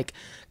and it's like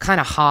kind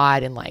of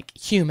hot and like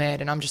humid.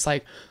 And I'm just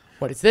like,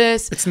 what is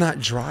this? It's not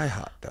dry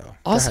hot though.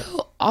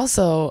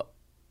 Also,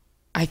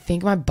 I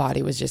think my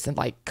body was just in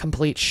like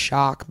complete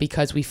shock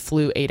because we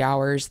flew 8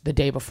 hours the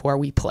day before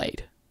we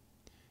played.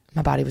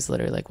 My body was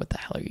literally like, what the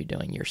hell are you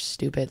doing? You're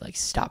stupid. Like,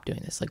 stop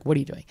doing this. Like, what are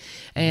you doing?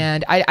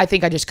 And I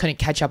think I just couldn't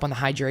catch up on the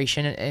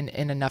hydration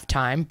in enough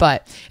time.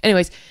 But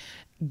anyways,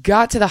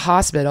 got to the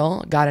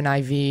hospital, got an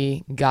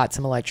IV, got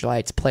some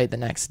electrolytes, played the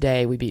next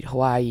day. We beat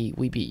Hawaii.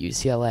 We beat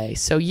UCLA.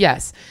 So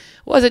yes.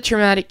 Was it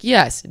traumatic?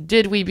 Yes.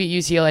 Did we beat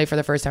UCLA for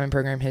the first time in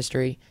program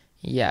history?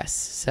 Yes.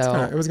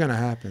 So it was gonna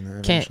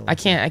happen. I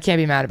can't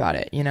be mad about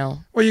it, you know?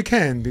 Well, you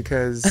can,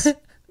 because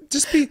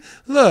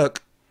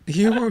look,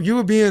 you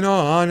were being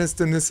all honest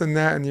and this and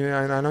that,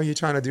 and I know you're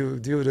trying to do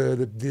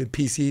the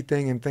PC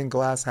thing and think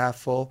glass half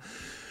full,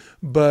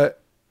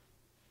 but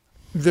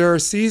there are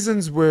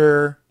seasons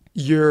where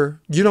you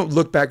don't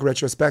look back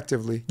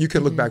retrospectively. You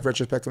can look back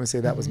retrospectively and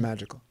say that was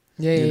magical.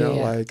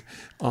 Like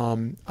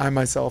I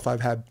myself,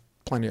 I've had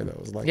plenty of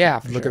those. Like,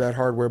 look at that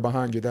hardware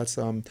behind you. That's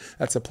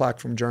a plaque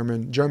from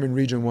German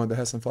Region 1, the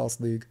Hessen-Pfalz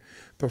League,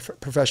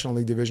 Professional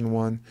League Division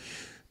 1.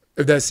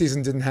 If that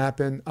season didn't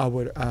happen,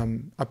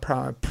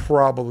 I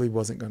probably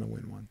wasn't going to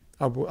win one.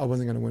 I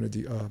wasn't going to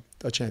win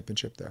a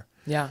championship there.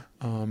 Yeah.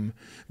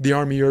 The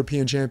Army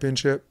European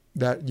Championship,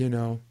 that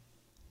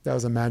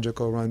was a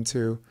magical run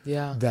too.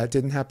 Yeah. That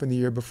didn't happen the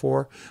year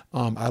before.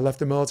 I left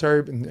the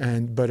military,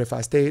 but if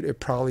I stayed,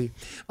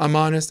 I'm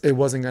honest, it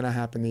wasn't going to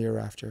happen the year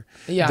after.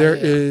 Yeah.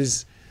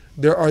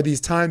 There are these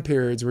time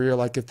periods where you're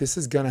like, if this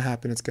is going to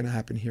happen, it's going to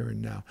happen here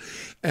and now.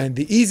 And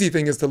the easy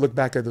thing is to look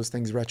back at those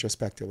things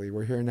retrospectively.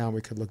 We're here now,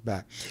 we could look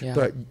back.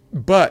 Yeah.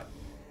 But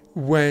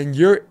when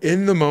you're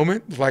in the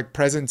moment, like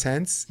present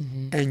tense,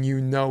 and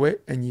you know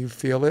it and you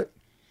feel it,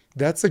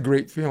 that's a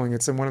great feeling.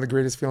 It's one of the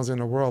greatest feelings in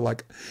the world.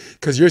 Like,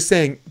 because you're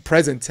saying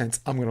present tense,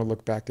 I'm going to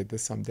look back at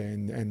this someday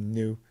and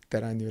knew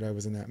that I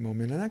was in that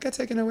moment, and I got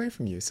taken away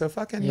from you. So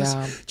fucking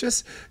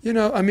just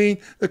I mean,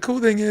 the cool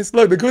thing is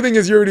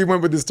you already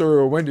went with the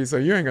story with Wendy, so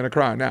you ain't going to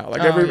cry now.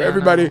 Like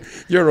everybody,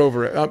 you're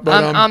over it.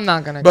 I'm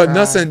not going to cry. But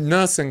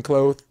Nuss and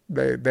Cloth,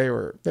 they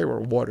were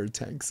water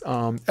tanks.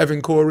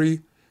 Evan Corey,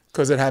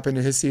 because it happened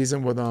in his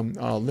season with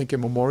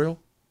Lincoln Memorial.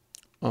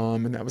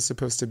 And that was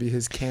supposed to be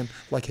his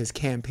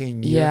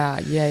campaign year.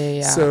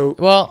 Yeah.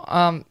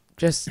 So,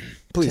 just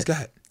please go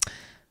ahead.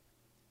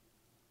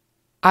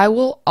 I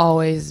will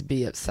always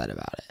be upset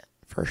about it,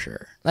 for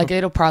sure. Like,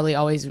 it'll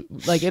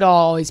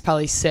always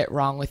probably sit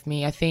wrong with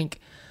me. I think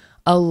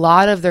a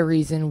lot of the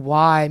reason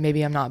why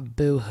maybe I'm not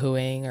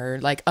boo-hooing or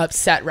like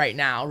upset right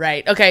now,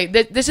 right? Okay,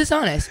 this is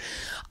honest.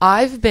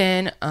 I've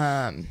been,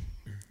 I'd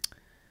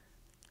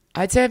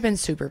say I've been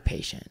super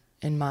patient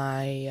in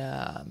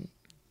my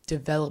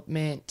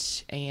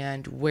development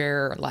and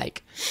where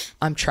like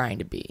I'm trying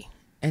to be.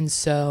 And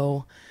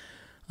so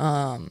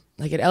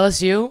Like at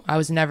LSU, I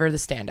was never the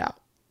standout.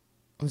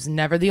 I was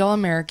never the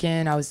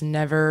All-American. I was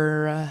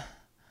never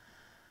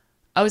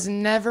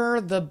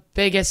the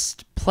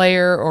biggest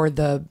player or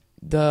the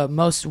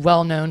most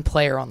well-known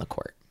player on the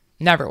court.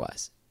 Never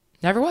was.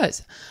 Never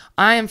was.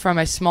 I am from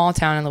a small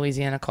town in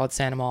Louisiana called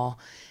Santa Maula,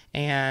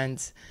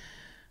 and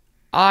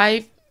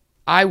I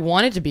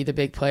wanted to be the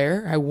big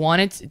player. I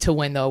wanted to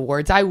win the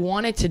awards. I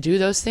wanted to do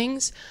those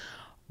things,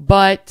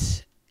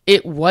 but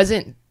it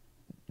wasn't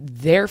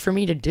there for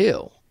me to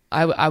do.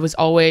 I was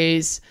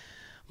always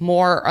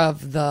more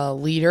of the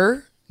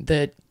leader,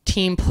 the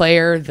team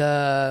player,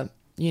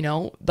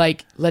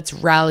 like, let's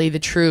rally the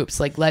troops.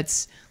 Like,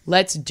 let's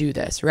do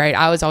this, right?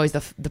 I was always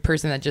the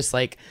person that just,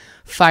 like,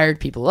 fired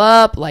people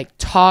up, like,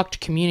 talked,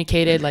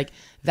 communicated. Like,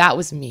 that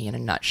was me in a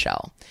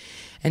nutshell.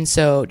 And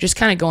so just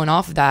kind of going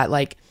off of that,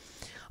 like,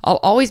 I'll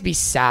always be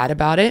sad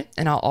about it,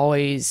 and I'll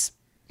always,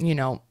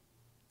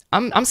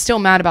 I'm still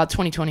mad about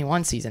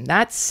 2021 season.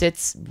 That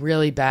sits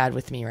really bad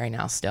with me right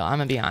now still. I'm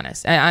going to be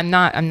honest. I'm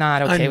not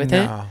okay with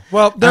it.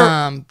 Well,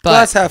 but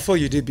glass half full,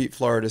 you did beat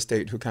Florida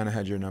State, who kind of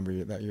had your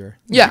number that year.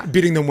 Yeah.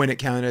 Beating them when it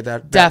counted,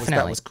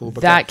 that was cool.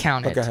 But that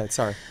counted. But go ahead,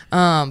 sorry.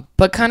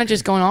 But kind of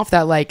just going off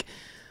that, like,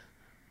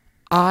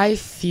 I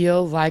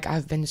feel like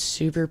I've been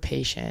super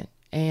patient,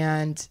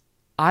 and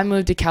I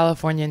moved to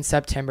California in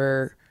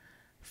September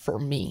for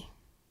me.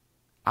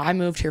 I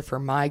moved here for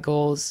my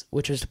goals,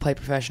 which was to play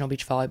professional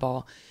beach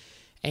volleyball.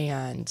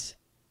 And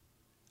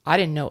I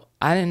didn't know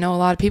a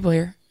lot of people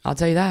here. I'll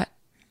tell you that.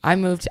 I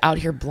moved out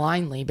here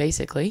blindly,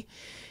 basically.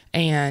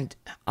 And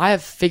I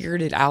have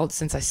figured it out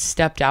since I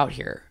stepped out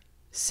here.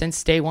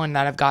 Since day one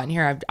that I've gotten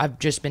here, I've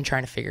just been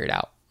trying to figure it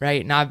out,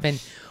 right? And I've been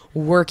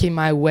working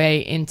my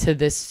way into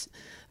this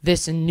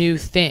new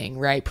thing,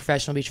 right?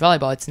 Professional beach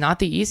volleyball. It's not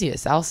the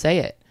easiest. I'll say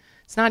it.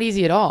 It's not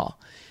easy at all.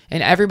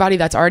 And everybody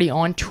that's already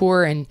on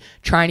tour and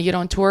trying to get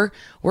on tour,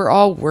 we're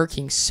all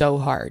working so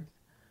hard.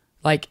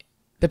 Like,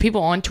 the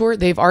people on tour,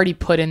 they've already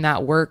put in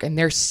that work, and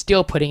they're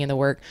still putting in the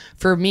work.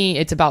 For me,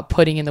 it's about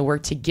putting in the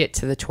work to get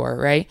to the tour,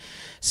 right?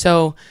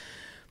 So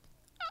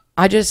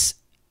I'm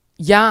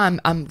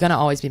going to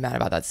always be mad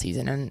about that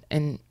season.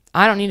 And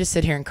I don't need to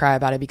sit here and cry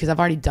about it, because I've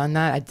already done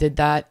that. I did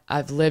that.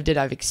 I've lived it.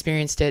 I've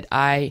experienced it.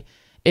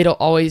 It'll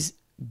always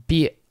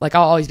be, like,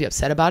 I'll always be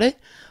upset about it.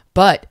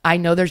 But I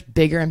know there's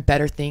bigger and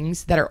better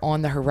things that are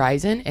on the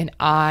horizon, and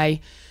I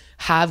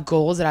have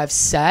goals that I've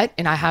set,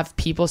 and I have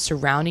people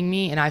surrounding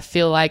me, and I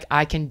feel like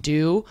I can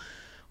do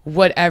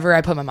whatever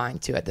I put my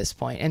mind to at this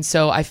point. And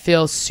so I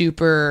feel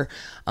super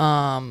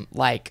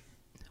like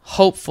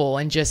hopeful,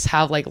 and just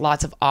have, like,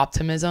 lots of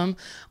optimism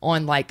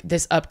on, like,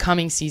 this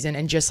upcoming season,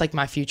 and just, like,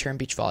 my future in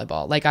beach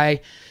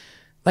volleyball.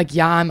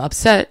 I'm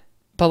upset,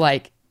 but,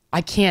 like,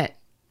 I can't,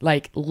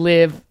 like,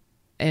 live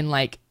and,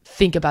 like,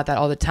 think about that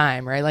all the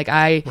time, right? Like,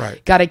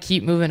 got to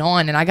keep moving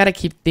on, and I got to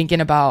keep thinking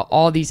about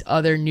all these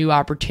other new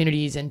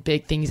opportunities and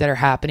big things that are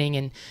happening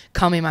and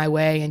coming my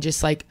way. And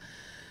just, like,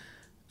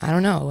 I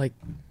don't know, like,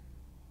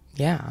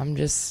 yeah, I'm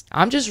just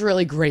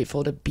really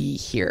grateful to be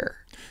here.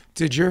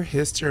 Did your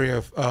history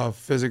of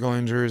physical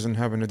injuries and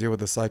having to deal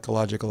with the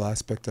psychological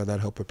aspect of that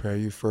help prepare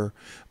you for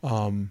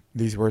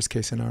these worst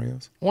case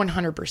scenarios?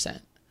 100%.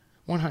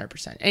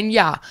 And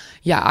yeah,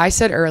 I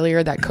said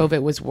earlier that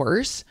COVID was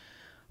worse,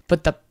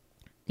 but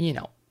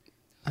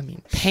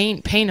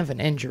pain of an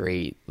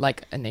injury,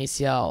 like an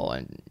ACL,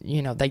 and,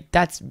 like,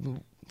 that's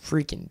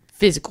freaking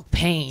physical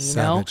pain,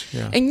 Savage, know?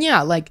 Yeah. And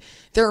yeah, like,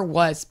 there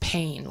was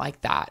pain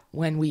like that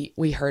when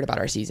we heard about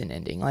our season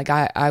ending. Like,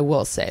 I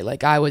will say,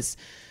 like, I was,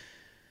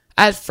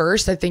 at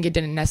first, I think it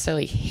didn't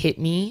necessarily hit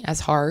me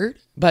as hard,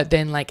 but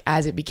then, like,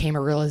 as it became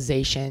a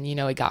realization,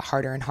 it got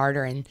harder and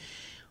harder. And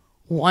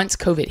once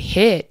COVID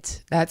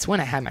hit, that's when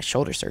I had my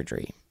shoulder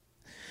surgery.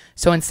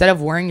 So instead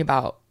of worrying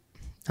about,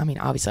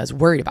 obviously I was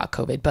worried about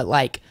COVID, but,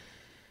 like,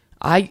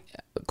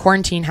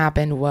 quarantine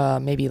happened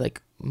maybe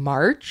like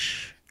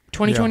March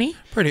 2020.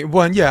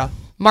 Yeah,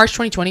 March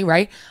 2020,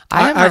 right?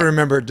 I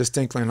remember it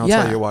distinctly, and I'll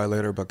tell you why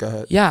later, but go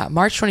ahead. Yeah,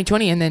 March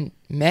 2020, and then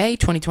May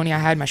 2020, I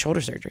had my shoulder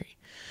surgery.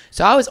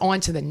 So I was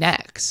on to the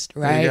next,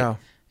 right? Yeah.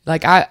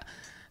 Like, I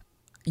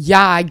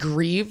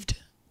grieved.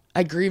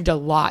 I grieved a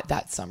lot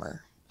that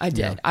summer. I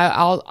did.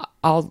 Yeah.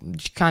 I'll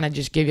kind of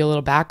just give you a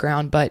little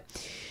background, but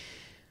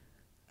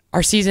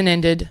our season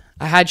ended.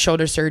 I had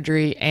shoulder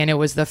surgery, and it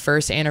was the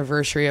first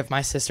anniversary of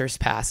my sister's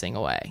passing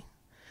away.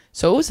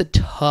 So it was a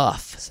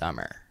tough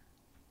summer.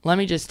 Let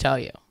me just tell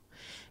you.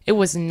 It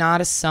was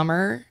not a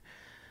summer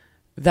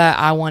that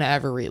I want to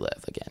ever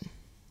relive again.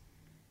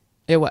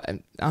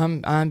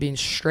 I'm being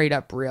straight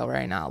up real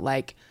right now.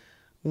 Like,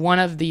 one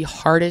of the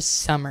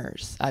hardest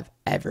summers I've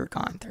ever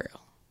gone through.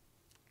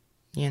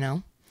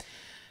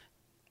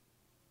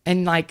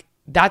 And, like,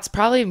 that's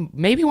probably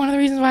maybe one of the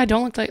reasons why I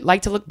don't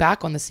like to look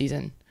back on the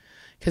season.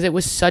 Because it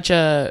was such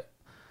a,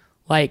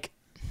 like,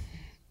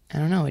 I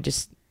don't know, it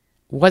just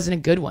wasn't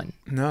a good one.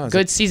 No,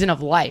 good season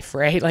of life,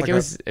 right? Like, it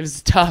was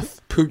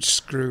tough. Pooch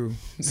screw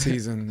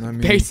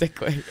season.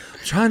 Basically.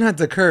 Try not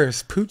to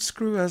curse. Pooch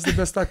screw, that's the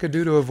best I could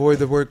do to avoid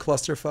the word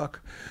clusterfuck.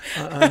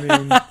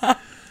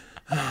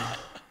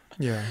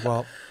 Yeah.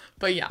 Well,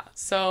 But yeah,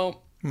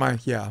 so my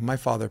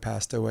father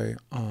passed away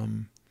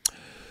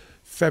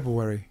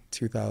February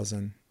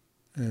 2000,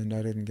 and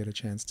I didn't get a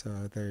chance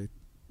to. They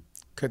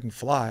couldn't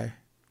fly,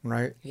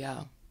 right?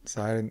 yeah,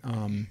 So I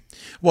didn't.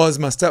 Well, he's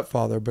my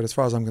stepfather, but as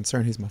far as I'm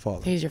concerned, he's my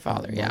father. he's your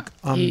father. Yeah,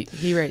 Like,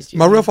 he raised you.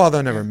 my real father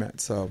I never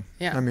met. So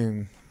Yeah. I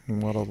mean,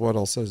 what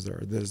else is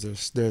there? There's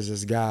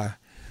this guy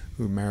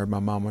who married my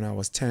mom when I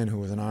was 10, who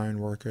was an iron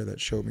worker that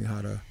showed me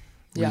how to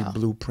read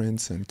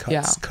blueprints and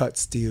cut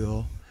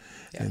steel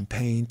and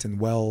paint and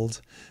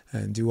weld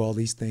and do all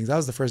these things. That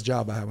was the first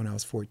job I had when I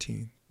was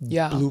 14.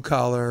 Yeah. Blue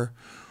collar,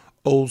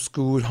 old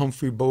school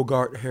Humphrey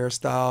Bogart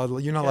hairstyle.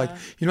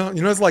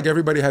 It's like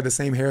everybody had the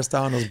same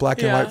hairstyle in those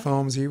black and white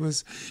films. He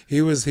was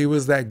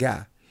that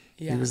guy.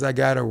 Yeah. He was that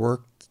guy that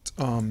worked.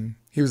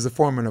 He was the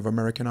foreman of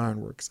American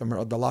Ironworks,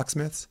 the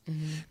locksmiths,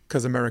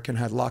 because American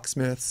had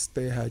locksmiths,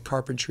 they had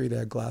carpentry, they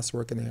had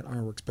glasswork, and they had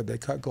ironworks. But they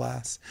cut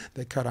glass,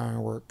 they cut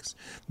ironworks.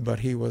 But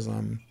he was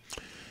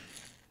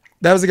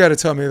that was the guy to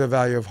tell me the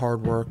value of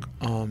hard work.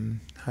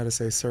 How to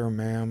say sir,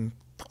 ma'am,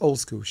 old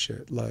school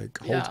shit, like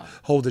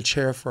hold a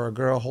chair for a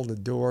girl, hold a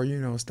door,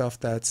 stuff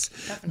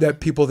that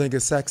people think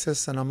is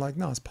sexist, and I'm like,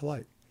 no, it's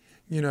polite.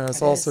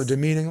 It's also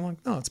demeaning. I'm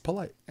like, no, it's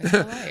polite. It's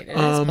polite. It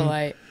is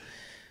polite.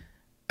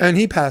 And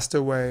he passed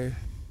away,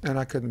 and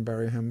I couldn't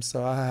bury him,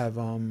 so I have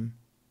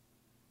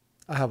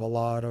a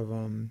lot of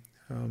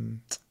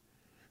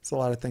it's a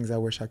lot of things I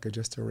wish I could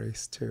just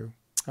erase too.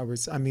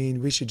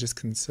 We should just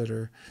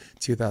consider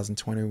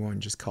 2021,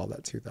 just call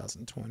that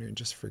 2020, and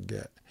just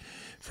forget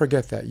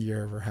that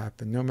year ever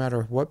happened. No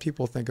matter what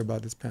people think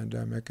about this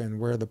pandemic and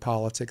where the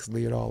politics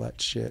lead, all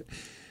that shit.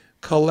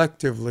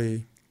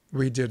 Collectively,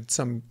 we did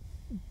some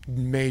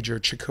major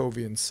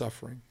Chekhovian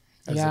suffering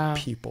as a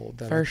people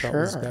that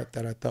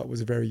I thought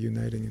was very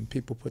uniting, and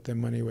people put their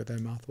money where their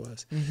mouth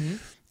was. Mm-hmm.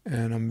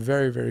 And I'm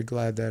very, very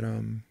glad that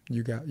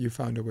you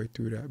found a way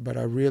through that.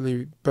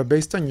 But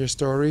based on your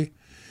story,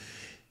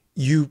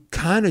 you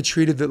kind of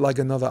treated it like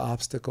another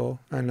obstacle,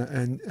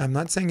 and I'm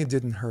not saying it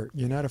didn't hurt.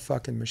 You're not a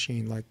fucking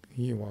machine like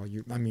you're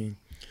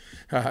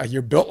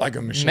built like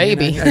a machine.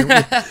 Maybe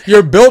and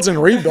you're built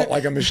and rebuilt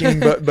like a machine,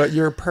 but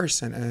you're a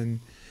person,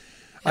 and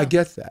I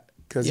get that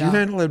because you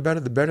handled it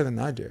better than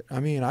I did. I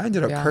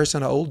ended up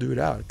cursing an old dude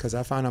out because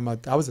I found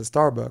out I was at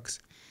Starbucks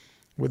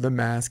with a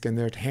mask, and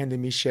they're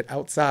handing me shit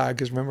outside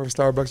because remember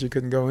Starbucks you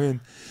couldn't go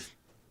in,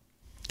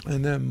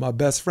 and then my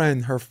best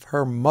friend,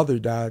 her mother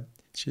died.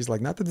 She's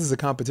like, not that this is a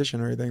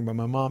competition or anything, but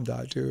my mom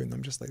died too. And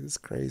I'm just like, this is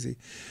crazy.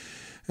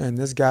 And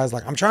this guy's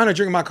like, I'm trying to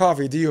drink my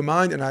coffee. Do you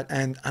mind?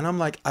 And I'm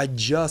like, I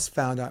just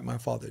found out my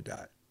father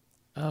died.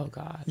 Oh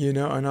God. And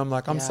I'm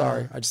like, I'm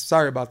sorry. I just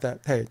sorry about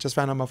that. Hey, just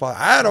found out my father.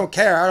 I don't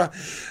care.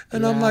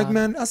 And I'm like,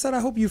 man, I said, I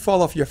hope you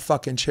fall off your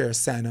fucking chair,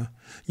 Santa.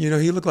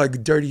 He looked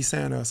like Dirty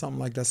Santa or something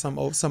like that. Some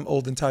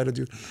old entitled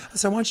dude. I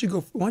said, why don't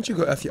you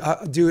go F you?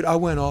 Dude, I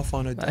went off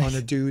on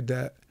a dude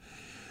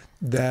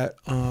that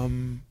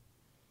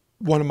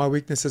one of my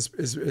weaknesses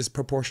is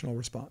proportional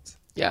response.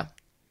 Yeah.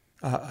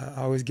 I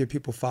always give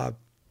people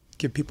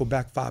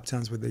back 5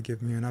 times what they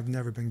give me, and I've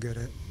never been good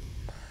at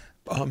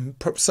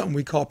something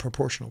we call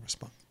proportional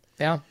response.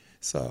 Yeah.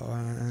 So,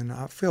 and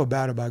I feel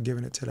bad about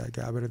giving it to that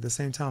guy, but at the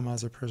same time, I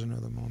was a prisoner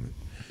of the moment.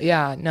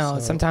 Yeah. No.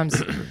 So.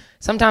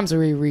 Sometimes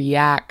we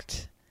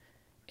react,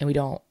 and we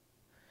don't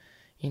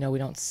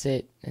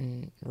sit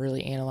and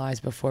really analyze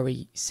before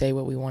we say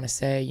what we want to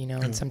say.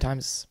 And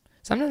sometimes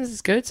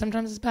it's good,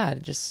 sometimes it's bad.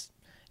 It just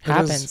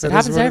happens. It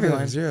happens to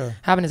everyone.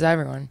 Happens to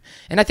everyone.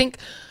 And I think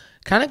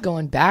kind of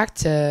going back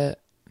to,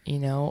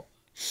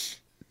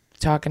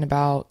 talking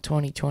about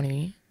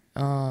 2020,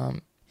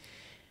 when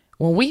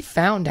we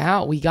found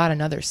out we got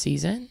another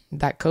season,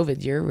 that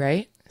COVID year,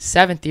 right?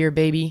 7th year,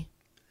 baby.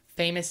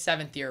 Famous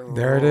 7th year.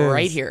 There it is.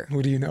 Right here.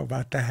 What do you know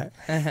about that?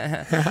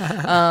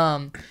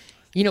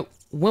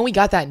 When we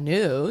got that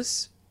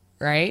news,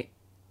 right?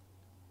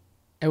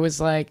 It was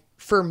like,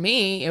 for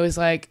me, it was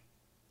like,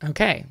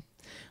 okay,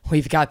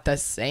 we've got the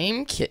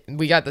same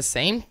we got the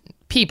same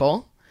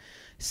people,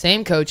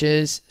 same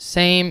coaches,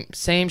 same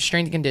strength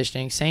and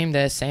conditioning, same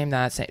this, same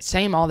that,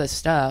 same all this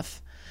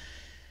stuff.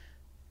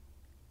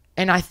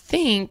 And I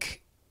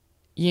think,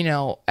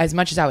 as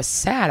much as I was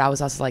sad, I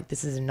was also like,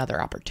 this is another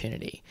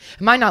opportunity.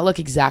 It might not look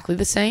exactly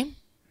the same.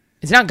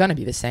 It's not going to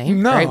be the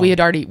same. No. Right? We had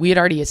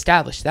already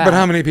established that. But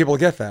how many people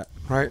get that,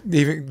 right?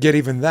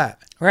 Even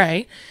that.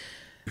 Right.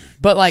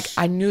 But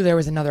I knew there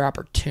was another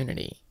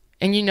opportunity.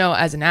 And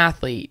as an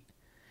athlete,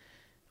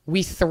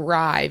 we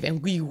thrive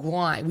and we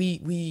want,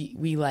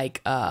 we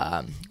like,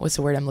 what's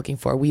the word I'm looking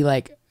for? We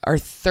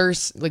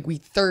we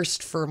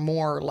thirst for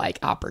more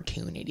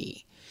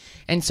opportunity.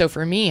 And so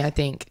for me, I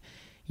think,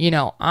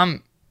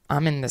 I'm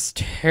in this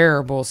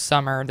terrible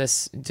summer,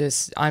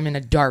 I'm in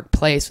a dark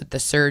place with the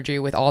surgery,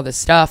 with all this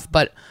stuff.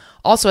 But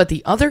also at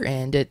the other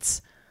end,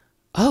 it's,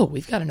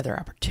 we've got another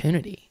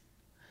opportunity.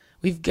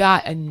 We've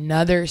got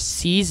another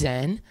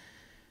season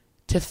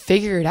to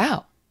figure it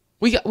out.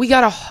 We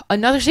got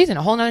another season,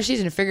 a whole nother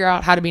season to figure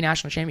out how to be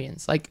national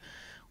champions.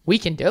 We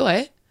can do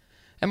it.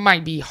 it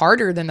might be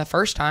harder than the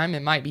first time.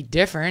 It might be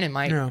different. It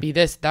might be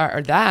this, that,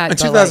 or that. In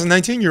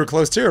 2019, you were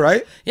close too,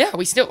 right? Yeah,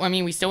 we still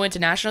went to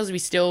nationals. We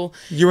still.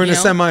 You were in the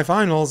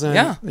semifinals, and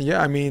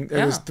yeah. I mean,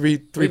 it was three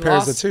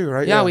pairs of two,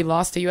 right? Yeah, we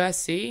lost to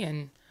USC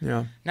and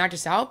knocked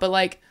us out. But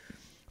like,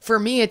 for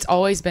me, it's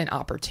always been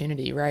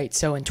opportunity, right?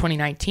 So in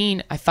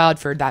 2019, I filed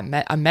for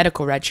that a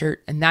medical red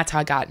shirt, and that's how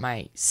I got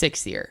my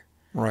 6th year.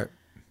 Right.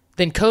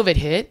 Then COVID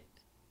hit,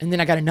 and then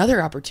I got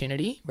another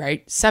opportunity,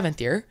 right? 7th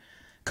year,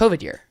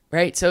 COVID year,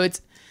 right? So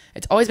it's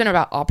always been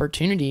about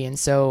opportunity. And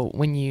so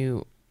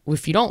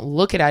if you don't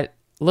look at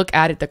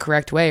it the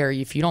correct way, or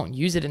if you don't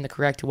use it in the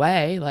correct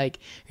way, like,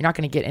 you're not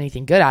going to get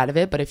anything good out of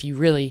it. But if you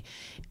really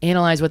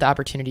analyze what the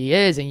opportunity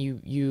is, and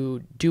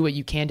you do what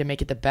you can to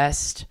make it the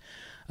best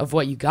of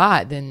what you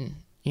got, then,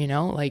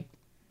 like,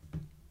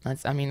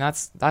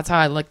 that's how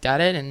I looked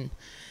at it. And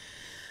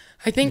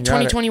I think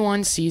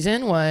 2021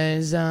 season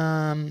was,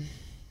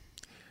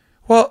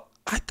 well,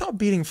 I thought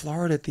beating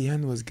Florida at the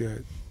end was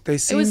good. They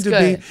seemed to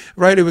be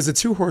right. It was a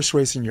 2-horse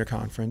race in your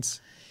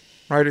conference,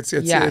 right? It's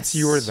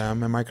you or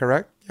them. Am I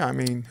correct? Yeah. I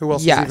mean, who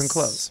else is even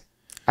close?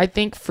 I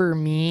think for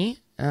me,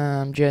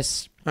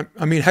 just.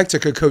 I mean, Hector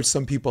could coach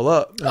some people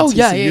up. Oh,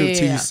 TCU,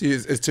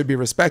 TCU is to be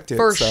respected.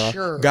 For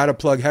sure. Got to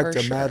plug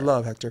Hector. Mad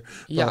love, Hector.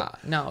 Yeah.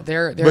 No,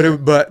 they're.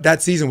 But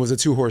that season was a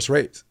 2-horse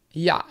race.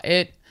 Yeah.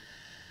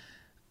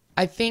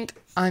 I think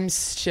I'm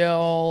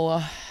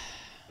still.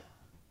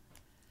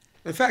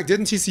 In fact,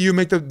 didn't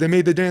TCU they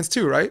made the dance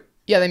too, right?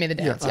 Yeah, they made the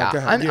dance. Yeah.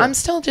 I'm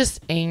still just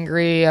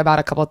angry about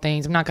a couple of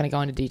things. I'm not going to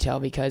go into detail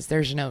because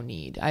there's no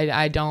need.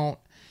 I don't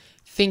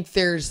think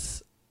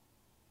that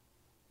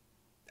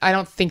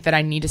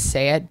I need to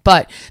say it,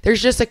 but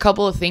there's just a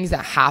couple of things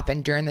that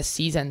happened during the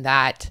season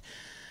that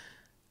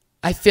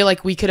I feel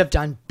like we could have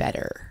done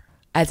better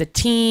as a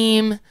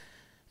team,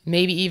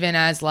 maybe even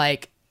as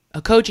like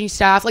a coaching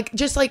staff. Like,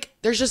 just like,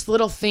 there's just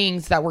little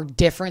things that were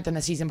different than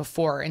the season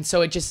before. And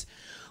so it just,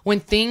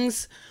 when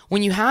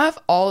you have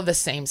all of the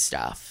same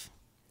stuff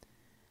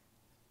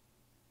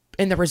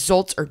and the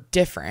results are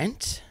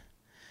different,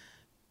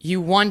 you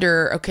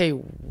wonder, okay,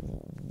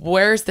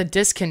 where's the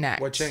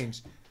disconnect? What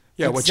changed?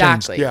 Yeah,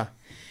 exactly. What changed? Yeah.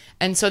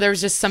 And so there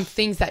was just some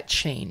things that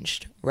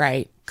changed,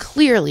 right?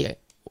 Clearly,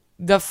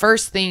 the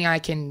first thing I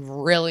can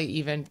really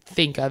even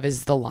think of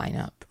is the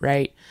lineup,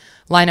 right?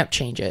 Lineup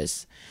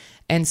changes.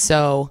 And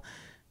so,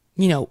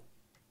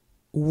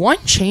 one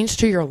change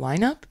to your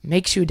lineup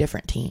makes you a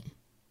different team.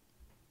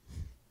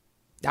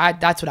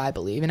 That's what I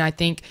believe. And I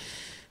think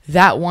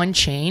that one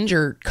change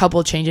or couple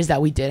of changes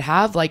that we did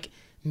have, like,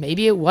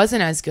 maybe it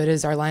wasn't as good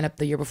as our lineup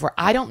the year before.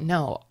 I don't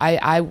know.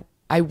 I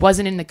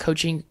wasn't in the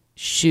coaching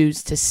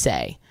shoes to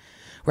say,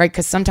 right?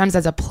 Because sometimes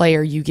as a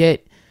player, you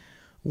get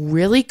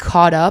really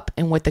caught up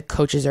in what the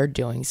coaches are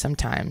doing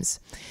sometimes.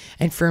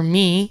 And for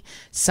me,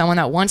 someone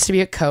that wants to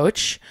be a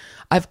coach,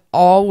 I've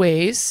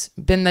always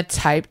been the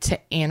type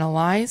to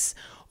analyze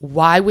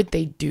why would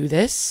they do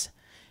this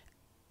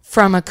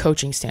from a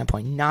coaching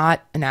standpoint,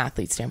 not an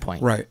athlete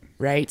standpoint. Right.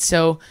 Right.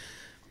 So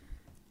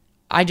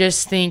I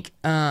just think,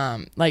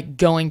 like,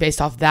 going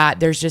based off that,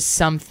 there's just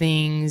some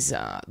things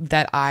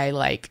that I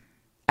like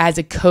as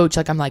a coach.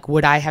 Like, I'm like,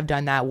 would I have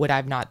done that? Would I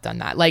have not done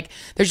that? Like,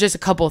 there's just a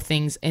couple of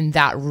things in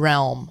that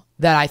realm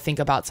that I think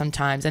about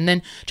sometimes. And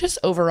then just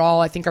overall,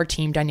 I think our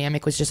team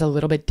dynamic was just a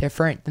little bit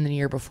different than the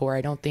year before.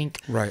 I don't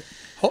think. Right.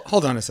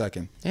 Hold on a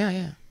second.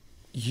 Yeah.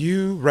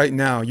 You right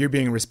now, you're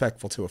being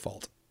respectful to a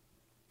fault.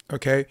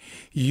 Okay.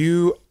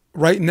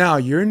 Right now,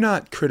 you're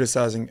not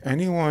criticizing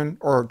anyone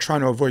or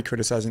trying to avoid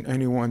criticizing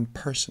anyone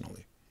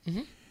personally.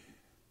 Mm-hmm.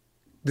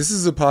 This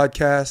is a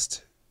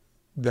podcast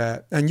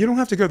and you don't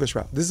have to go this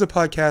route. This is a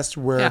podcast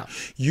where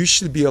you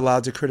should be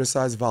allowed to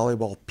criticize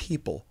volleyball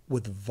people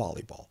with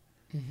volleyball.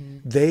 Mm-hmm.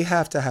 They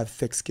have to have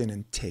thick skin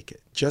and take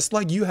it. Just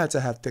like you had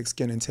to have thick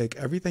skin and take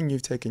everything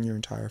you've taken your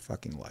entire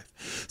fucking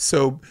life.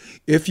 So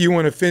if you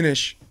want to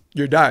finish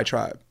your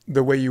diatribe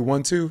the way you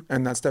want to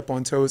and not step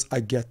on toes, I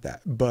get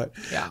that. But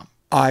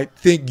I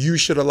think you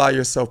should allow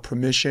yourself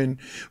permission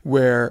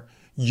where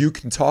you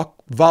can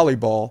talk about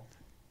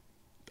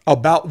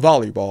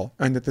volleyball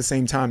and at the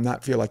same time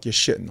not feel like you're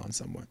shitting on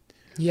someone.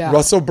 Yeah.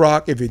 Russell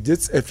Brock, if he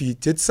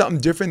did something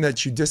different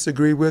that you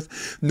disagree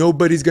with,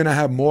 nobody's gonna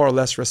have more or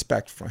less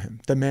respect for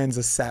him. The man's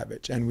a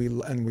savage, and we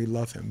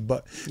love him.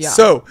 But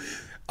so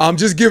I'm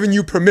just giving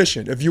you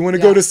permission. If you want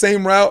to go the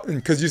same route, and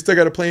because you still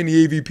got to play in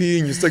the AVP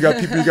and you still got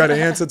people you got to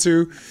answer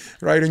to,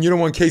 right? And you don't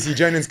want Casey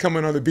Jennings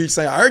coming on the beach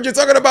saying, "I heard you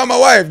talking about my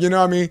wife." You know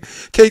what I mean?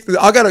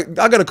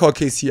 I gotta call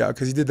Casey out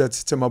because he did that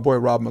to my boy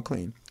Rob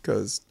McLean.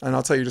 And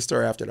I'll tell you the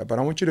story after that. But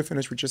I want you to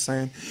finish what you're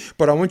saying.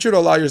 But I want you to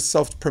allow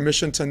yourself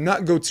permission to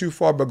not go too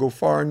far, but go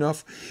far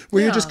enough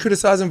where you're just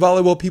criticizing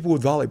volleyball people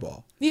with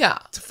volleyball. Yeah.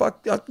 To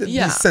fuck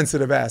these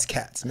sensitive ass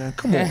cats, man.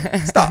 Come on,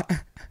 stop.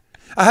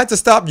 I had to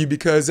stop you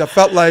because I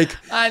felt like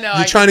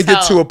you're trying to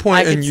get to a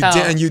point and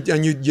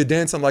you're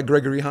dancing like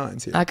Gregory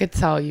Hines here. I could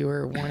tell you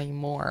were wanting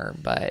more,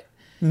 but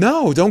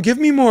no, don't give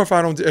me more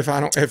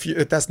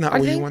if that's not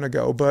where you want to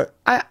go. But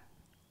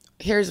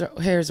here's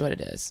what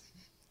it is.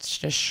 It's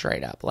just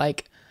straight up.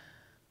 Like,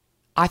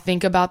 I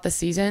think about the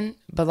season,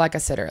 but like I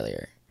said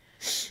earlier,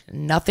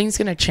 nothing's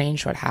going to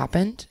change what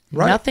happened.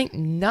 Right.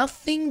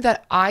 Nothing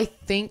that I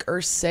think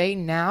or say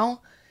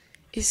now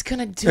is going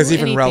to do It's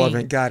even anything.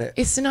 relevant. Got it.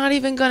 It's not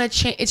even going to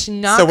change. It's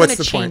not So going what's to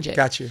the change point? it.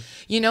 Got you.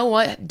 You know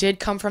what did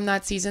come from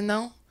that season,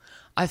 though?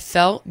 I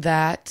felt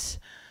that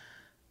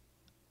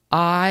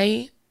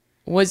I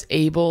was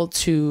able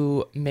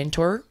to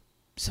mentor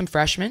some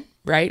freshmen,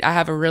 right? I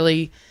have a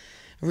really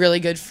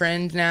good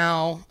friend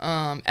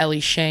now, Ellie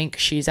Shank.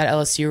 She's at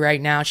LSU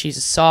right now. She's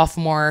a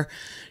sophomore.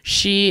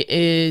 She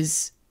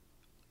is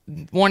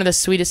one of the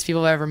sweetest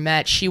people I've ever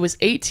met. She was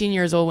 18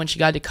 years old when she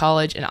got to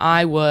college, and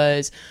I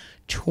was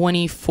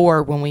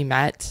 24 when we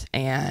met.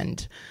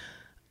 And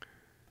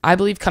I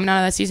believe coming out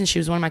of that season, she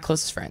was one of my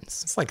closest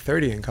friends. It's like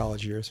 30 in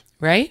college years.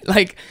 Right?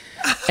 Like,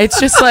 it's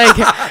just like,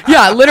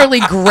 yeah, literally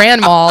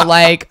grandma,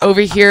 like,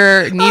 over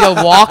here, need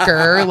a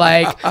walker,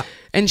 like,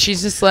 and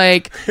she's just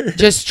like,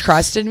 just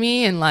trusted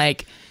me and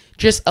like,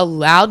 just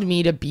allowed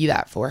me to be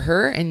that for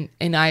her. And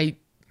I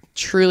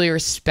truly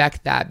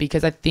respect that,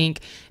 because I think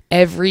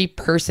every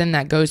person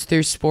that goes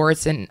through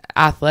sports and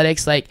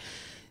athletics, like,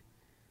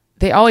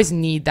 they always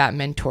need that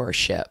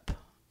mentorship,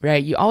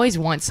 right? You always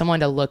want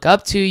someone to look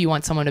up to. You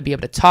want someone to be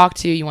able to talk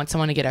to. You want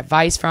someone to get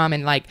advice from.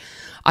 And like,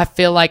 I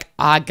feel like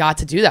I got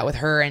to do that with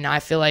her. And I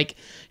feel like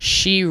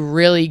she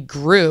really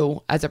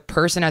grew as a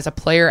person, as a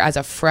player, as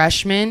a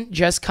freshman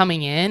just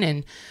coming in.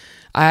 And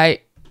I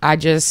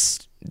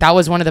just, that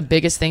was one of the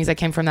biggest things that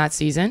came from that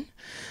season.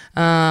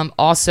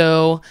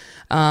 Also,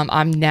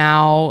 I'm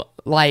now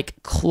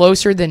like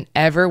closer than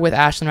ever with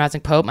Ashlyn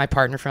Raznick-Pope, my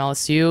partner from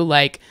LSU.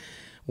 Like,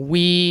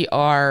 we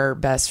are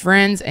best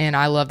friends, and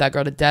I love that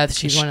girl to death.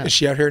 She's Is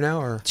she out here now,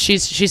 or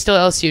she's still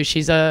at LSU.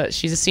 She's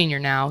a senior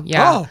now.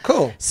 Yeah. Oh,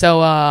 cool.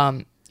 So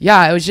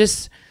yeah, it's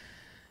just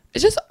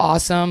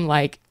awesome.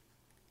 Like,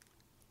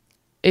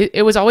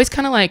 it was always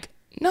kind of like,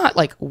 not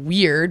like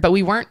weird, but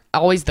we weren't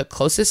always the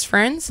closest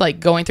friends, like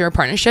going through a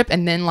partnership.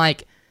 And then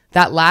like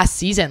that last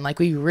season, like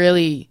we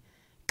really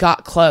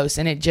got close,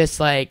 and it just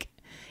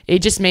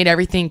made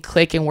everything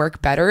click and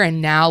work better.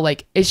 And now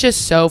like, it's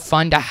just so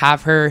fun to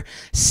have her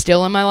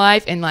still in my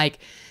life, and like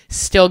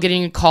still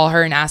getting to call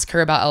her and ask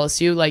her about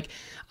LSU. Like,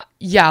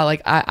 yeah,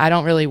 like I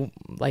don't really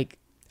like,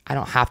 I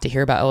don't have to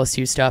hear about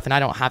LSU stuff, and I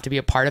don't have to be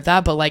a part of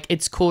that, but like,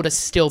 it's cool to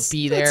still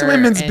be there. It's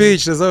women's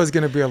beach. There's always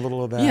going to be a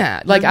little of that.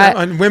 Yeah. Like,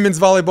 and women's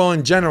volleyball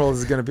in general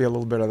is going to be a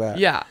little bit of that.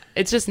 Yeah.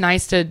 It's just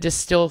nice to just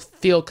still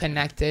feel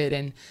connected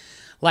and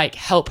like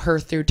help her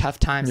through tough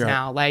times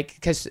now.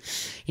 Like, cause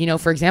you know,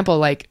 for example,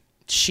 like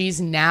she's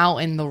now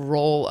in the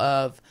role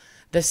of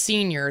the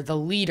senior, the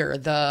leader,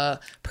 the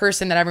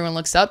person that everyone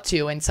looks up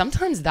to. And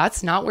sometimes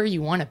that's not where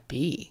you want to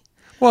be.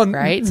 Well,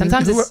 right.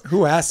 Sometimes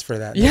who asked for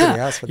that? Yeah. Nobody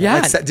asked for that.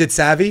 Yeah. Like, did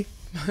Savvy,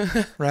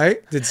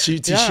 right? Did she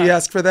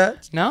ask for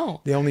that?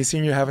 No. The only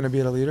senior having to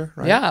be the leader,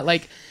 right? Yeah.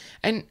 Like,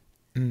 and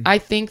I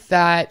think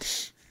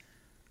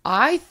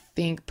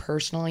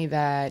personally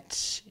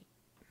that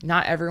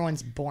not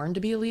everyone's born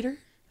to be a leader.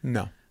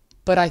 No.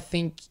 But I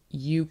think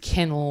you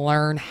can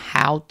learn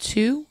how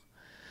to,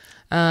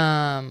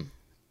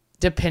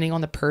 depending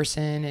on the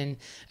person. And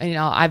you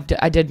know, I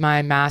did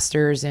my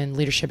master's in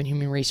leadership and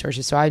human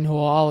resources, so I know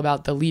all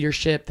about the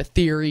leadership, the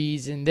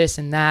theories, and this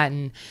and that.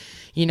 And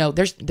you know,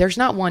 there's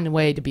not one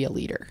way to be a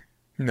leader.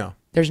 No,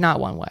 there's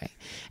not one way.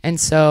 And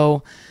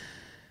so,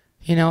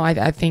 you know,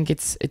 I think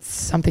it's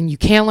something you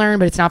can learn,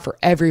 but it's not for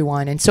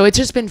everyone. And so it's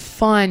just been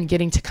fun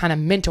getting to kind of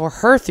mentor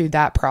her through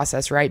that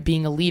process, right?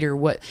 Being a leader,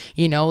 what,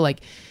 you know,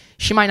 like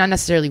she might not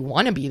necessarily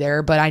want to be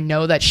there, but I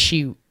know that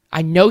she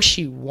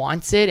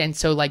wants it. And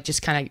so like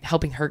just kind of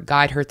helping her,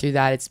 guide her through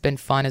that, it's been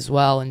fun as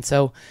well. And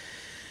so,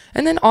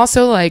 and then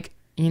also like,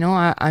 you know,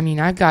 I mean,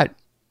 I've got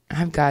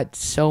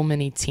so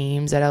many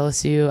teams at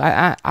LSU.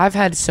 I've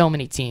had so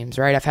many teams,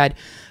 right? I've had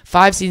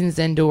 5 seasons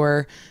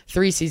indoor,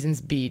 3 seasons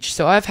beach.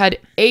 So I've had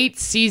 8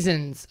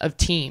 seasons of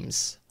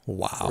teams.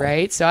 Wow.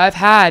 Right? So I've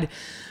had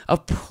a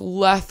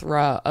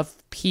plethora of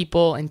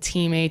people and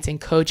teammates and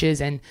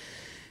coaches. And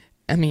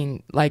I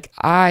mean, like,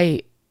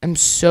 I am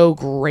so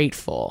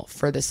grateful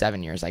for the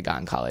 7 years I got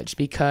in college,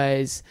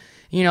 because,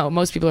 you know,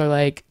 most people are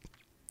like,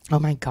 oh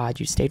my God,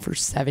 you stayed for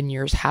 7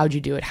 years. How'd you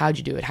do it? How'd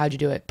you do it? How'd you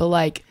do it? But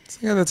like, it's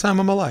the time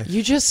of my life.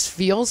 You just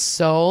feel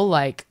so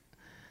like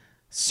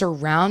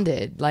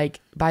surrounded like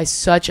by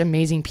such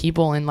amazing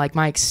people. And like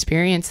my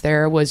experience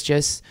there was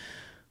just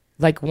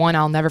like one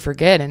I'll never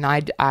forget. And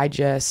I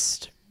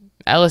just,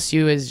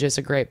 LSU is just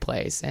a great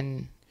place.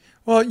 And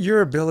well,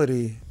 your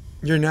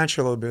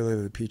natural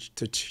ability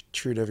to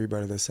treat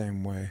everybody the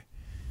same way.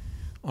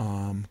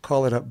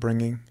 Call it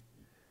upbringing.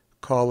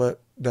 Call it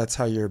that's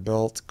how you're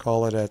built.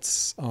 Call it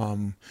that's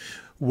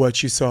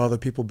what you saw the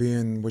people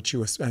being, what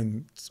you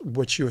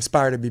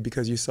aspire to be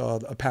because you saw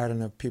a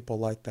pattern of people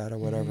like that or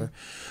whatever.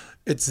 Mm-hmm.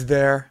 It's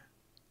there,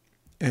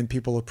 and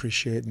people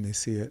appreciate and they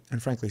see it.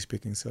 And frankly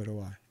speaking, so do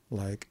I.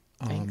 Like,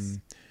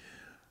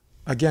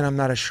 again, I'm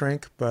not a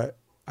shrink, but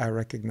I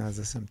recognize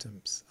the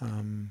symptoms.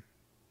 I'm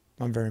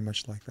very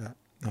much like that.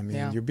 I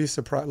mean, you'd be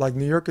surprised. Like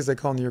New Yorkers, they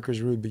call New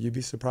Yorkers rude, but you'd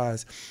be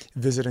surprised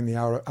visiting the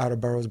outer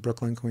boroughs,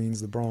 Brooklyn, Queens,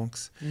 the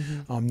Bronx,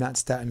 not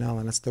Staten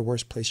Island. That's the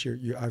worst place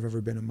I've ever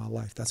been in my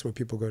life. That's where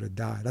people go to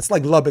die. That's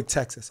like Lubbock,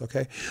 Texas.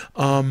 Okay,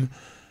 but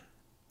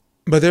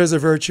there's a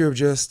virtue of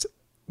just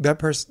that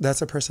person.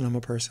 That's a person. I'm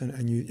a person,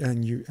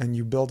 and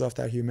you build off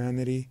that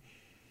humanity,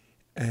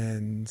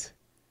 and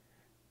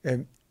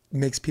it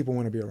makes people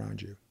want to be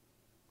around you.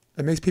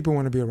 It makes people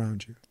want to be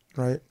around you.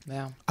 Right?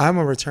 Yeah. I'm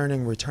a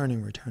returning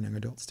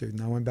adult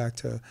student. I went back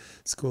to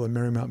school at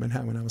Marymount,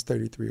 Manhattan when I was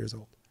 33 years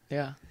old.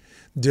 Yeah.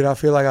 Did I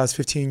feel like I was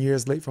 15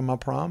 years late from my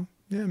prom?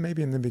 Yeah,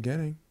 maybe in the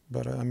beginning.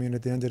 But I mean,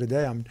 at the end of the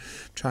day, I'm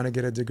trying to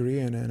get a degree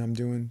and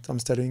I'm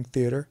studying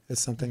theater.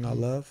 It's something I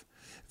love.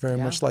 Very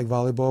much like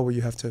volleyball, where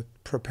you have to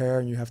prepare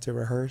and you have to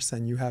rehearse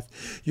and you have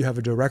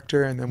a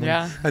director, and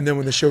then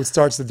when the show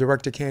starts, the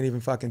director can't even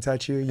fucking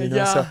touch you. You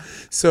know,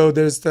 so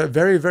there's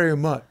very, very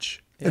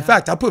much. Yeah. In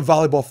fact, I put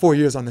volleyball 4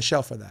 years on the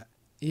shelf for that.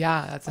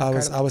 Yeah, that's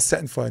incredible. I was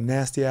setting for a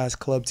nasty ass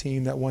club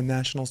team that won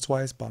nationals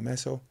twice,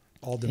 Bameso,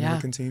 all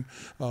Dominican team,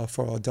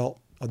 for adult,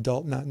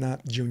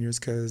 not juniors,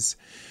 because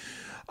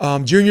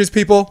juniors,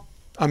 people,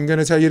 I'm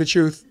gonna tell you the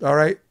truth. All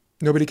right,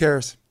 nobody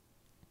cares.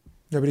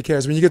 Nobody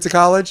cares. When you get to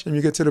college and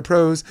you get to the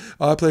pros,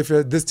 I play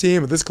for this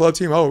team or this club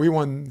team. Oh, we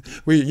were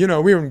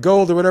in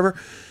gold or whatever.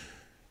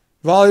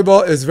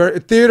 Volleyball is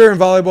theater and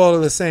volleyball are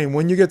the same.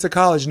 When you get to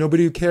college,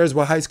 nobody cares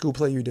what high school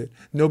play you did.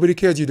 Nobody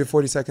cares you did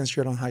 40 seconds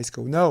straight on high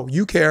school. No,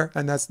 you care,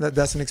 and that's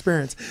an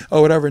experience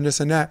or whatever, and this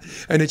and that.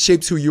 And it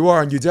shapes who you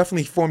are, and you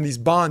definitely form these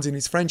bonds and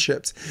these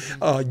friendships.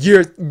 A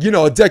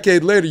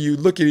decade later, you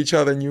look at each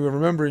other and you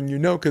remember and you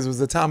know, because it was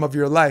the time of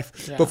your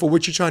life. Yeah. But for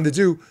what you're trying to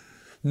do,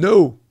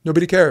 no,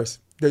 nobody cares.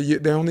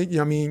 They only,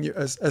 I mean,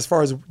 as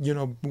far as,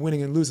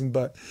 winning and losing,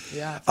 but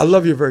I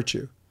love your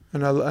virtue,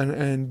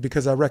 and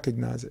because I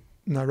recognize it.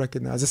 And I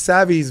recognize the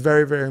savvy is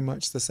very, very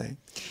much the same.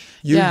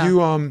 You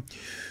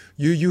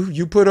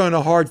put on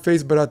a hard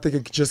face, but I think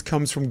it just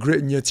comes from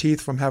gritting your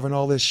teeth from having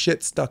all this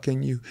shit stuck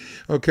in you.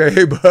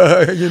 Okay, but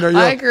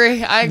I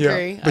agree.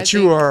 But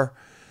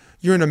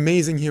you're an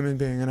amazing human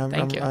being, and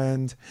Thank you.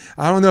 And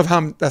I don't know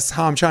if that's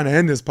how I'm trying to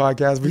end this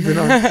podcast.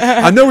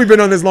 I know we've been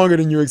on this longer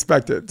than you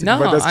expected. No,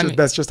 but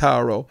that's just how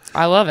I roll.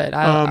 I love it.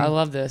 I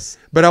love this.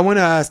 But I want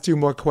to ask 2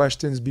 more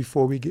questions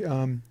before we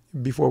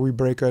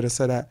break out.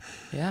 So that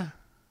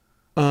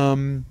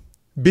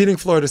beating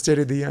Florida State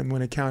at the end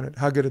when it counted,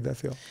 how good did that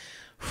feel?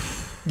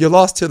 You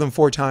lost to them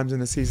 4 times in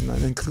the season,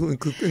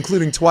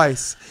 including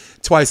twice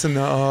in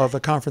the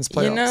conference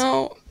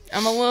playoffs.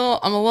 I'm a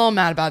little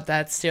mad about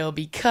that still,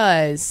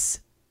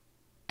 because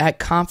at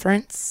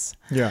conference,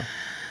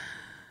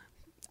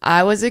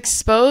 I was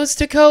exposed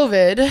to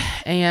COVID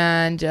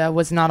and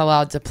was not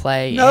allowed to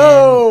play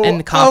in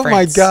the conference. Oh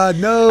my God,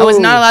 no! I was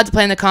not allowed to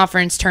play in the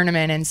conference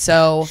tournament, and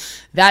so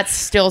that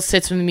still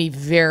sits with me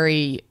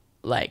very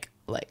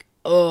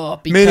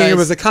because meaning it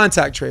was a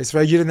contact trace,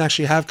 right? You didn't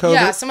actually have COVID?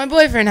 Yeah, so my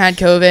boyfriend had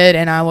COVID,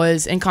 and I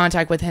was in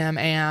contact with him,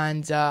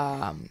 and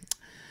I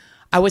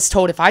was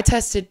told if I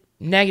tested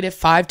negative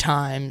 5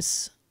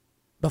 times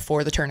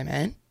before the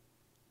tournament,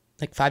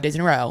 like 5 days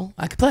in a row,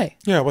 I could play.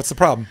 Yeah, what's the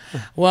problem?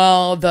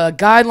 Well, the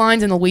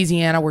guidelines in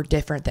Louisiana were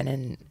different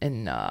than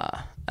in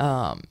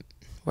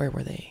where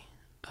were they?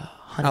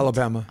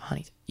 Alabama.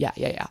 Yeah,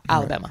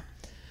 Alabama.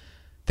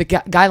 The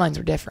guidelines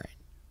were different.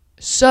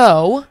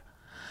 So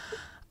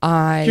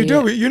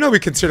we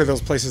consider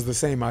those places the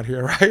same out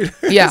here, right?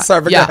 Yeah.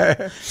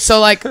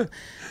 So I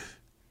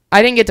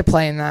didn't get to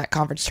play in that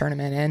conference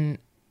tournament,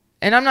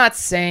 and I'm not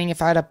saying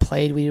if I'd have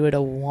played we would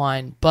have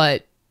won,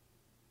 but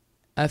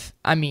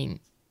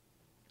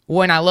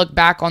when I look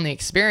back on the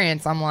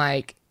experience, I'm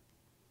like,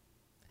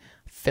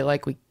 I feel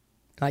like we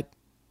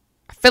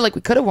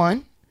could have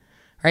won.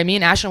 Right? Me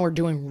and Ashton were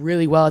doing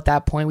really well at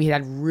that point. We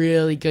had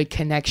really good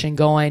connection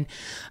going.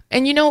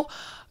 And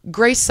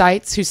Grace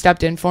Seitz, who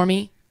stepped in for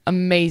me,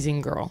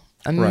 amazing girl.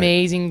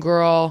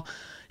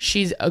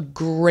 She's a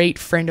great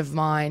friend of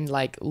mine.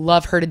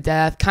 Love her to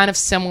death. Kind of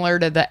similar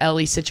to the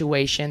Ellie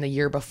situation the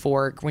year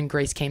before when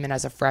Grace came in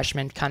as a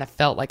freshman. Kind of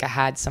felt like I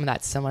had some of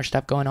that similar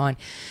stuff going on.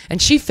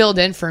 And she filled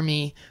in for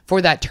me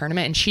for that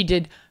tournament, and she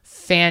did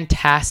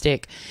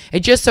fantastic.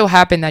 It just so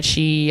happened that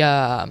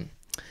I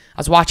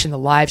was watching the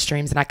live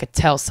streams, and I could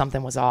tell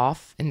something was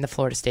off in the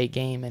Florida State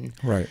game, and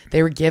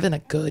they were giving a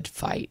good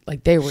fight.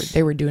 They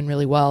were doing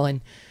really well,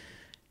 and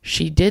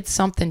she did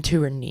something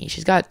to her knee.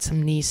 She's got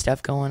some knee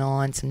stuff going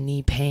on, some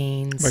knee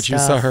pains. But you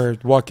saw her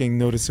walking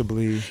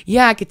noticeably.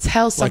 Yeah, I could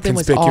tell something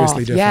was off.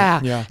 Different.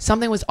 Yeah,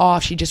 something was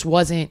off. She just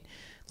wasn't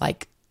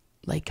like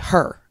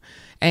her.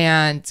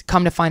 And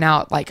come to find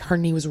out, her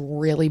knee was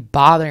really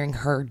bothering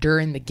her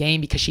during the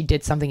game because she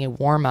did something in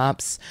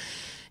warm-ups.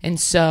 And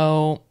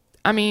so,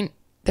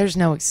 there's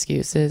no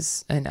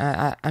excuses. And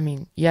I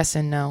mean, yes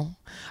and no.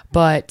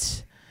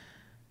 But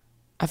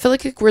I feel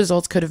like the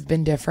results could have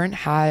been different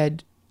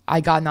had I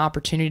got an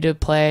opportunity to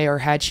play, or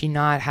had she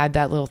not had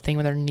that little thing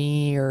with her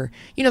knee, or,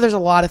 there's a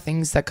lot of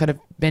things that could have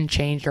been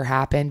changed or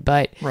happened.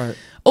 But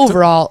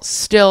overall,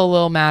 still a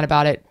little mad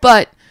about it.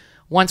 But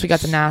once we got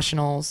to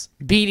nationals,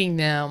 beating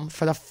them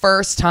for the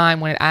first time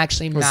when it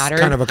actually mattered.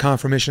 Kind of a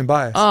confirmation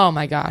bias. Oh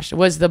my gosh, it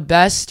was the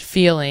best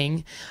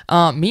feeling.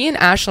 Me and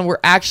Ashlyn were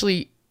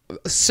actually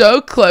so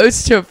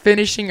close to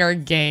finishing our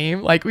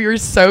game. Like, we were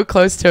so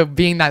close to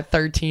being that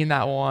 13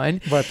 that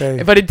won. But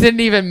it didn't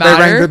even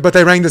matter.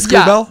 They rang the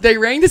school bell? They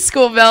rang the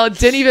school bell. It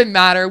didn't even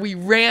matter. We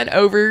ran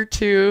over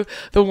to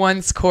the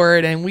ones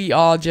court and we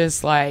all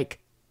just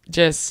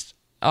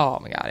oh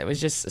my God, it was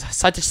just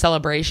such a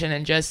celebration.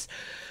 And just,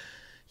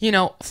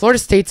 Florida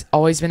State's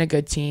always been a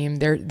good team.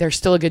 They're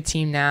still a good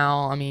team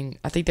now. I mean,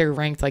 I think they're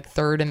ranked like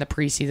 3rd in the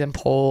preseason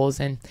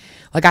polls, and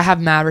like, I have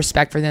mad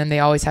respect for them. They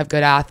always have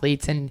good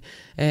athletes, and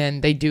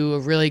they do a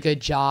really good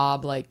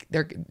job. Like,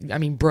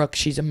 Brooke,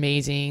 she's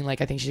amazing.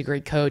 Like, I think she's a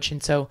great coach,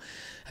 and so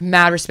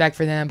mad respect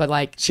for them. But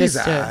like,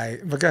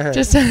 but go ahead.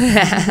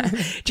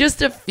 just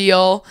to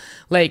feel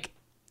like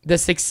the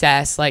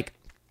success, like,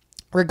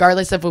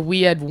 regardless of if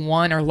we had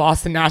won or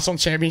lost the national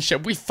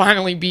championship, we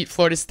finally beat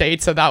Florida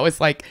State. So that was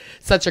like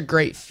such a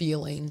great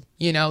feeling,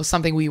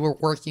 something we were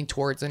working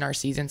towards in our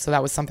season. So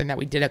that was something that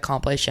we did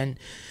accomplish, and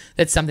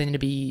that's something to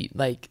be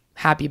like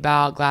happy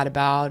about, glad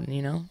about,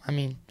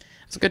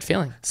 it's a good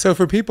feeling. So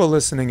for people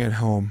listening at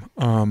home,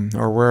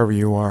 or wherever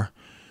you are,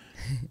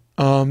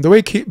 the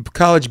way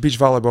college beach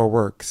volleyball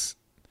works,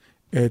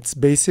 it's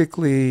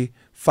basically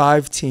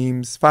 5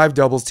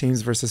 doubles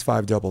teams versus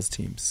 5 doubles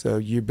teams. So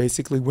you're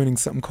basically winning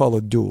something called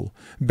a duel.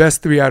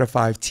 Best 3 out of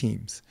 5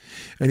 teams.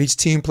 And each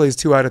team plays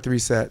 2 out of 3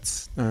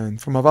 sets. And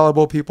for my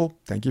volleyball people,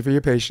 thank you for your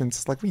patience.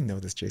 It's like, we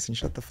know this, Jason.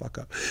 Shut the fuck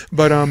up.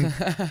 But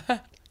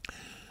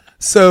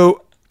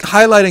so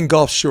highlighting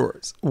Gulf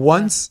Shores.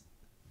 Once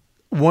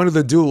one of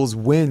the duels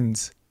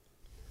wins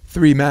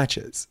 3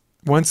 matches,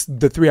 once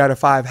the 3 out of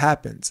 5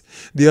 happens,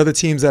 the other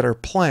teams that are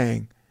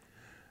playing,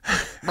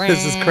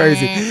 this is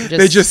crazy.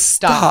 They just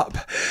stop.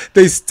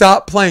 They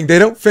stop playing. They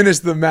don't finish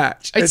the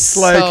match. It's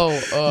like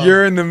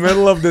you're in the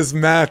middle of this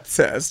math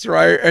test,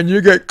 right? And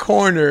you get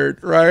cornered,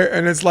 right?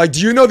 And it's like,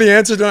 do you know the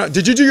answer to that?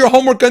 Did you do your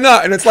homework or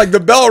not? And it's like the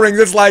bell rings.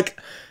 It's like,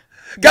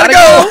 gotta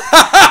go.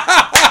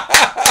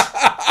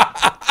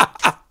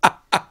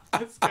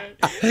 That's good.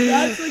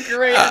 That's a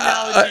great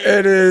analogy.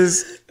 It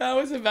is. That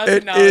was the best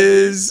analogy. It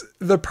is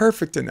the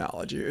perfect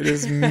analogy. It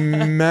is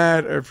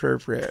mad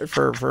appropriate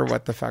for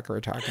what the fuck we're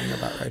talking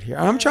about right here.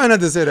 I'm trying not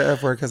to say the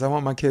F word because I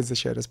want my kids to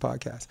share this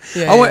podcast.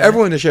 I want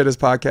everyone to share this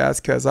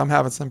podcast because I'm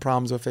having some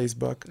problems with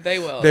Facebook. They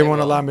will. They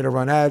won't allow me to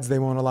run ads. They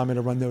won't allow me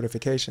to run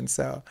notifications.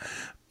 So,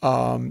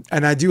 and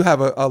I do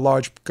have a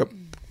large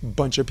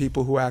bunch of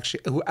people who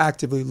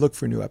actively look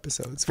for new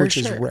episodes, which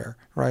is rare,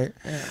 right?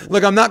 Yeah.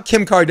 Look, I'm not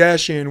Kim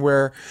Kardashian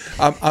where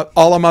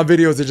all of my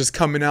videos are just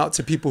coming out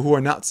to people who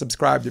are not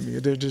subscribed to me.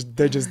 They're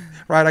just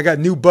right. I got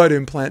new butt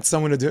implants.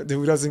 Someone who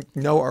doesn't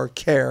know or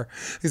care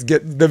just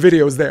get the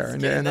videos there,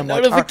 and I'm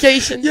like,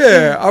 notification.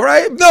 All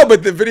right. No,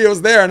 but the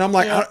video's there, and I'm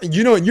like,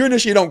 you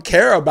initially don't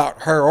care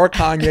about her or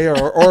Kanye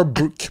or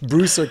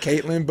Bruce or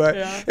Caitlyn, but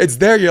it's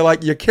there.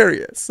 You're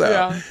curious.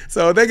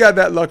 So they got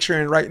that luxury,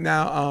 and right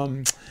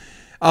now,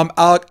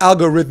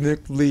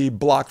 algorithmically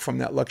blocked from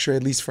that luxury,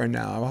 at least for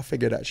now. I'll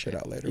figure that shit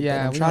out later.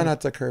 Yeah, but I'm trying not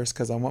to curse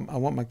because I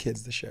want my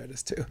kids to share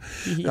this too.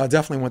 I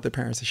definitely want the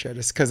parents to share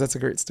this because that's a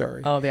great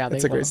story. Oh yeah,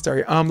 that's a great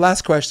story.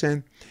 Last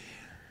question: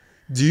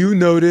 do you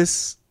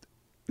notice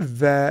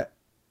that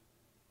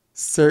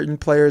certain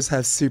players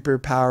have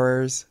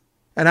superpowers?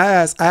 And I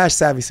asked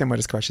Savvy some of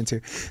this question too.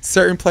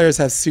 Certain players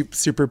have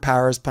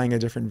superpowers playing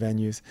at different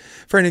venues.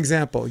 For an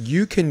example,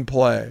 you can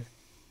play,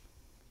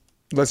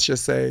 let's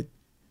just say,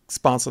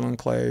 Sponsolin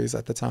Clays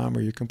at the time,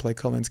 where you can play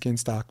Kolinsky and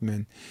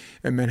Stockman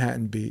in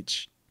Manhattan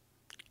Beach,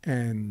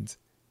 and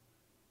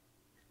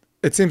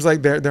it seems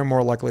like they're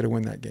more likely to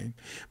win that game.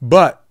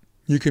 But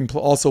you can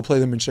also play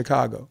them in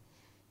Chicago,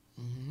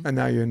 and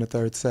now you're in the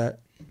third set.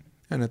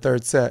 And the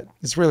third set,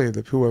 it's really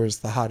whoever's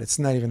the hottest. It's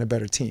not even a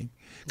better team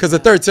because the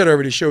third set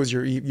already shows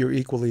you're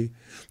equal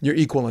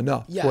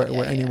enough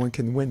where anyone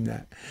can win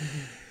that.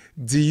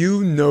 Do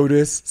you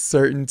notice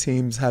certain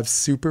teams have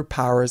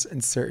superpowers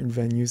in certain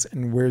venues,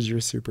 and where's your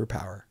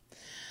superpower?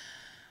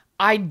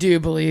 I do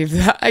believe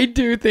that. I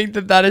do think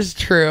that is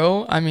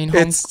true. I mean,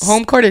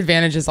 home court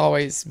advantage has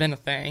always been a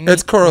thing.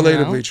 It's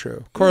correlatively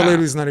true.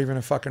 Correlatively is not even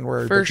a fucking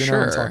word, but you know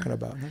what I'm talking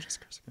about. Not just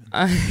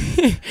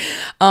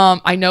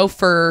I know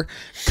for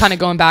kind of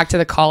going back to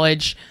the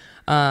college,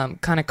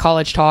 kind of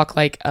college talk,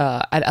 like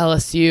at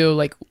LSU,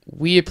 like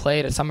we had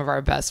played at some of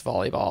our best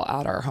volleyball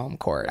at our home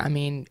court. I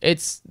mean,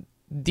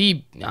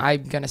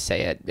 I'm going to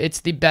say it.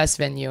 It's the best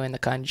venue in the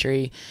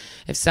country.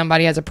 If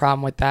somebody has a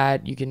problem with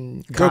that, you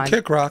can go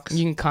kick rocks.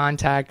 You can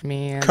contact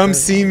me. Come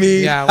see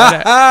me.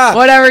 Yeah,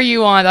 whatever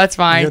you want. That's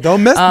fine. Yeah,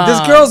 don't mess.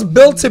 This girl's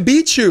built to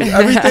beat you.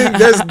 Everything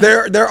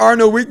there are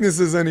no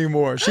weaknesses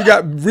anymore. She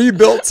got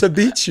rebuilt to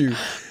beat you.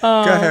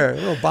 Go ahead,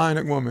 little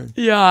bionic woman.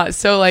 Yeah.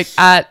 So like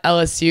at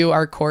LSU,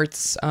 our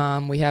courts,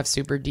 we have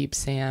super deep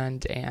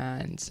sand,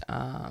 and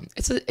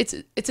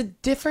it's a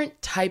different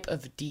type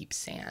of deep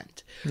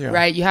sand,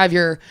 right? You have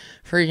your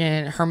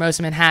friggin'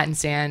 Hermosa Manhattan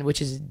sand,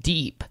 which is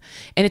deep,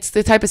 and it's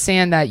the type of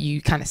sand that you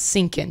kind of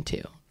sink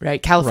into,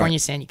 right? California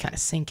sand you kind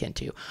of sink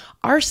into.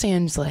 Our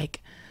sand's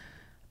like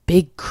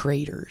big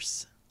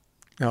craters,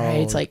 right?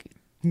 It's like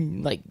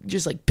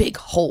just like big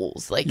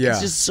holes. Like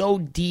it's just so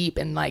deep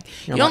and like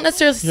you don't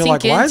necessarily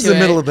sink into it. Why is the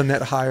middle of the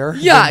net higher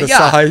than the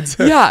sides?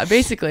 Yeah,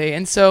 basically.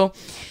 And so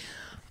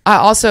I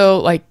also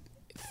like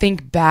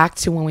think back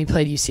to when we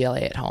played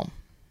UCLA at home,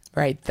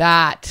 right?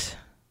 That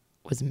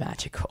was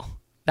magical.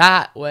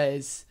 That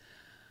was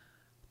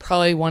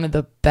probably one of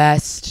the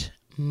best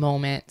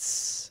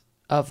moments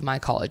of my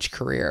college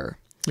career.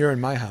 You're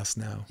in my house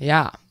now.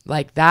 Yeah.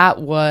 Like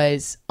that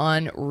was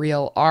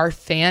unreal. Our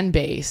fan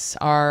base,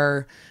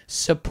 our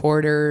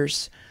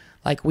supporters,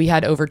 like we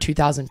had over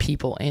 2,000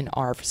 people in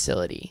our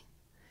facility.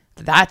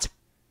 That's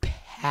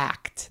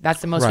packed.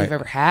 That's the most we've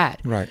ever had.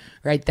 Right.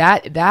 Right.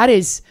 That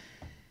is,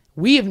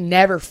 we have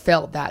never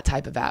felt that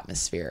type of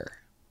atmosphere.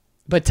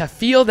 But to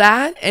feel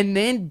that and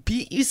then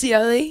beat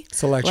UCLA,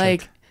 it's electric.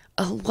 Like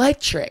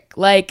electric.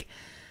 Like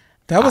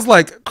that was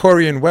like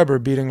Corey and Weber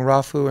beating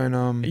Rafu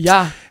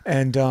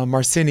and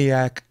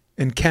Marciniak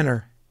and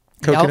Kenner,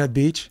 Coconut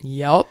Beach.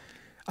 Yep.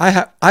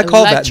 I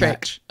called that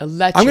match.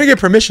 Electric. I'm gonna get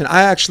permission.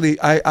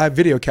 I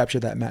video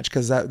captured that match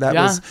because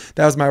that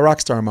was my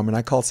rock star moment.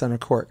 I called center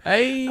court.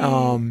 Hey.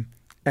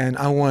 And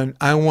I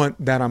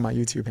want that on my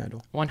YouTube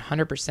handle.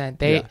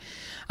 100%.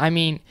 I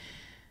mean,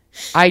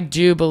 I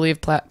do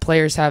believe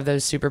players have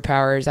those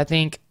superpowers. I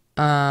think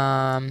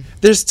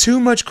there's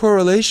too much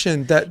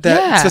correlation that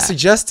to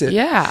suggest it.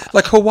 Yeah.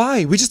 Like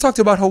Hawaii. We just talked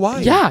about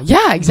Hawaii.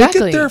 Yeah,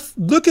 exactly.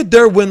 Look at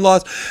their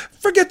win-loss.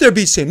 Forget their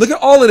beach team. Look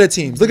at all of their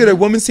teams. Look at their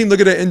women's team.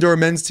 Look at their indoor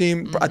men's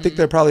team. Mm-hmm. I think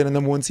they're probably the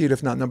number 1 seed,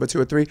 if not number 2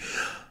 or 3.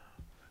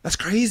 That's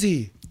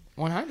crazy.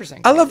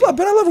 100%. I love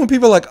when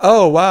people are like,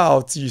 oh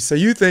wow, so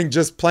you think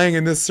just playing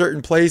in this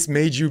certain place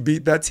made you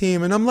beat that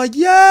team? And I'm like,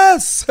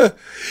 yes.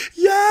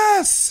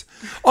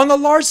 On a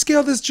large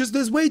scale,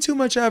 there's way too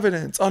much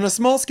evidence. On a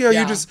small scale,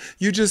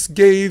 you just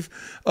gave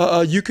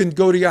you can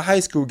go to your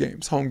high school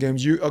games, home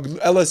games.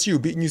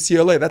 LSU beating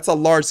UCLA. That's a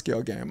large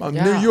scale game.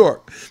 New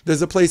York,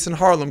 there's a place in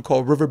Harlem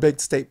called Riverbank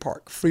State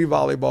Park. Free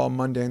volleyball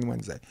Monday and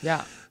Wednesday.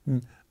 Yeah.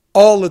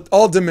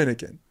 All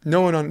Dominican.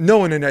 No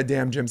one in that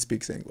damn gym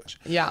speaks English.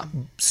 Yeah.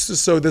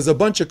 So there's a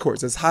bunch of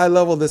courts. It's high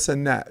level, this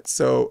and that.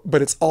 So,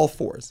 but it's all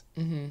fours.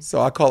 Mm-hmm.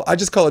 So I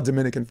just call it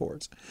Dominican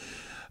fours.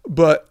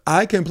 But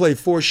I can play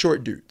 4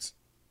 short dudes.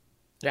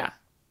 Yeah.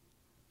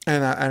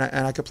 And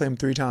I could play them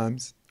 3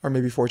 times or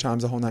maybe 4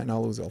 times the whole night, and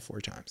I'll lose all 4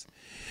 times.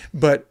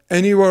 But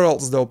anywhere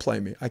else they'll play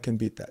me, I can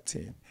beat that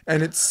team.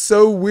 And it's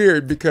so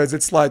weird because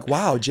it's like,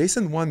 wow,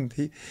 Jason won.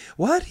 He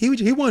won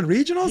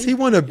regionals. He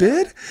won a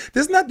bid.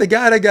 This is not the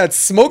guy that got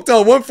smoked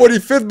on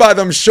 145th by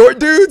them short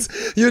dudes,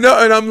 And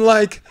I'm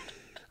like,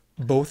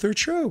 both are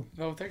true.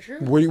 Both are true.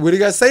 What do you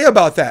guys say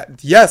about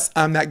that? Yes,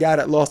 I'm that guy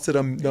that lost to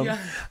them. I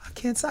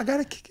can't say.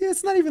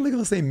 It's not even legal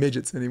to say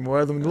midgets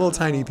anymore. The little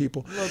tiny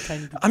people.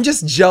 I'm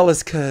just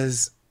jealous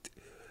because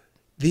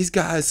these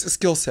guys,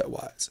 skill set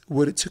wise,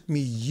 it took me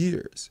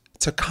years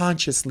to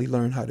consciously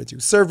learn how to do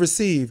serve,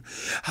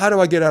 receive. How do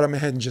I get out of my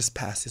head and just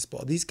pass this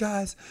ball? These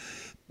guys,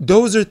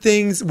 those are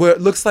things where it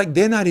looks like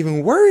they're not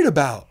even worried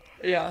about.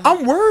 Yeah,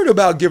 I'm worried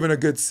about giving a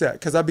good set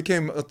because I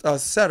became a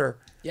setter.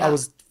 Yeah. I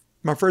was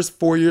my first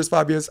 5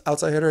 years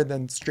outside hitter, and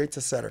then straight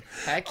to setter.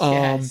 Heck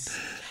yes.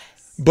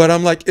 But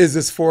I'm like, is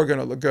this 4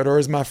 gonna look good, or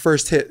is my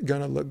first hit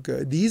gonna look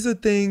good? These are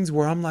things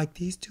where I'm like,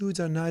 these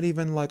dudes are not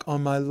even like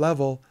on my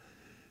level.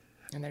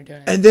 And they're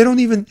doing it. And they don't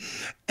even,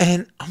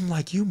 and I'm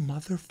like, you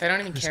motherfuckers. They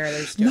don't even care.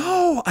 They're just doing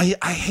No,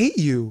 I hate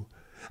you.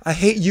 I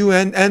hate you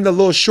and the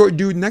little short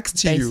dude next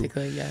to you.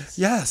 Basically, yes.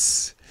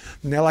 Yes.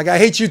 And they're like, I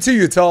hate you too,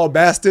 you tall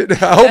bastard.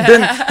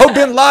 I hope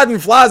Bin Laden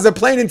flies a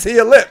plane into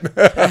your lip.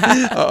 But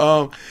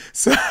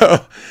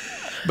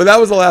that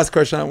was the last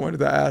question I wanted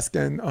to ask.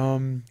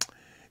 And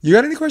you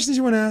got any questions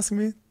you want to ask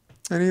me?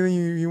 Anything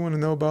you want to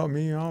know about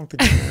me? I don't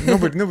think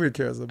nobody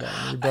cares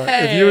about me. But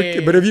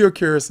if you're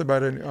curious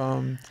about it,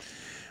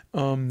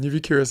 if you're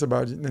curious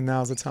about it, then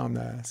now's the time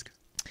to ask.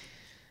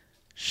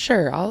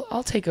 Sure,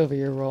 I'll take over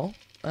your role.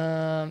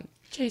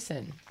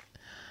 Jason,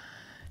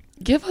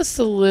 give us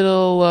a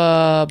little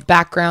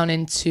background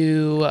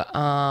into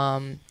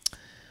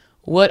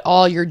what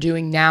all you're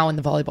doing now in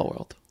the volleyball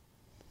world.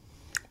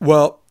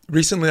 Well,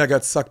 recently I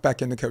got sucked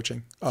back into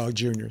coaching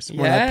juniors.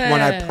 Yes.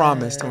 When I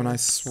promised,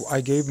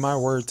 I gave my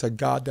word to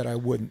God that I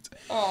wouldn't.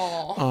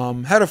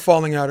 Had a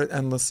falling out at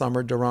Endless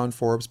Summer. Deron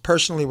Forbes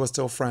personally was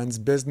still friends.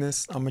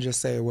 Business, I'm gonna just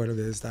say what it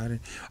is. I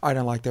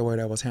didn't like the way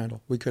that was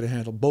handled.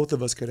 Both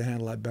of us could have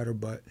handled that better,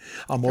 but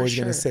I'm always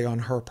gonna say on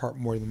her part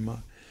more than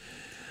mine.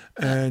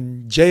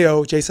 And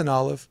Jason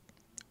Olive,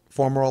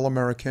 former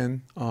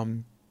All-American,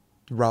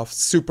 Ralph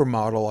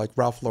supermodel like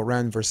Ralph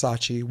Lauren,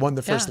 Versace, won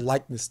the first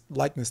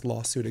likeness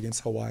lawsuit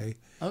against Hawaii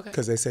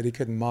because they said he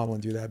couldn't model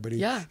and do that, but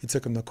he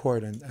took him to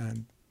court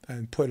and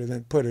put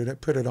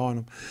it on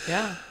him.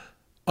 Yeah.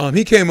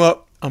 He came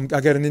up. I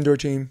got an indoor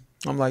team.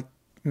 I'm like,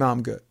 nah,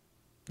 I'm good.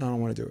 I don't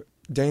want to do it.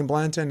 Dane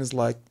Blanton is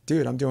like,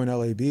 dude, I'm doing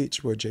LA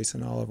Beach with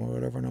Jason Olive or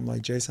whatever, and I'm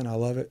like, Jason, I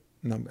love it.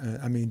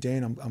 And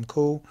Dane, I'm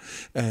cool,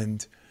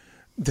 and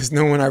there's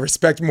no one I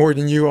respect more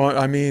than you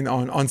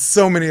on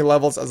so many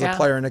levels as a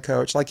player and a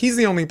coach. Like, he's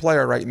the only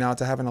player right now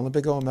to have an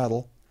Olympic gold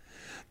medal,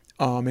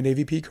 an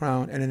AVP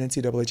crown, and an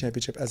NCAA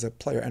championship as a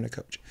player and a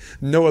coach.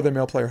 No other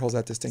male player holds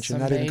that distinction,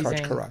 not even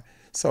Coach Karai.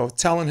 So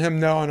telling him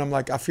no, and I'm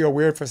like, I feel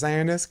weird for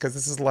saying this because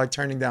this is like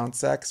turning down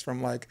sex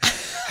from like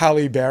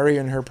Halle Berry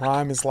in her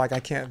prime. It's like, I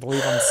can't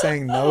believe I'm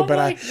saying no, but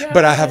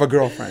I have a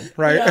girlfriend,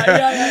 right?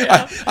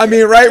 Yeah. I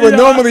mean, right? Where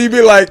normally you'd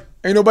be like,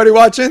 ain't nobody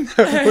watching.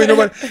 Ain't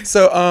nobody.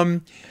 So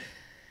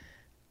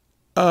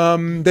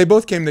they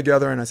both came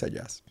together, and I said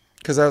yes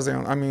because I was the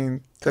only, I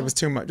mean, there was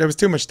too much. There was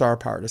too much star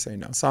power to say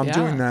no. So I'm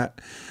doing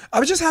that. I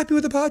was just happy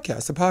with the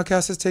podcast. The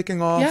podcast is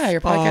taking off. Yeah, your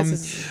podcast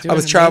is doing I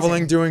was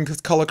traveling, doing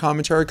color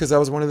commentary because that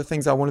was one of the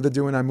things I wanted to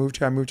do when I moved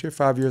here. I moved here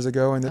 5 years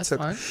ago, and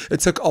it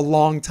took a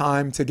long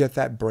time to get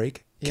that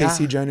break.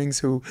 Casey Jennings,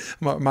 who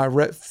one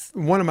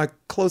of my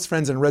close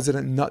friends and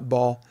resident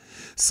nutball,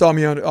 saw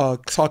me on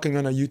talking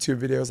on a YouTube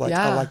video. I was like,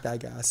 I like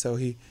that guy. So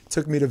he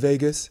took me to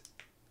Vegas,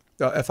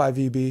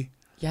 FIVB.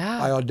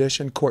 Yeah. I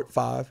auditioned Court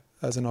 5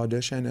 as an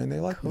audition, and they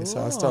liked me.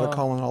 So I started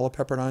calling all of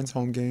Pepperdine's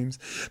home games.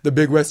 The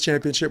Big West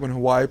Championship when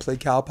Hawaii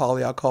played Cal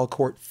Poly, I called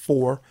Court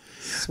 4.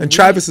 Sweet. And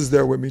Travis is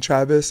there with me.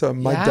 Travis,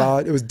 Mike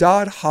Dodd. It was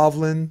Dodd,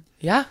 Hovland,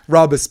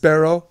 Rob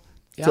Espero,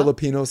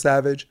 Filipino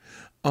Savage.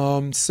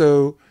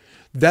 So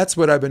that's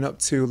what I've been up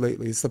to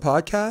lately. It's the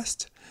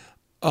podcast.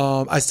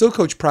 I still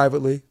coach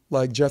privately,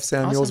 like Jeff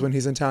Samuels when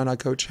he's in town. I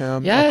coach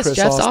him. Yes, Chris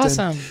Jeff's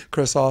Austin, awesome.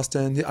 Chris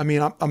Austin. I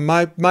mean,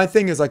 my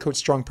thing is I coach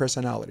strong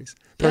personalities.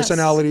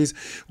 Personalities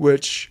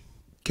which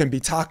can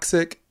be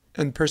toxic,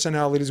 and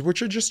personalities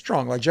which are just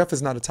strong. Like Jeff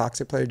is not a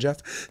toxic player.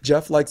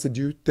 Jeff likes to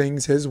do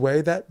things his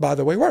way that, by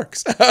the way,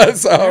 works.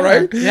 So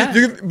right,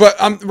 but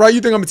right. You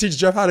think I'm gonna teach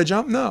Jeff how to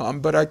jump? No,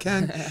 but I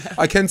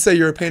can say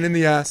you're a pain in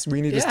the ass.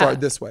 We need to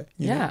start this way.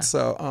 You know?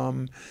 So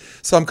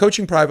I'm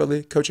coaching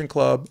privately, coaching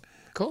club.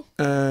 Cool.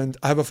 And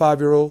I have a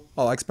 5-year-old.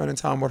 I like spending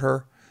time with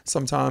her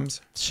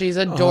sometimes. She's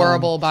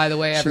adorable, by the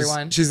way,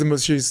 everyone. She's the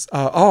most.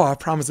 I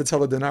promised to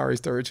tell a Denari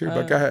story too,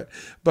 but go ahead.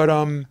 But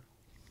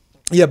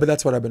yeah, but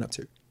that's what I've been up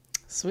to.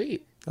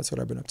 Sweet. That's what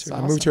I've been up to.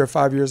 That's I moved here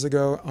 5 years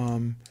ago.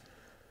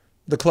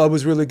 The club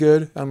was really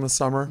good in the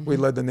summer. We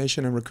led the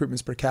nation in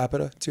recruitments per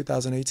capita,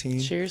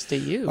 2018. Cheers to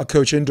you. I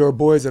coach indoor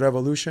boys at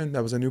Evolution.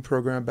 That was a new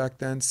program back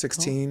then,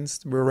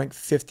 16s. We were ranked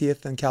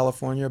 50th in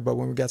California, but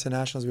when we got to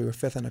nationals, we were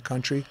 5th in the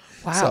country.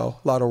 Wow. So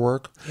a lot of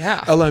work.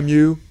 Yeah.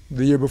 LMU,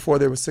 the year before,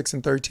 they were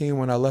 6-13.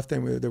 When I left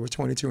them, they were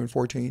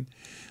 22-14.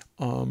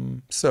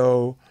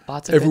 So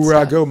everywhere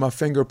I go, my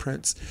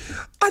fingerprints.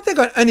 I think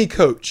on any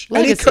coach,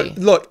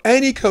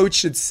 any coach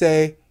should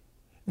say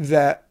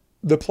that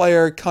the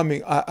player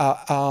coming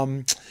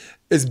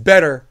is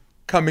better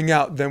coming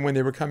out than when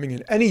they were coming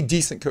in. Any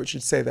decent coach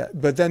should say that.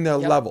 But then there are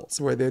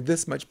levels where they're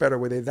this much better,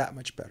 where they're that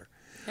much better.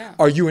 Yeah.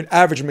 Are you an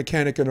average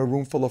mechanic in a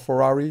room full of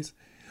Ferraris?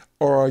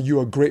 Or are you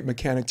a great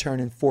mechanic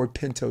turning Ford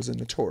Pintos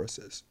into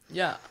Tauruses?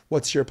 Yeah.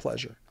 What's your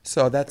pleasure?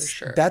 So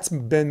that's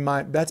been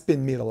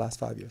me the last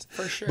 5 years.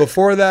 For sure.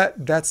 Before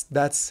that,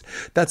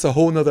 that's a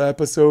whole nother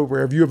episode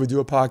where if you ever do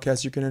a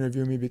podcast, you can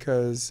interview me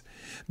because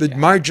you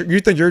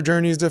think your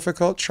journey is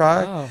difficult?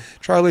 Try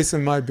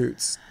lacing my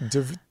boots.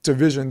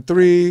 Division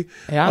 3,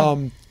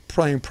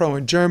 playing pro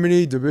in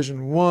Germany,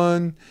 Division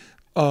 1,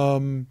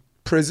 doing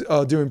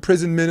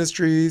prison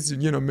ministries,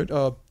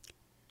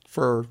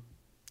 for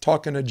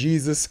talking to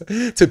Jesus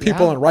to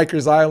people on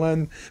Rikers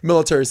Island,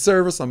 military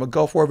service. I'm a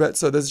Gulf War vet.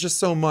 So there's just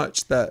so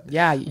much that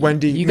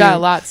Wendy. You got a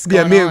lot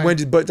going on. Me and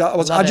Wendy, but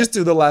I just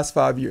do the last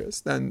 5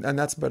 years. And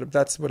that's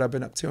what I've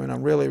been up to. And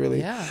I'm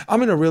really,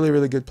 I'm in a really,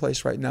 really good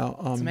place right now.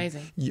 It's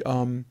amazing.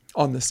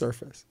 On the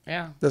surface.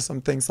 Yeah. There's some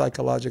things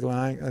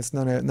psychologically. It's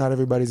not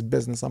everybody's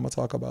business. I'm going to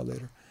talk about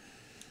later.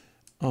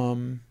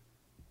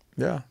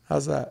 Yeah.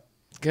 How's that?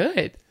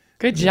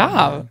 Good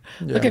job.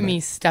 Yeah, look at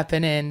me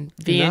stepping in,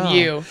 being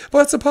you.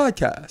 Well, it's a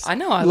podcast. I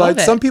know. I love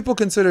it. Some people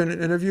consider it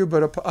an interview,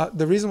 but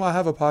the reason why I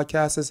have a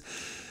podcast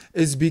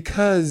is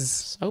because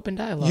it's open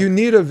dialogue. You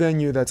need a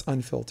venue that's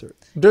unfiltered.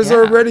 There's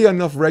already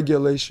enough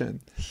regulation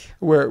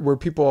where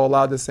people are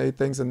allowed to say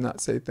things and not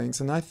say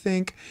things. And I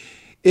think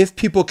if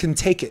people can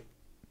take it,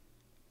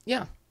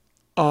 that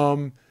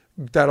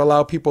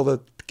allow people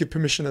to give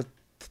permission to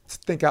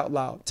think out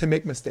loud, to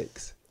make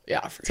mistakes.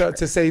 Yeah, for sure.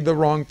 To say the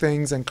wrong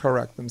things and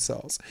correct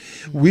themselves.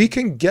 We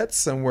can get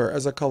somewhere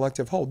as a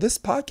collective whole. This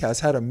podcast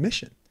had a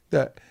mission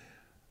that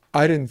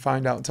I didn't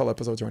find out until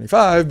episode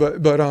 25,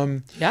 but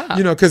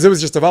because it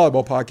was just a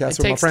volleyball podcast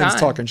with my friends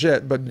talking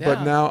shit. But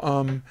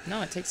now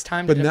no, it takes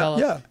time to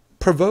develop.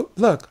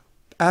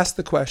 Ask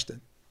the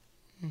question.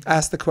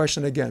 Ask the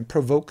question again.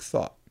 Provoke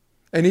thought.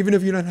 And even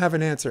if you don't have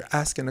an answer,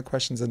 asking the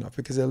question's enough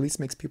because it at least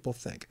makes people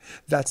think.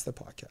 That's the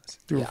podcast.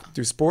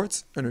 Do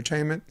sports,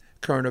 entertainment,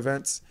 current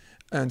events,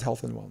 and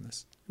health and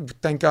wellness.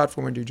 Thank God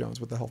for Wendy Jones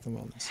with the health and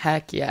wellness.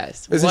 Heck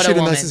yes. Isn't What she a the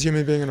woman. nicest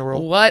human being in the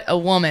world? What a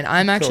woman.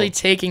 I'm actually Cool.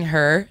 taking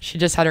her. She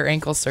just had her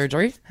ankle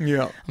surgery.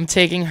 Yeah. I'm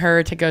taking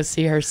her to go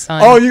see her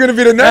son. Oh, you're going to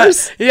be the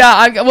nurse? Yeah.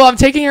 I'm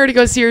taking her to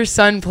go see her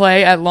son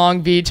play at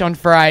Long Beach on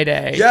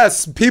Friday.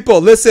 Yes, people,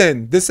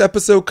 listen. This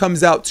episode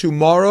comes out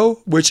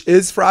tomorrow, which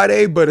is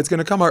Friday, but it's going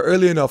to come out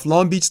early enough.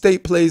 Long Beach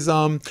State plays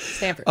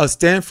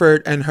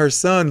Stanford, and her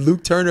son,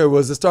 Luke Turner,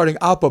 was the starting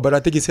oppo, but I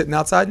think he's hitting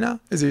outside now.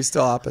 Is he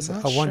still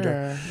opposite? I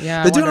wonder. Sure.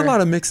 Yeah, They're doing a lot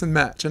of mix and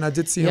match, and I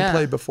did see him Yeah.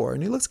 play before,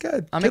 and he looks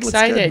good. I'm Kid looks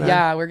excited. good, man.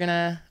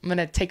 Yeah, I'm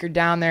gonna take her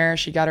down there.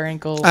 She got her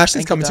ankle.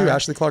 Ashley's ankle coming too. done.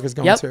 Ashley Clark is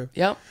going Yep. too.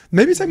 Yep.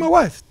 Maybe take my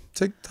wife.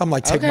 Take my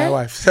Okay.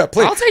 wife. Yeah,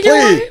 please, I'll take your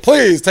wife.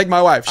 Please take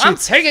my wife. I'm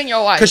taking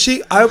your wife.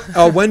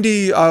 Because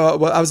Wendy,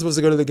 well, I was supposed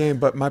to go to the game,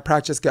 but my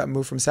practice got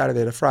moved from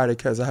Saturday to Friday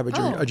because I have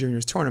a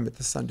juniors tournament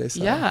this Sunday.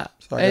 So, Yeah.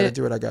 So I got to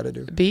do what I got to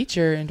do. Beach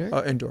or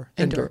indoor?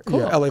 Indoor.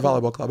 Cool. Yeah, LA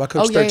Volleyball Club. I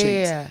coach Oh,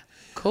 13s. yeah.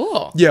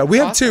 Cool. Yeah, we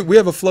have Awesome. two. We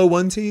have a Flow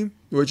 1 team,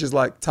 which is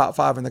like top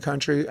 5 in the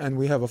country, and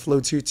we have a Flow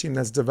 2 team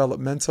that's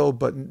developmental,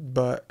 but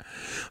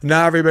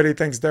now everybody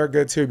thinks they're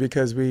good too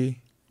because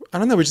I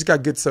don't know, we just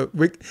got good. So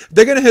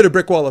they're gonna hit a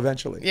brick wall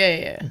eventually.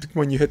 Yeah.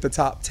 When you hit the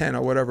top 10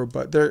 or whatever,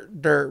 but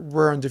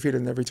we're undefeated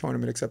in every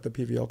tournament except the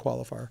PVL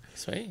qualifier.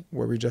 Sweet.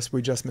 Where we just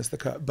missed the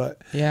cut. But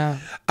Yeah.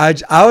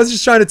 I was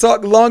just trying to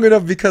talk long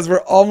enough because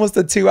we're almost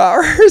at 2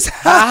 hours.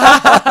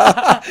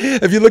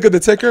 If you look at the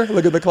ticker,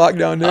 look at the clock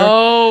down there.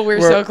 Oh,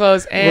 we're so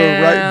close. And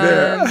We're right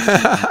there.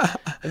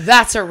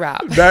 That's a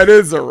wrap. That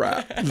is a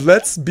wrap.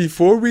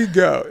 Before we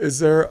go, is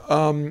there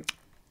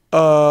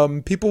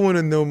people want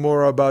to know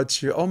more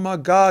about you. Oh my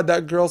God,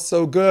 that girl's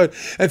so good.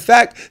 In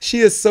fact, she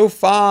is so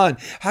fun.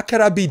 How could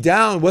I be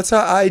down? What's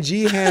her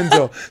IG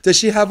handle? Does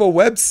she have a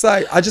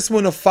website? I just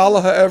want to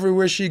follow her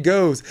everywhere she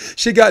goes.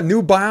 She got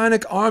new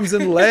bionic arms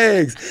and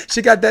legs.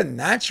 She got that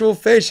natural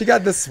face. She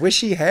got the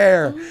swishy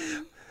hair.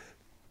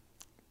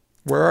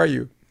 Where are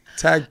you?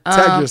 Tag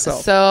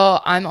yourself. So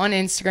I'm on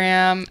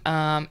Instagram.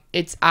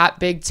 It's at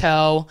Big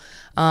Toe.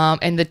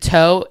 And the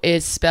toe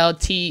is spelled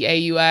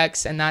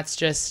Taux, and that's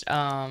just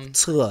a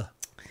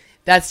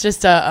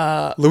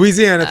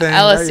Louisiana thing.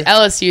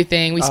 LSU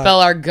thing. We spell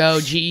our go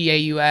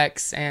Geaux,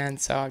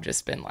 and so I've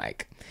just been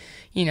like,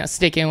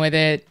 sticking with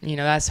it.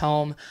 That's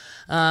home.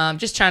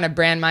 Just trying to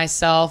brand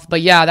myself.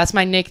 But yeah, that's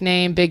my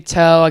nickname, Big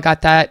Toe. I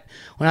got that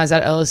when I was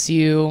at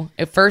LSU.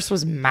 It first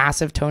was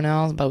Massive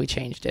Toenails, but we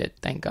changed it.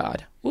 Thank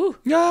God. Woo.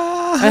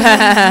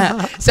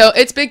 So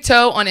it's Big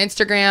Toe on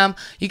Instagram.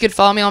 You could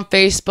follow me on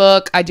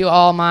Facebook. I do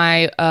all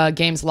my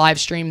games live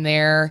stream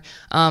there.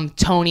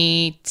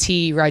 Toni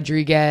T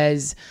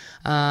Rodriguez.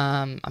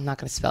 I'm not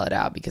going to spell it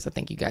out because I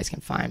think you guys can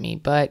find me,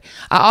 but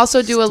I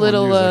also do a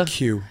little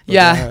Q.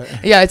 Yeah,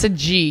 it's a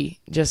G,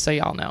 just so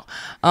y'all know.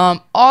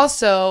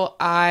 Also,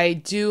 I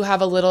do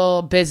have a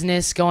little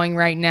business going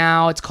right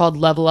now. It's called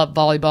Level Up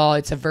Volleyball.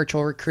 It's a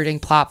virtual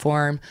recruiting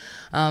platform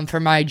for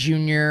my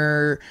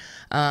junior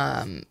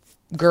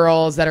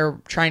girls that are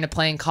trying to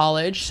play in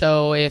college.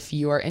 So if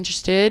you are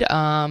interested,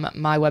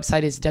 my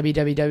website is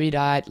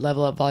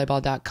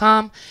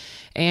www.levelupvolleyball.com.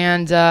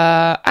 And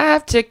I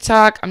have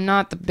TikTok. I'm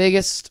not the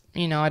biggest,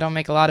 I don't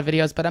make a lot of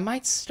videos, but I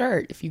might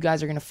start if you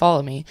guys are going to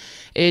follow me.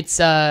 It's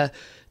Toe,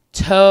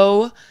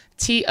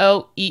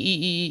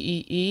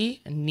 Toeeee,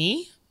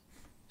 knee,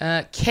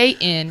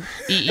 Knee.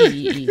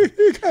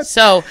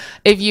 So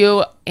if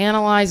you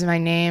analyze my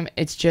name,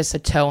 it's just a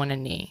toe and a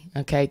knee.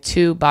 Okay,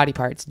 2 body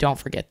parts. Don't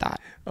forget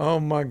that. Oh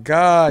my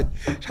God.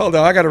 Hold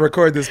on, I gotta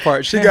record this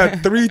part. She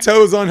got 3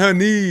 toes on her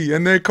knee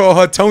and they call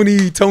her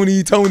Toni.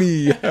 Toni.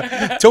 Toni.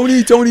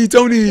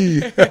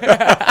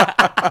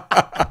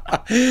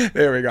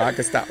 There we go. I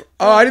can stop.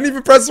 Oh, I didn't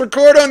even press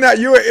record on that.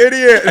 You an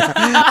idiot.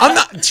 I'm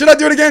not. Should I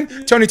do it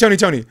again? Toni.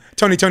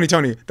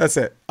 That's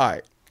it. All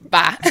right.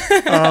 Bye.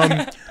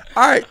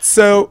 All right.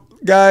 So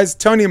guys,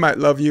 Toni might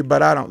love you,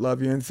 but I don't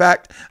love you. In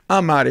fact,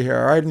 I'm out of here.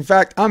 All right. In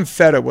fact, I'm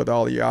fed up with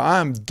all of y'all.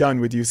 I'm done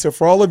with you. So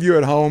for all of you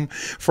at home,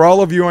 for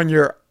all of you on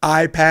your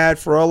iPad,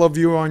 for all of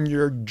you on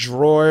your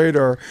Droid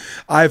or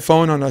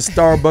iPhone on a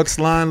Starbucks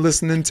line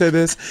listening to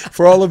this,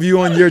 for all of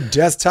you on your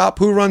desktop,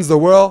 who runs the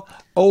world?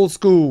 Old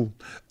school.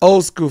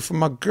 For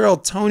my girl,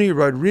 Toni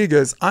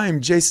Rodriguez, I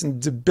am Jason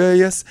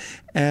DeBillius,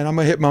 and I'm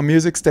going to hit my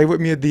music. Stay with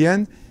me at the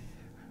end,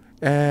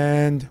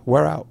 and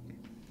we're out.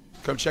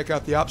 Come check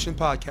out the Option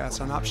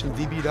Podcast on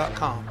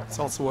OptionVB.com. It's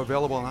also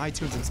available on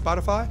iTunes and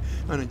Spotify,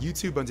 and on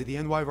YouTube under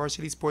the NY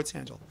Varsity Sports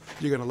handle.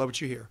 You're going to love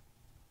what you hear.